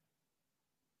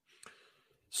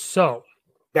 So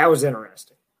that was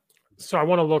interesting. So I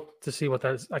want to look to see what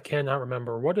that is. I cannot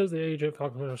remember. What does the Agent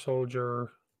Falcon Winter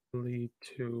Soldier lead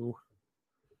to?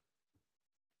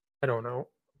 I don't know.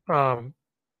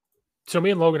 So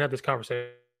me and Logan had this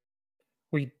conversation.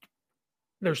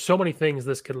 There's so many things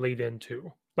this could lead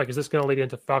into. Like, is this going to lead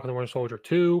into Falcon and Winter Soldier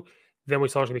 2? Then we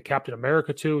saw it's going to be Captain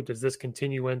America 2. Does this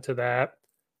continue into that?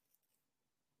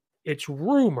 It's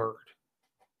rumored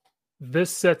this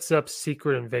sets up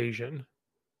Secret Invasion.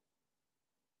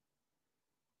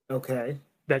 Okay.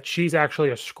 That she's actually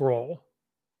a Skrull.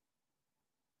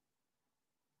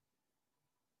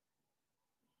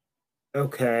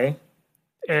 Okay.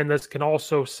 And this can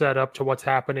also set up to what's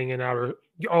happening in outer...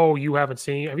 Oh, have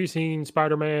you seen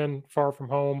Spider-Man Far From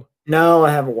Home? No,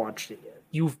 I haven't watched it yet.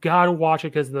 You've got to watch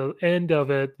it because the end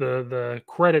of it, the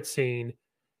credit scene,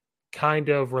 kind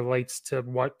of relates to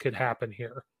what could happen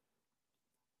here.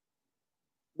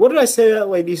 What did I say that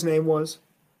lady's name was?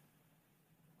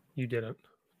 You didn't.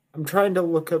 I'm trying to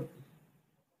look up...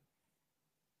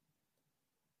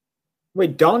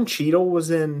 Wait, Don Cheadle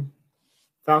was in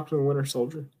Falcon and Winter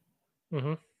Soldier?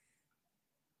 Mm-hmm.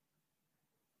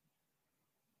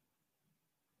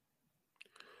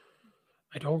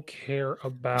 I don't care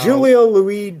about Julia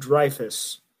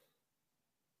Louis-Dreyfus.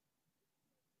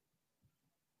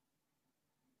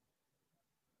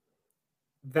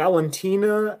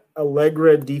 Valentina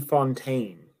Allegra de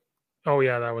Fontaine. Oh,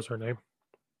 yeah, that was her name.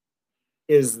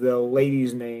 Is the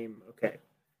lady's name. Okay.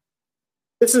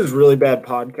 This is really bad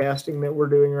podcasting that we're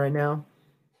doing right now.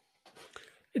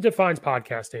 It defines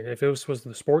podcasting. If it was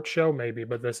the sports show, maybe,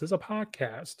 but this is a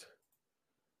podcast.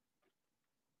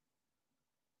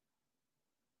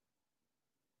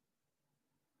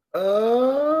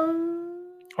 Are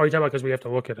you talking about because we have to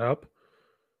look it up?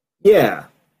 Yeah.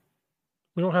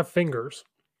 We don't have fingers.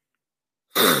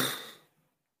 I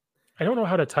don't know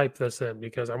how to type this in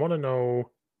because I want to know.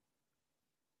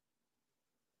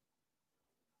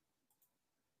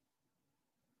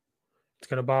 It's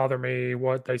going to bother me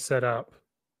what they set up.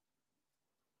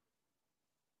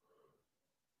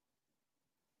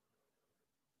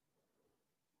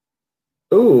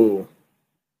 Ooh.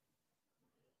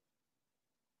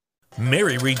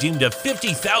 Mary redeemed a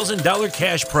 $50,000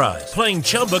 cash prize playing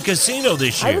Chumba Casino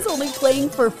this year. I was only playing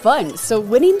for fun, so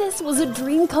winning this was a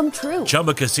dream come true.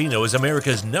 Chumba Casino is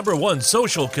America's #1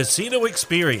 social casino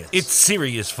experience. It's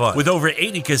serious fun. With over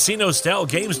 80 casino-style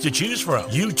games to choose from,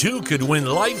 you too could win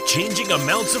life-changing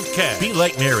amounts of cash. Be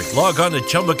like Mary. Log on to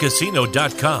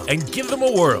ChumbaCasino.com and give them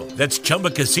a whirl. That's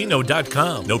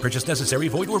ChumbaCasino.com. No purchase necessary.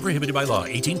 Void where prohibited by law.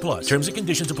 18+. Terms and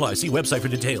conditions apply. See website for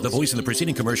details. The voice in the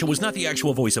preceding commercial was not the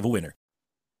actual voice of a winner.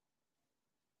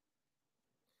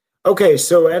 Okay,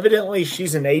 so evidently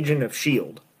she's an agent of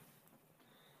S.H.I.E.L.D.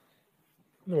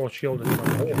 Well,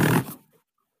 S.H.I.E.L.D. is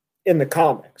in the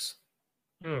comics.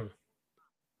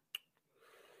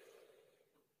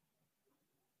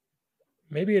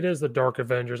 Maybe it is the Dark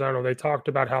Avengers. I don't know. They talked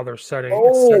about how they're setting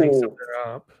something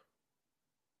up.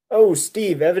 Oh,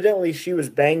 Steve, evidently she was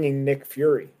banging Nick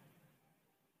Fury.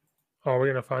 Oh, we're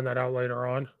going to find that out later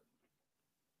on.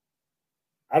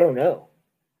 I don't know.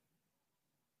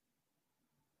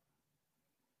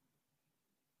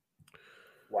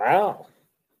 Wow.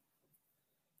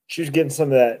 She was getting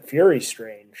some of that Fury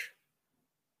strange.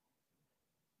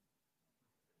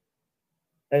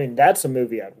 I mean, that's a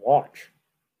movie I'd watch.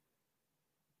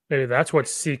 Maybe that's what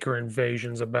Secret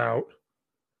Invasion's about.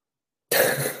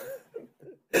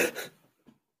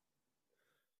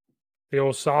 The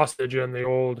old sausage and the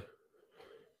old...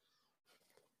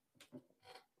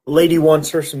 Lady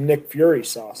wants her some Nick Fury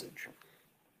sausage.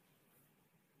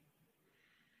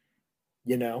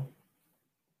 You know?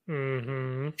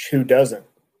 Mm-hmm. Who doesn't?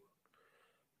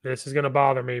 This is going to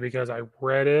bother me because I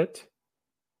read it.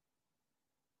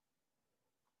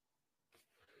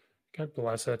 God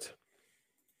bless it.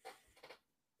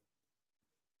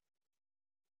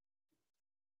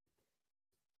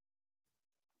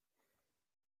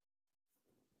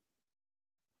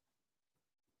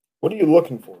 What are you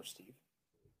looking for, Steve?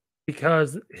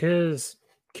 Because his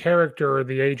character,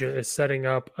 the agent, is setting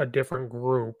up a different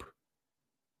group.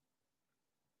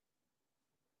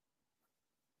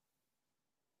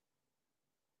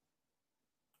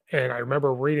 And I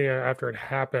remember reading it after it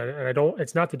happened, and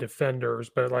it's not the Defenders,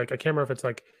 but like I can't remember if it's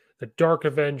like the Dark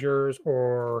Avengers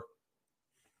or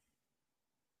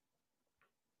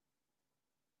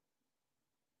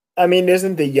I mean,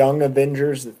 isn't the Young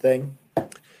Avengers the thing?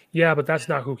 Yeah, but that's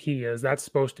not who he is. That's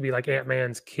supposed to be like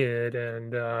Ant-Man's kid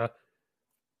and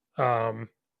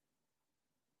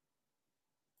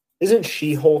isn't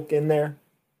She-Hulk in there?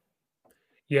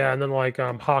 Yeah, and then like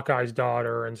Hawkeye's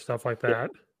daughter and stuff like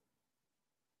that.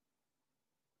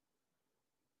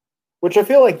 Which I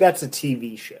feel like that's a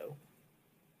TV show.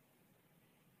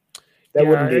 That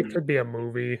wouldn't be... it could be a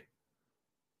movie.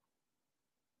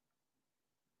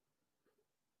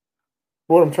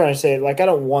 What I'm trying to say, like, I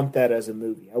don't want that as a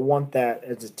movie. I want that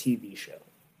as a TV show.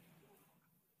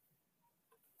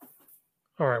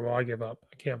 All right, well, I give up.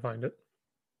 I can't find it.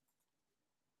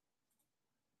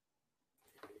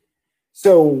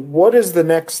 So, what is the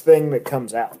next thing that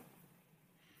comes out?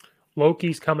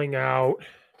 Loki's coming out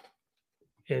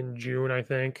in June, I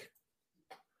think.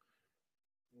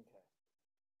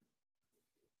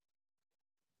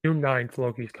 June 9th,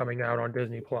 Loki's coming out on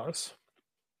Disney+.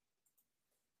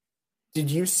 Did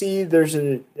you see there's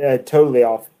a totally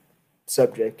off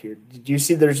subject here. Did you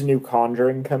see there's a new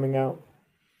Conjuring coming out?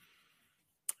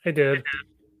 I did.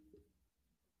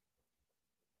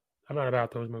 I'm not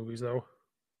about those movies, though.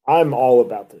 I'm all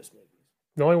about those movies.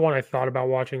 The only one I thought about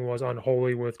watching was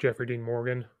Unholy with Jeffrey Dean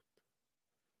Morgan.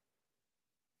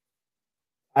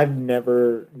 I've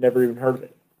never even heard of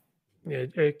it.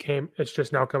 It's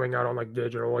just now coming out on like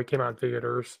digital. It came out in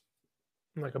theaters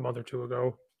like a month or two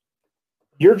ago.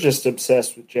 You're just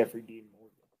obsessed with Jeffrey Dean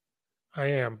Morgan. I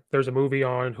am. There's a movie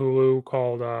on Hulu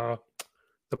called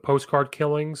The Postcard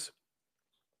Killings,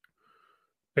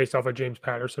 based off a James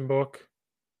Patterson book.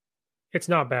 It's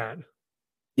not bad.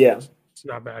 Yeah. It's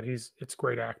not bad. It's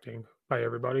great acting by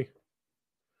everybody.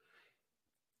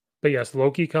 But yes,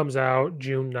 Loki comes out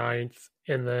June 9th,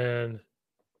 and then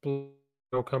Blue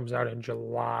Widow comes out in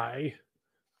July.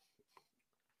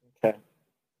 Okay.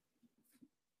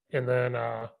 And then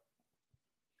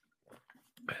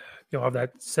you'll have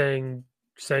that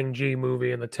Shang-Chi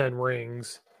movie and the Ten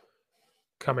Rings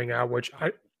coming out, which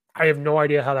I have no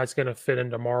idea how that's going to fit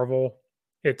into Marvel.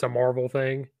 It's a Marvel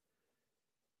thing.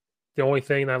 The only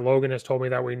thing that Logan has told me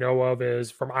that we know of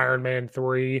is from Iron Man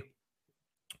 3.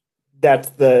 That's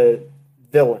the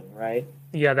villain, right?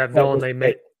 Yeah, that villain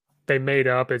they made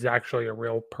up is actually a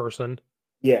real person.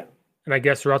 Yeah. And I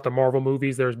guess throughout the Marvel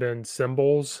movies, there's been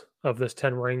symbols of this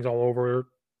 10 rings all over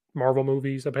Marvel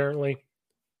movies, apparently.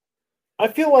 I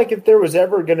feel like if there was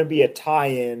ever going to be a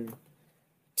tie-in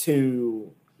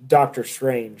to Doctor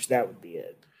Strange, that would be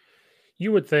it.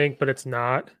 You would think, but it's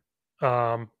not.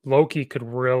 Loki could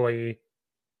really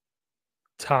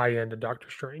tie into Doctor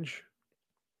Strange.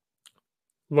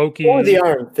 Loki or the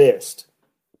Iron Fist.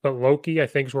 But Loki, I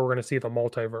think, is where we're going to see the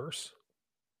multiverse.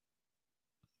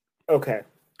 Okay.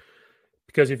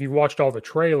 Because if you've watched all the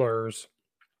trailers,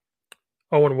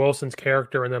 Owen Wilson's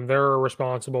character and them, they're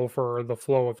responsible for the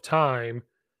flow of time.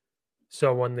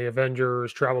 So when the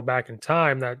Avengers travel back in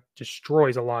time, that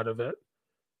destroys a lot of it.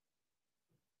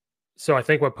 So I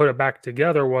think what put it back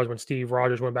together was when Steve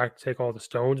Rogers went back to take all the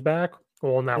stones back.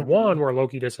 Well, in that one where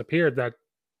Loki disappeared, that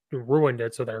ruined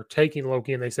it. So they're taking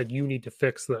Loki and they said, you need to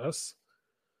fix this.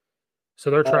 So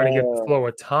they're trying to get the flow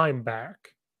of time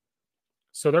back.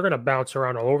 So they're going to bounce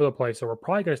around all over the place. So we're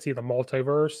probably going to see the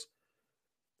multiverse.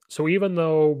 So even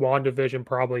though WandaVision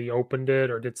probably opened it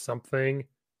or did something,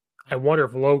 I wonder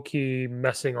if Loki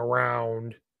messing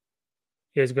around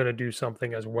is going to do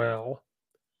something as well.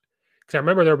 Because I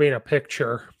remember there being a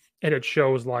picture and it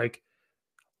shows like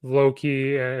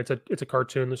Loki, and it's a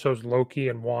cartoon that shows Loki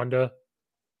and Wanda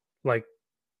like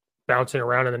bouncing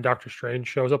around, and then Doctor Strange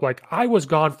shows up like, I was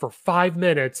gone for 5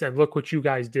 minutes and look what you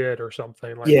guys did, or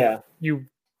something. Like, yeah, you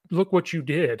look what you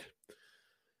did.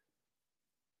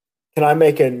 Can I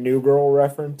make a New Girl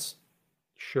reference?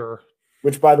 Sure.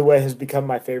 Which, by the way, has become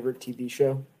my favorite TV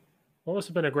show. Well, this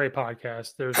has been a great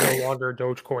podcast. There's no longer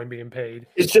Dogecoin being paid.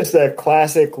 It's just a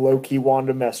classic Loki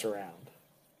Wanda mess around.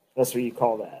 That's what you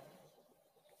call that.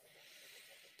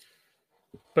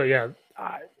 But yeah,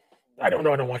 I don't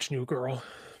know. I don't watch New Girl.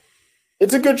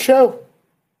 It's a good show.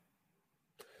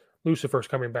 Lucifer's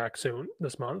coming back soon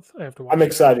this month. I have to watch I'm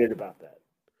excited about that.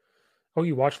 Oh,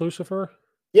 you watch Lucifer?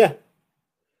 Yeah.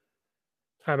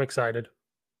 I'm excited.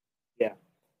 Yeah.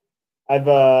 I've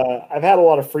had a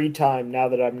lot of free time now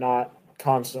that I'm not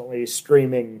constantly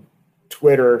streaming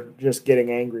Twitter, just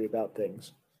getting angry about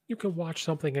things. You can watch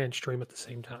something and stream at the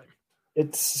same time.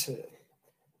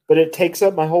 But it takes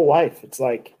up my whole life. It's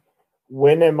like,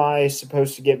 when am I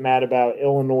supposed to get mad about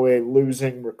Illinois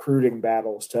losing recruiting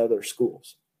battles to other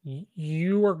schools?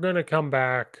 You are going to come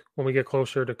back when we get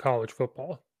closer to college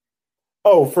football.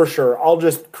 Oh, for sure. I'll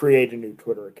just create a new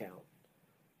Twitter account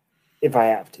if I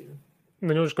have to. And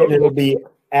then you'll just go. And it'll be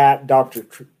at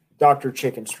Dr.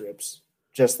 Chicken Strips,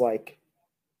 just like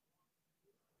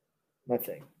my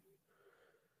thing.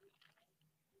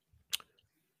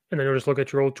 And then you'll just look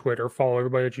at your old Twitter, follow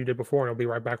everybody that you did before, and it'll be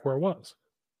right back where it was.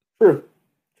 True.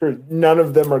 None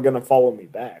of them are going to follow me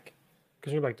back.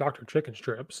 Because you're like Dr. Chicken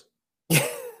Strips. Who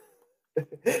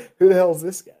the hell is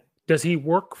this guy? Does he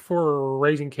work for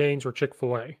Raising Cane's or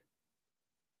Chick-fil-A?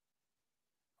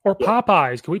 Or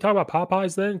Popeyes? Can we talk about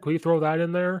Popeyes then? Can we throw that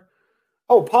in there?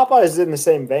 Oh, Popeyes is in the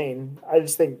same vein. I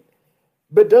just think,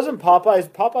 but doesn't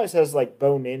Popeyes has like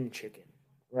bone-in chicken,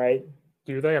 right?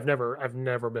 Do they? I've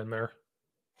never been there.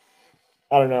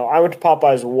 I don't know. I went to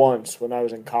Popeyes once when I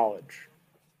was in college.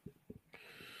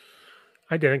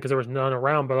 I didn't because there was none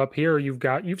around. But up here, you've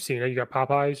seen it. You got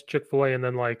Popeyes, Chick-fil-A, and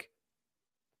then like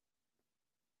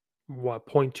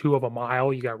 0.2 of a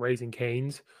mile, you got Raising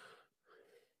Cane's.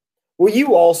 Well,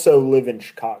 you also live in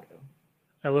Chicago.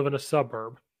 I live in a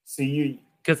suburb. So you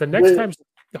because the next time,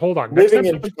 hold on, living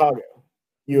in Chicago.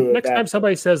 Next time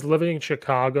somebody says living in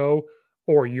Chicago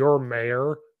or your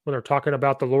mayor when they're talking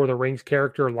about the Lord of the Rings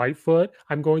character Lightfoot,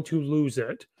 I'm going to lose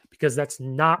it. Because that's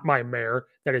not my mayor.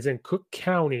 That is in Cook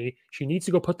County. She needs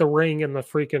to go put the ring in the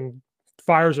freaking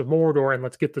fires of Mordor and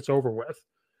let's get this over with.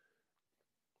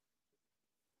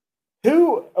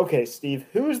 Okay, Steve,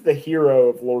 who is the hero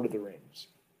of Lord of the Rings?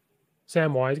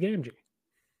 Samwise Gamgee.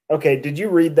 Okay, did you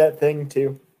read that thing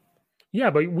too? Yeah,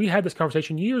 but we had this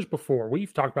conversation years before.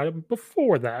 We've talked about it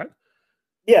before that.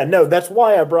 Yeah, no, that's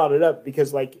why I brought it up,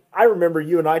 because like I remember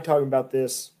you and I talking about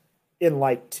this in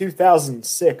like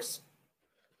 2006.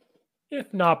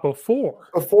 If not before.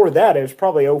 Before that, it was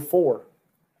probably 04.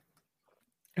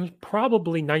 It was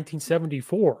probably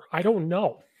 1974. I don't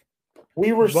know.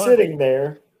 We were sitting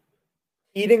there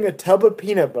eating a tub of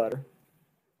peanut butter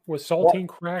with saltine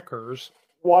crackers,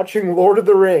 watching Lord of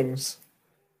the Rings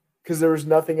because there was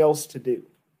nothing else to do.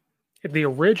 The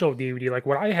original DVD, like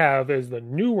what I have is the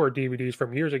newer DVDs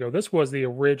from years ago. This was the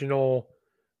original,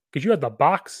 because you had the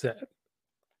box set.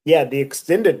 Yeah, the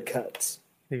extended cuts.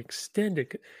 The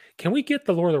extended. Can we get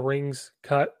the Lord of the Rings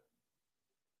cut?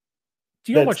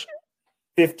 Do you know how much?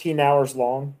 15 hours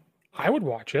long. I would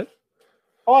watch it.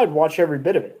 Oh, I'd watch every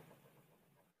bit of it.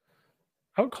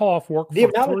 I would call off work for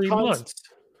 3 months.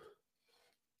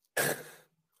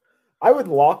 I would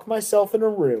lock myself in a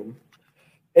room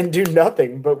and do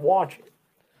nothing but watch it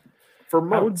for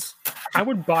months. I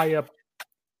would buy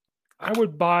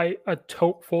a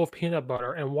tote full of peanut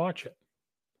butter and watch it.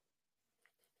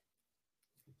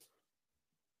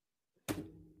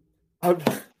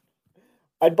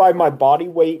 I'd buy my body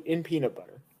weight in peanut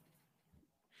butter.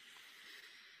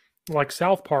 Like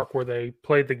South Park, where they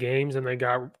played the games and they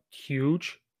got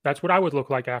huge. That's what I would look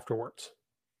like afterwards.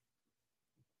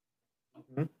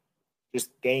 Mm-hmm. Just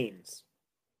gains.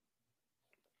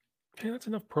 Hey, that's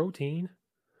enough protein.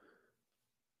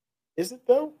 Is it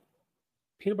though?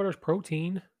 Peanut butter's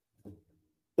protein.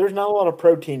 There's not a lot of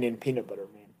protein in peanut butter,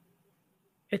 man.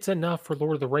 It's enough for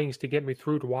Lord of the Rings to get me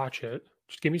through to watch it.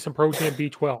 Just give me some protein and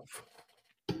B12.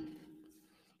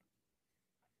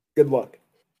 Good luck.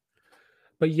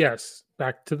 But yes,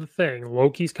 back to the thing.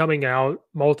 Loki's coming out,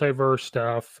 multiverse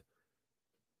stuff.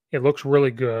 It looks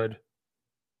really good.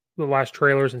 The last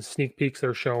trailers and sneak peeks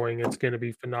they're showing, it's going to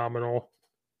be phenomenal.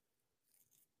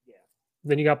 Yeah.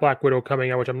 Then you got Black Widow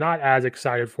coming out, which I'm not as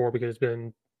excited for because it's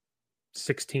been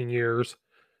 16 years.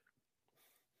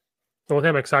 The only thing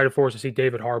I'm excited for is to see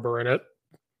David Harbour in it.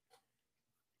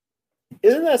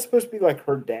 Isn't that supposed to be like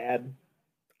her dad?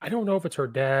 I don't know if it's her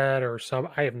dad or some.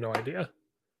 I have no idea.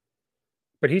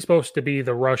 But he's supposed to be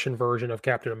the Russian version of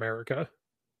Captain America.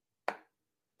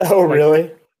 Oh,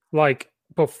 really? Like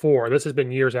before. This has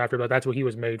been years after, but that's what he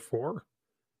was made for.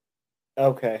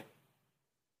 Okay.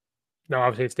 Now,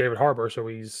 obviously, it's David Harbour, so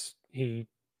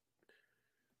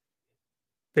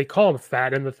they call him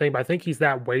fat in the thing, but I think he's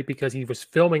that weight because he was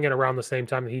filming it around the same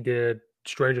time that he did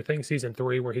Stranger Things Season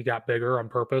 3, where he got bigger on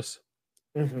purpose.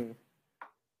 Mm-hmm.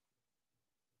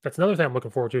 That's another thing I'm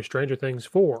looking forward to, Stranger Things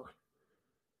 4.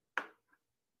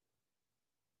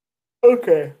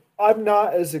 Okay. I'm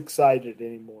not as excited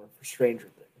anymore for Stranger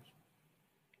Things.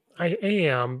 I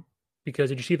am, because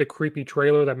did you see the creepy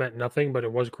trailer that meant nothing, but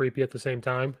it was creepy at the same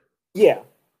time? Yeah.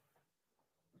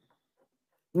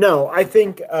 No, I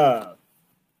think I'm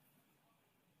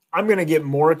going to get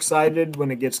more excited when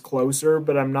it gets closer,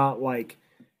 but I'm not like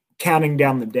counting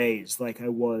down the days like I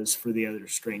was for the other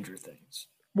Stranger Things.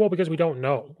 Well, because we don't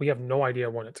know. We have no idea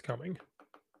when it's coming.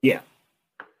 Yeah.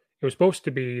 It was supposed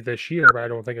to be this year, but I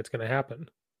don't think it's going to happen.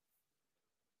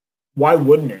 Why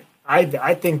wouldn't it?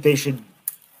 I think they should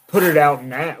put it out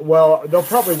now. Well, they'll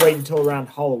probably wait until around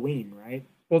Halloween, right?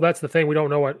 Well, that's the thing. We don't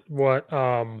know what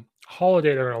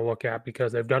holiday they're going to look at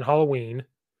because they've done Halloween.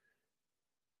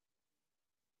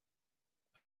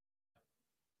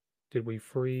 Did we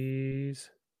freeze?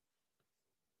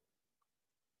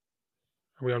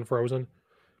 Are we unfrozen?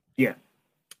 Yeah.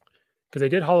 Because they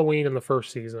did Halloween in the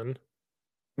first season.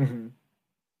 Mm-hmm.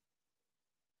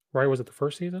 Right? Was it the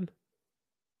first season?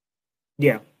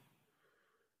 Yeah.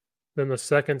 Then the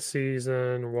second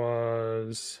season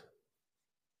was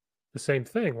the same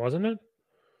thing, wasn't it?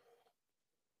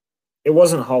 It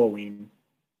wasn't Halloween.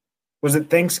 Was it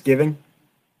Thanksgiving?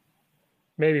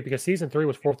 Maybe, because season 3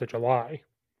 was 4th of July.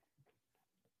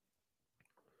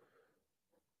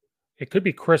 It could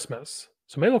be Christmas.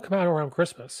 So maybe it'll come out around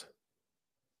Christmas.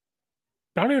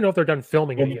 But I don't even know if they're done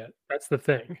filming it yet. That's the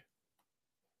thing.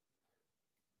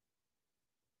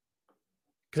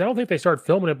 Because I don't think they started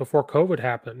filming it before COVID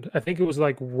happened. I think it was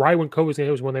like right when COVID hit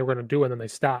was when they were going to do it, and then they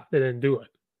stopped. They didn't do it.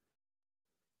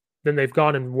 Then they've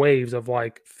gone in waves of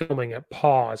like filming it,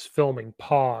 pause, filming,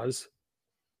 pause.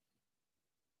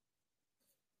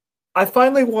 I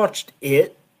finally watched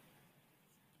it.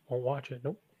 Won't watch it.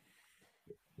 Nope.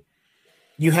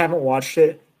 You haven't watched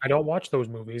it? I don't watch those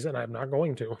movies, and I'm not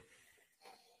going to.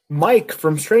 Mike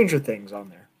from Stranger Things on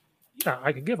there. Yeah,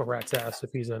 I could give a rat's ass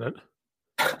if he's in it.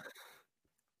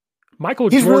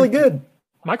 He's really good.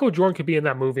 Michael Jordan could be in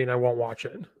that movie, and I won't watch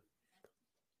it.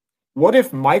 What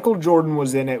if Michael Jordan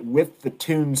was in it with the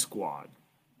Toon Squad?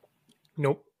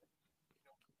 Nope.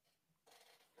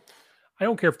 I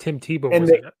don't care if Tim Tebow was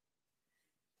in it.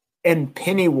 And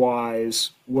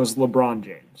Pennywise was LeBron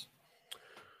James.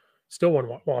 Still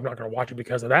wouldn't. Well, I'm not going to watch it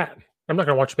because of that. I'm not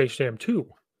going to watch Space Jam 2.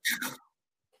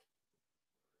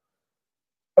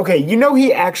 Okay,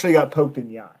 he actually got poked in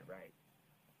the eye, right?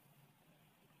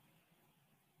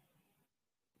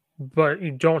 But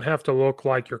you don't have to look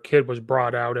like your kid was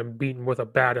brought out and beaten with a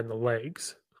bat in the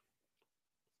legs.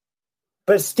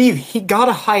 But Steve, he got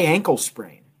a high ankle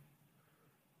sprain.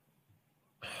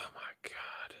 Oh my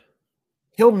God.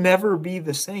 He'll never be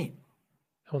the same.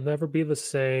 He'll never be the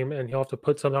same, and he'll have to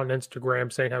put something on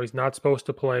Instagram saying how he's not supposed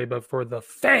to play, but for the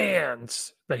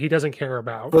fans that he doesn't care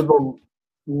about. For the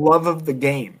love of the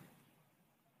game.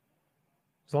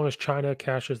 As long as China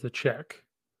cashes the check.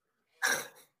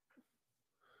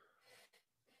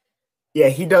 Yeah,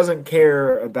 he doesn't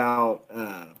care about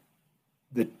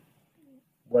the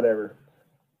whatever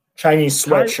Chinese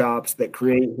sweatshops that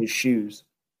create his shoes.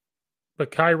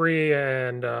 But Kyrie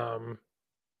and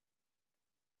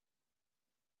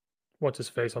what's his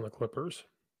face on the Clippers?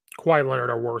 Kawhi Leonard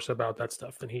are worse about that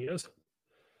stuff than he is.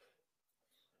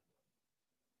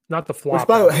 Not the flop. Which,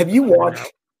 by the way,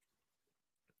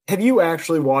 have you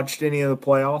actually watched any of the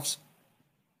playoffs?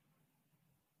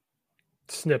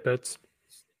 Snippets.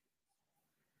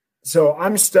 So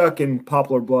I'm stuck in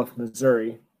Poplar Bluff,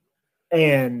 Missouri,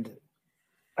 and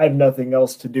I have nothing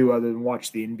else to do other than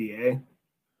watch the NBA.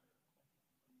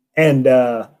 And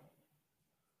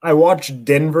I watched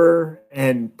Denver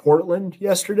and Portland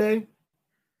yesterday,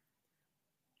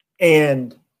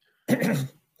 and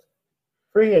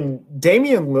freaking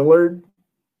Damian Lillard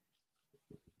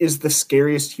is the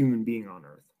scariest human being on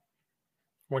earth.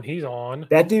 When he's on.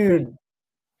 That dude,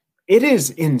 it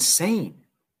is insane.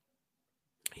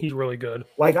 He's really good.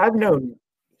 Like, I've known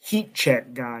heat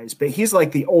check guys, but he's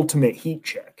like the ultimate heat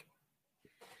check.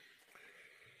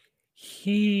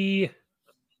 He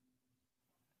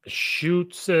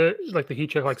shoots like the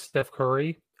heat check like Steph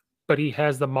Curry, but he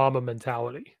has the mama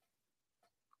mentality.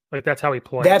 Like, that's how he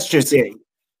plays. That's just it.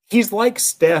 He's like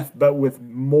Steph, but with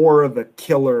more of a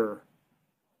killer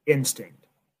instinct.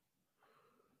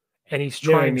 And he's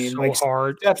trying so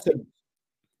hard.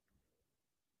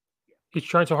 He's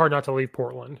trying so hard not to leave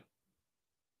Portland.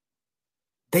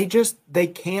 They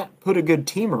can't put a good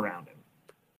team around him.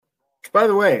 By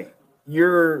the way,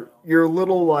 your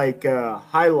little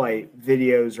highlight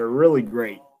videos are really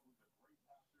great.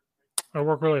 I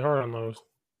work really hard on those.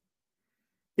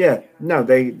 Yeah, no,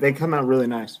 they come out really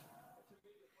nice.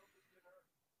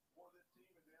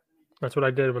 That's what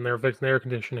I did when they were fixing the air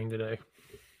conditioning today.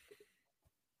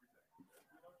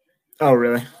 Oh,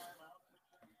 really?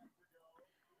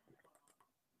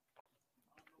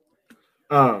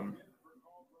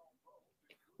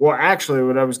 Well, actually,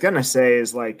 what I was going to say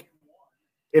is, like,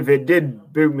 if it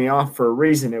did boot me off for a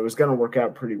reason, it was going to work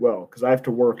out pretty well because I have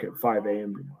to work at 5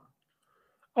 a.m. tomorrow.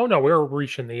 Oh, no, we're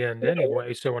reaching the end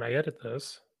anyway. So when I edit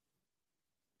this,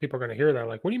 people are going to hear that.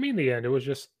 Like, what do you mean the end? It was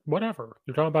just whatever.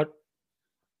 You're talking about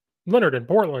Leonard in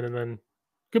Portland, and then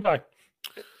goodbye.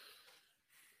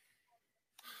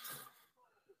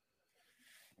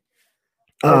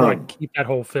 I'm going to keep that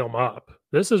whole film up.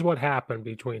 This is what happened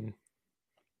between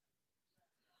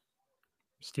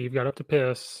Steve got up to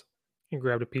piss and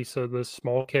grabbed a piece of this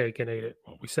small cake and ate it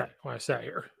when I sat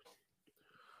here.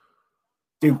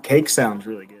 Dude, cake sounds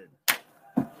really good.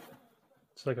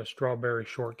 It's like a strawberry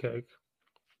shortcake.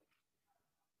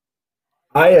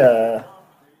 I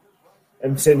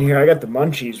am sitting here. I got the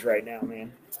munchies right now,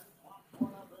 man.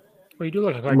 Well, you do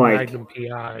look like Magnum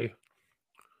PI.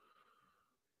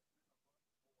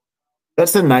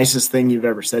 That's the nicest thing you've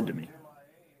ever said to me.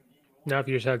 Now, if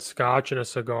you just had scotch and a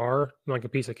cigar, and like a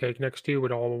piece of cake next to you, it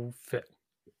would all fit.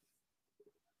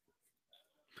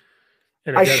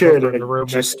 And I should in the room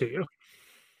next to you.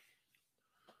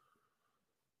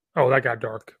 Oh, that got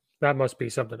dark. That must be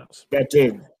something else. That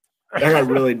did. That got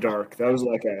really dark. That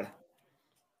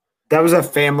was a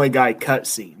Family Guy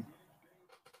cutscene.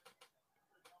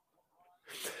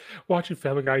 Watching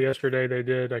Family Guy yesterday, they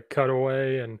did a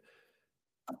cutaway, and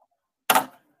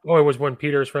it was when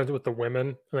Peter's friends with the women,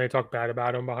 and they talk bad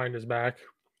about him behind his back.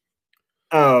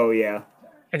 Oh, yeah.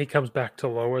 And he comes back to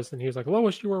Lois, and he's like,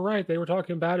 Lois, you were right. They were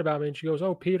talking bad about me. And she goes,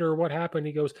 oh, Peter, what happened?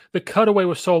 He goes, the cutaway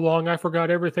was so long, I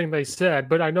forgot everything they said,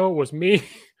 but I know it was me.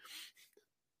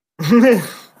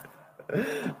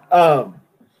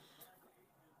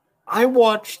 I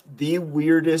watched the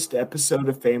weirdest episode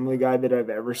of Family Guy that I've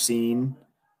ever seen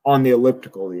on the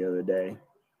elliptical the other day.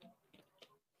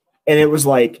 And it was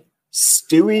like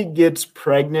Stewie gets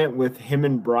pregnant with him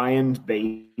and Brian's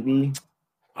baby.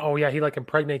 Oh yeah, he like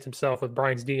impregnates himself with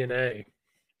Brian's DNA.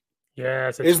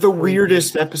 Yes, it's the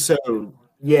weirdest episode.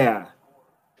 Yeah.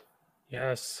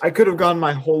 Yes. I could have gone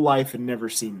my whole life and never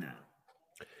seen that.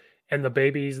 And the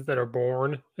babies that are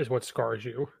born is what scars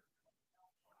you.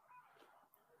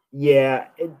 Yeah.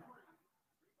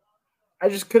 I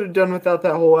just could have done without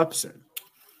that whole episode.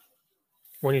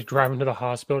 When he's driving to the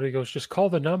hospital, he goes, just call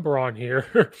the number on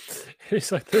here.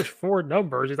 He's like, there's 4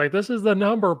 numbers. He's like, this is the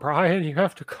number, Brian. You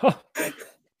have to call.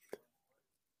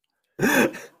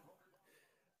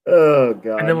 Oh,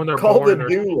 God. And then when they're call born, the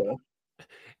doula.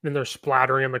 Then they're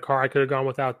splattering in the car. I could have gone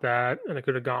without that, and I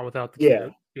could have gone without the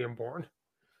kid being born.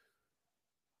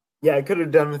 Yeah, I could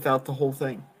have done without the whole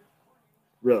thing.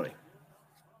 Really.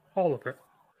 All of it.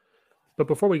 But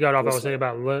before we got off, I was saying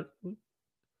about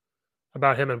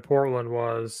him in Portland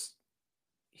was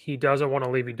he doesn't want to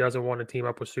leave. He doesn't want to team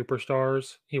up with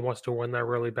superstars. He wants to win that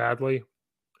really badly.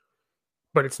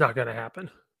 But it's not going to happen.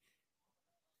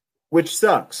 Which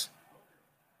sucks.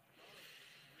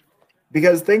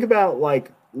 Because think about,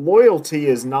 like, loyalty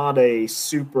is not a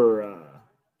super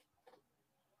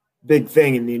big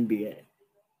thing in the NBA.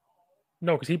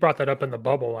 No, because he brought that up in the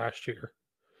bubble last year.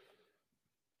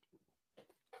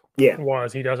 Yeah.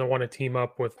 He doesn't want to team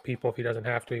up with people if he doesn't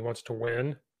have to. He wants to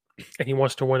win. And he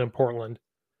wants to win in Portland.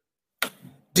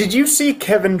 Did you see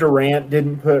Kevin Durant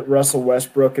didn't put Russell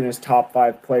Westbrook in his top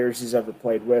 5 players he's ever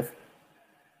played with?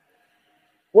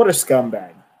 What a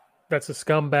scumbag. That's a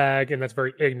scumbag, and that's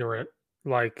very ignorant.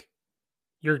 Like,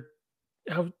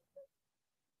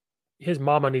 his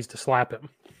mama needs to slap him.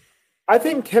 I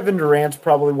think Kevin Durant's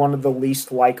probably one of the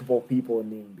least likable people in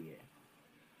the NBA.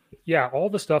 Yeah, all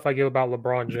the stuff I give about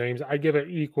LeBron James, I give it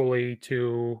equally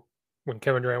to when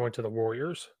Kevin Durant went to the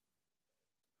Warriors.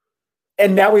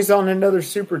 And now he's on another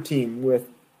super team with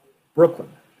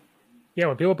Brooklyn. Yeah,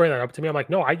 when people bring that up to me, I'm like,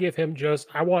 no, I give him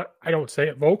I don't say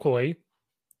it vocally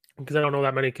because I don't know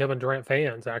that many Kevin Durant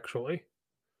fans, actually.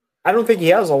 I don't think he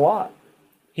has a lot.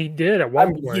 He did at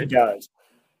one point. He does.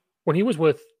 When he was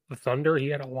with the Thunder, he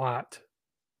had a lot.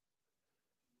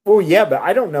 Well, yeah, but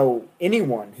I don't know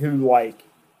anyone who, like,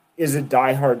 is a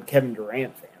diehard Kevin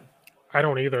Durant fan. I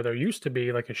don't either. There used to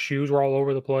be, like, his shoes were all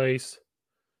over the place.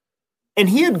 And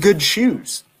he had good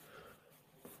shoes.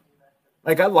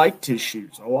 Like, I liked his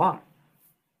shoes a lot.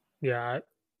 Yeah.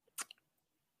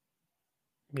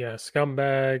 Yeah,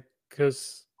 scumbag.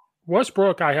 Because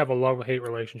Westbrook, I have a love-hate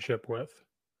relationship with.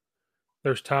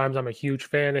 There's times I'm a huge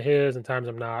fan of his and times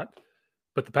I'm not.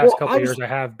 But the past couple of years I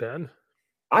have been.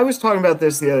 I was talking about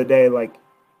this the other day. Like,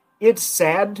 it's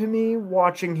sad to me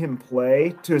watching him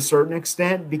play to a certain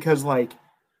extent because, like,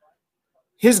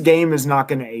 his game is not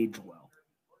going to age well.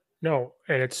 No,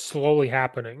 and it's slowly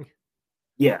happening.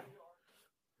 Yeah.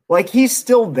 Like, he's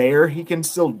still there. He can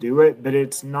still do it, but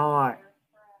it's not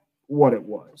what it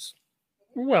was.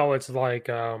 Well, it's like,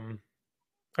 I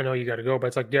know you got to go, but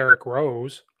it's like Derrick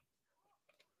Rose.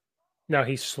 Now,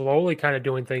 he's slowly kind of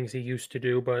doing things he used to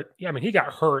do, but, yeah, I mean, he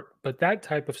got hurt, but that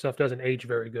type of stuff doesn't age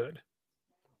very good.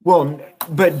 Well,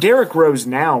 but Derrick Rose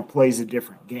now plays a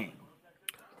different game.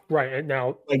 Right, and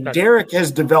now... Like, Derrick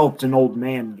has developed an old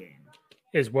man game.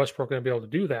 Is Westbrook going to be able to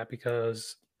do that?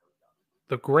 Because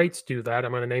the greats do that.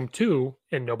 I'm going to name 2,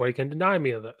 and nobody can deny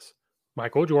me of this.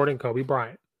 Michael Jordan, Kobe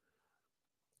Bryant.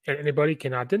 And anybody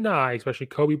cannot deny, especially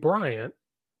Kobe Bryant,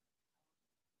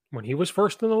 when he was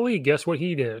first in the league, guess what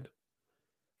he did?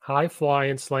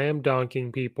 High-flying,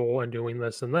 slam-dunking people and doing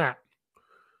this and that.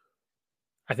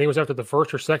 I think it was after the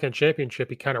first or second championship,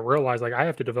 he kind of realized, like, I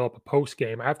have to develop a post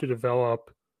game. I have to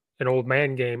develop an old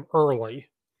man game early.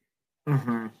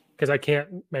 Because I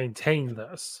can't maintain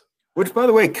this. Which, by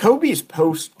the way, Kobe's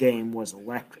post game was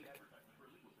electric.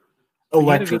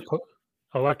 Electric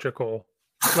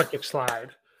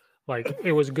slide. Like,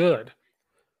 it was good.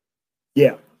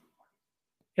 Yeah.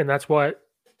 And that's what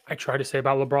I try to say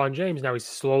about LeBron James. Now, he's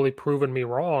slowly proven me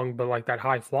wrong, but, like, that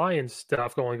high-flying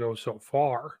stuff only goes so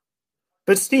far.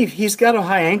 But, Steve, he's got a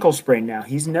high ankle sprain now.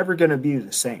 He's never going to be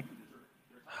the same.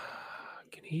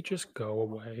 Can he just go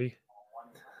away?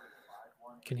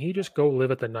 Can he just go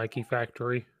live at the Nike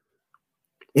factory?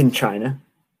 In China?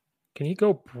 Can he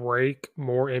go break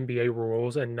more NBA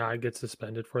rules and not get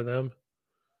suspended for them?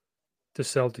 To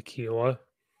sell tequila?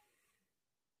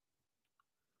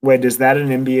 Wait, is that an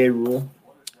NBA rule?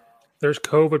 There's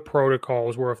COVID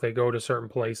protocols where if they go to certain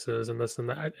places and this and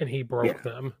that, and he broke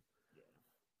them.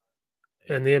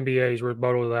 And the NBA's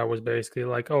rebuttal to that was basically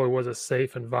like, oh, it was a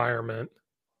safe environment.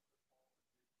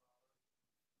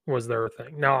 Was their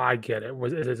thing. Now, I get it.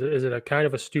 Is it a kind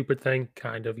of a stupid thing?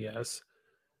 Kind of, yes.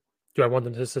 Do I want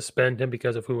them to suspend him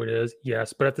because of who it is?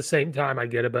 Yes. But at the same time, I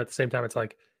get it. But at the same time, it's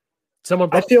like someone.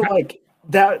 I feel like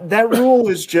that rule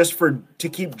is just to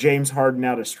keep James Harden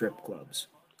out of strip clubs.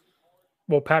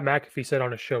 Well, Pat McAfee said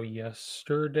on a show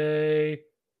yesterday,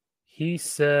 he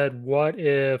said, what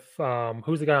if,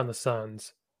 who's the guy on the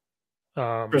Suns?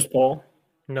 Chris Paul?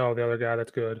 No, the other guy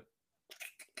that's good.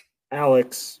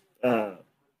 Alex.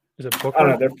 Is it Booker? I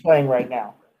don't know. They're playing right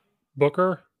now.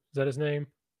 Booker? Is that his name?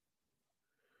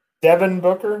 Devin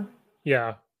Booker? Yeah.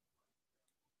 Is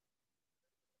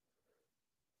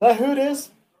that who it is?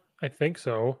 I think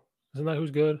so. Isn't that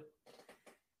who's good?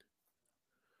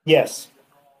 Yes.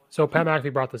 So Pat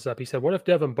McAfee brought this up. He said, what if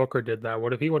Devin Booker did that?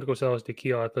 What if he went to go sell his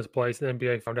tequila at this place and the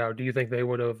NBA found out? Do you think they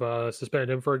would have suspended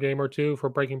him for a game or two for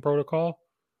breaking protocol?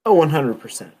 Oh,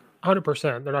 100%.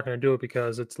 100%. They're not going to do it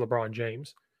because it's LeBron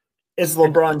James. It's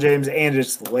LeBron James and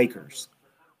it's the Lakers.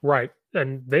 Right.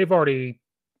 And they've already,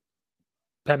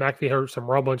 Pat McAfee heard some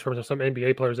rumblings from some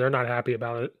NBA players. They're not happy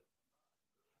about it.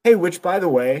 Hey, which, by the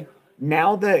way,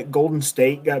 now that Golden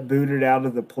State got booted out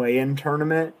of the play-in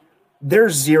tournament,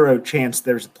 there's zero chance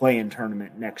there's a play-in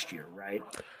tournament next year, right?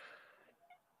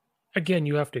 Again,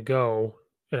 you have to go,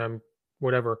 and I'm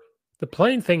whatever. The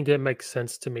playing thing didn't make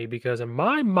sense to me because in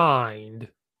my mind,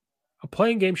 a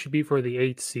playing game should be for the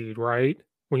 8th seed, right?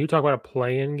 When you talk about a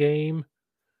playing game.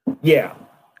 Yeah.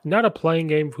 Not a playing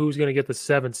game of who's going to get the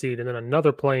 7th seed and then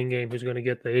another playing game who's going to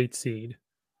get the 8th seed.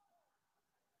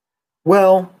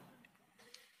 Well,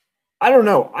 I don't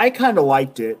know. I kind of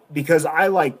liked it because I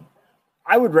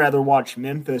would rather watch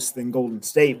Memphis than Golden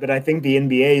State, but I think the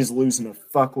NBA is losing a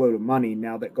fuckload of money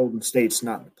now that Golden State's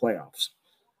not in the playoffs.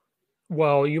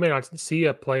 Well, you may not see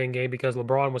a playing game because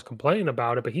LeBron was complaining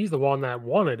about it, but he's the one that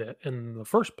wanted it in the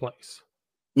first place.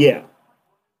 Yeah.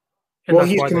 And well,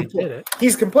 that's why they did it.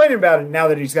 He's complaining about it now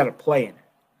that he's got to play in it.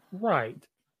 Right.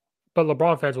 But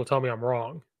LeBron fans will tell me I'm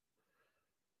wrong.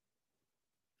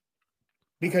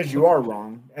 Because you are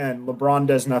wrong, and LeBron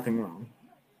does nothing wrong.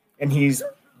 And he's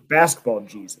basketball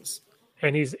Jesus.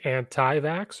 And he's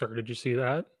anti-vaxxer. Did you see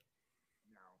that?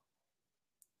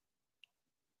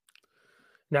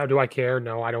 Now, do I care?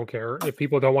 No, I don't care. If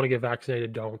people don't want to get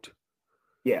vaccinated, don't.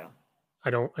 Yeah. I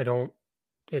don't.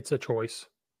 It's a choice.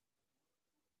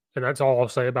 And that's all I'll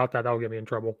say about that. That'll get me in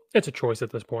trouble. It's a choice at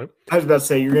this point. I was about to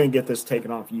say, you're going to get this taken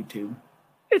off YouTube.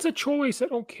 It's a choice. I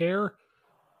don't care.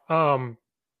 I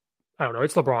don't know.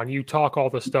 It's LeBron. You talk all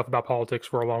this stuff about politics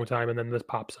for a long time, and then this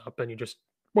pops up, and you just,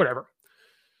 whatever.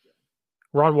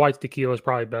 Ron White's tequila is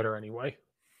probably better anyway.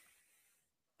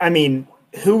 I mean,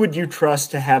 who would you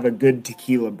trust to have a good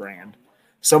tequila brand?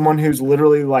 Someone who's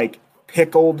literally like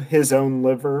pickled his own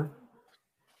liver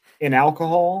in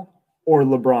alcohol, or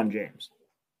LeBron James?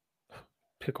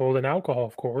 Pickled in alcohol,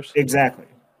 of course. Exactly.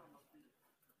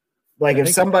 Like if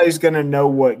somebody's going to know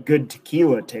what good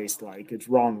tequila tastes like, it's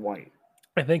Ron White.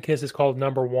 I think his is called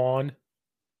Number One.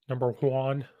 Number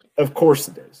One. Of course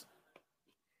it is.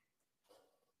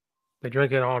 They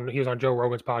drink it he was on Joe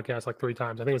Rogan's podcast like 3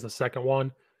 times. I think it was the second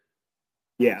one.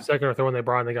 Yeah. Second or third one they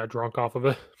brought and they got drunk off of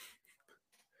it.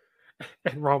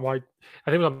 And Ron White,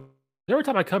 I think every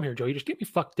time I come here, Joe, you just get me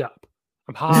fucked up.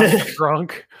 I'm hot, I'm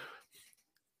drunk.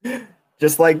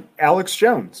 Just like Alex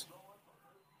Jones.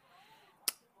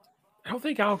 I don't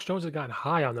think Alex Jones has gotten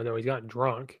high on the though. He's gotten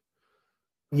drunk.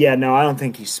 Yeah, no, I don't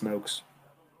think he smokes.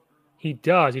 He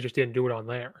does. He just didn't do it on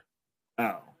there. Oh.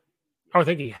 I don't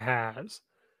think he has.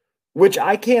 Which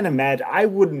I can't imagine. I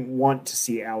wouldn't want to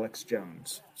see Alex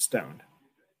Jones stoned.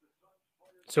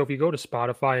 So if you go to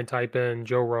Spotify and type in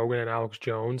Joe Rogan and Alex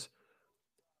Jones,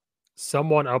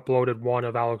 someone uploaded one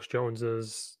of Alex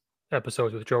Jones's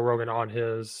episodes with Joe Rogan on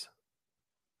his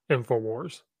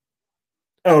InfoWars.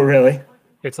 Oh, really?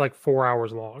 It's like 4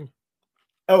 hours long.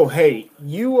 Oh, hey,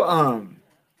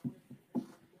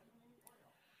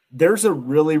 there's a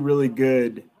really, really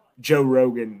good Joe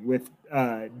Rogan with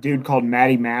a dude called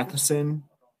Matty Matheson.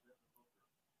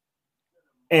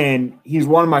 And he's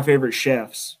one of my favorite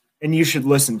chefs, and you should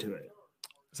listen to it.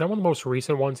 Is that one of the most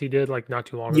recent ones he did, like not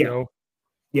too long ago?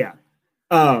 Yeah.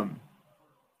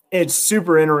 It's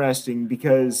super interesting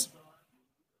because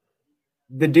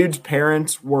the dude's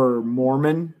parents were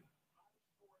Mormon,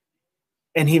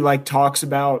 and he like talks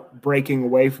about breaking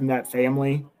away from that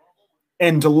family.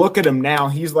 And to look at him now,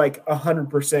 he's like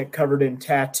 100% covered in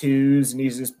tattoos, and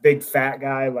he's this big fat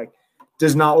guy, like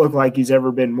does not look like he's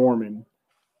ever been Mormon.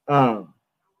 But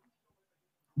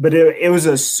it was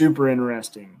a super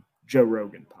interesting Joe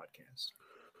Rogan podcast.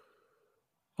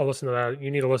 I'll listen to that. You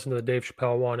need to listen to the Dave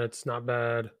Chappelle one. It's not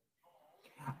bad.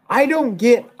 I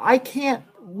can't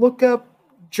look up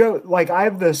Joe. Like I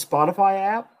have the Spotify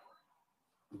app,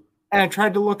 and I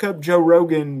tried to look up Joe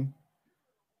Rogan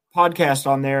podcast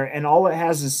on there, and all it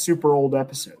has is super old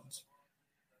episodes.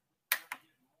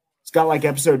 It's got like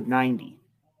episode 90.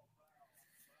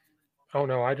 Oh,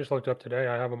 no, I just looked up today.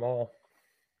 I have them all.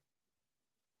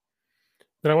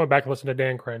 Then I went back and listened to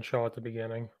Dan Crenshaw at the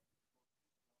beginning.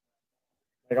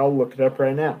 Like, I'll look it up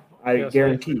right now. I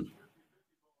guarantee.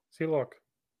 See, look.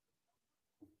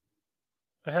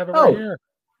 I have it right here.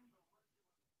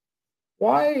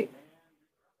 Why?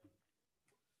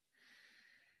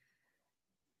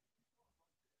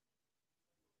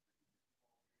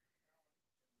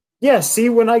 Yeah, see,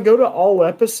 when I go to all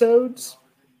episodes,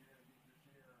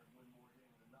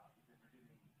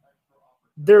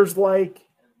 there's literally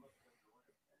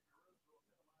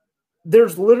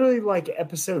like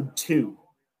episode 2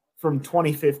 from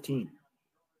 2015.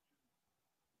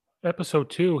 Episode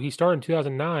 2, he started in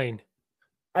 2009.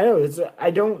 I know.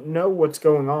 I don't know what's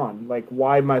going on. Like,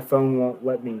 why my phone won't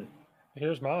let me.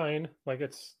 Here's mine. Like,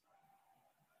 it's.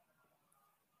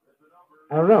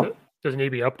 I don't know. Does it need to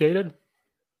be updated?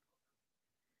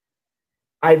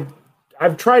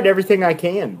 I've tried everything I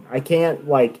can. I can't,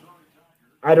 like.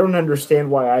 I don't understand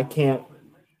why I can't.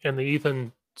 And the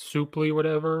Ethan Suplee,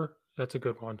 whatever, that's a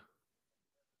good one.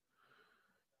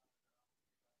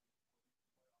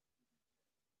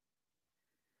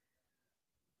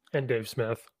 And Dave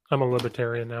Smith. I'm a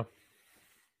libertarian now.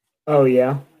 Oh,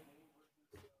 yeah?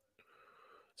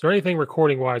 Is there anything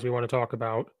recording-wise we want to talk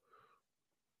about?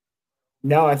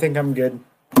 No, I think I'm good.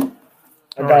 I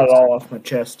got it all off my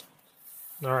chest.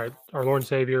 All right. Our Lord and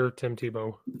Savior, Tim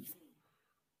Tebow.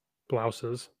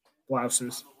 Blouses.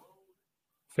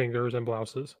 Fingers and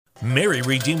blouses. Mary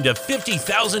redeemed a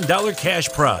 $50,000 cash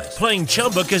prize playing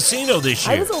Chumba Casino this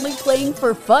year. I was only playing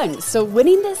for fun, so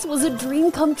winning this was a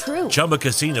dream come true. Chumba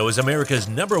Casino is America's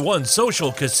 #1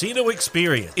 social casino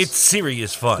experience. It's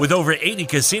serious fun. With over 80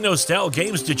 casino-style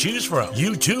games to choose from,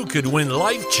 you too could win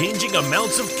life-changing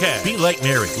amounts of cash. Be like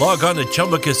Mary. Log on to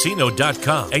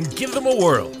ChumbaCasino.com and give them a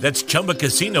whirl. That's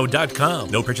ChumbaCasino.com.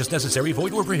 No purchase necessary.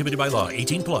 Void or prohibited by law.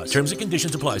 18+. Terms and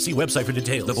conditions apply. See website for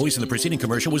details. The voice in the preceding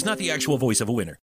commercial was not the actual voice of a winner.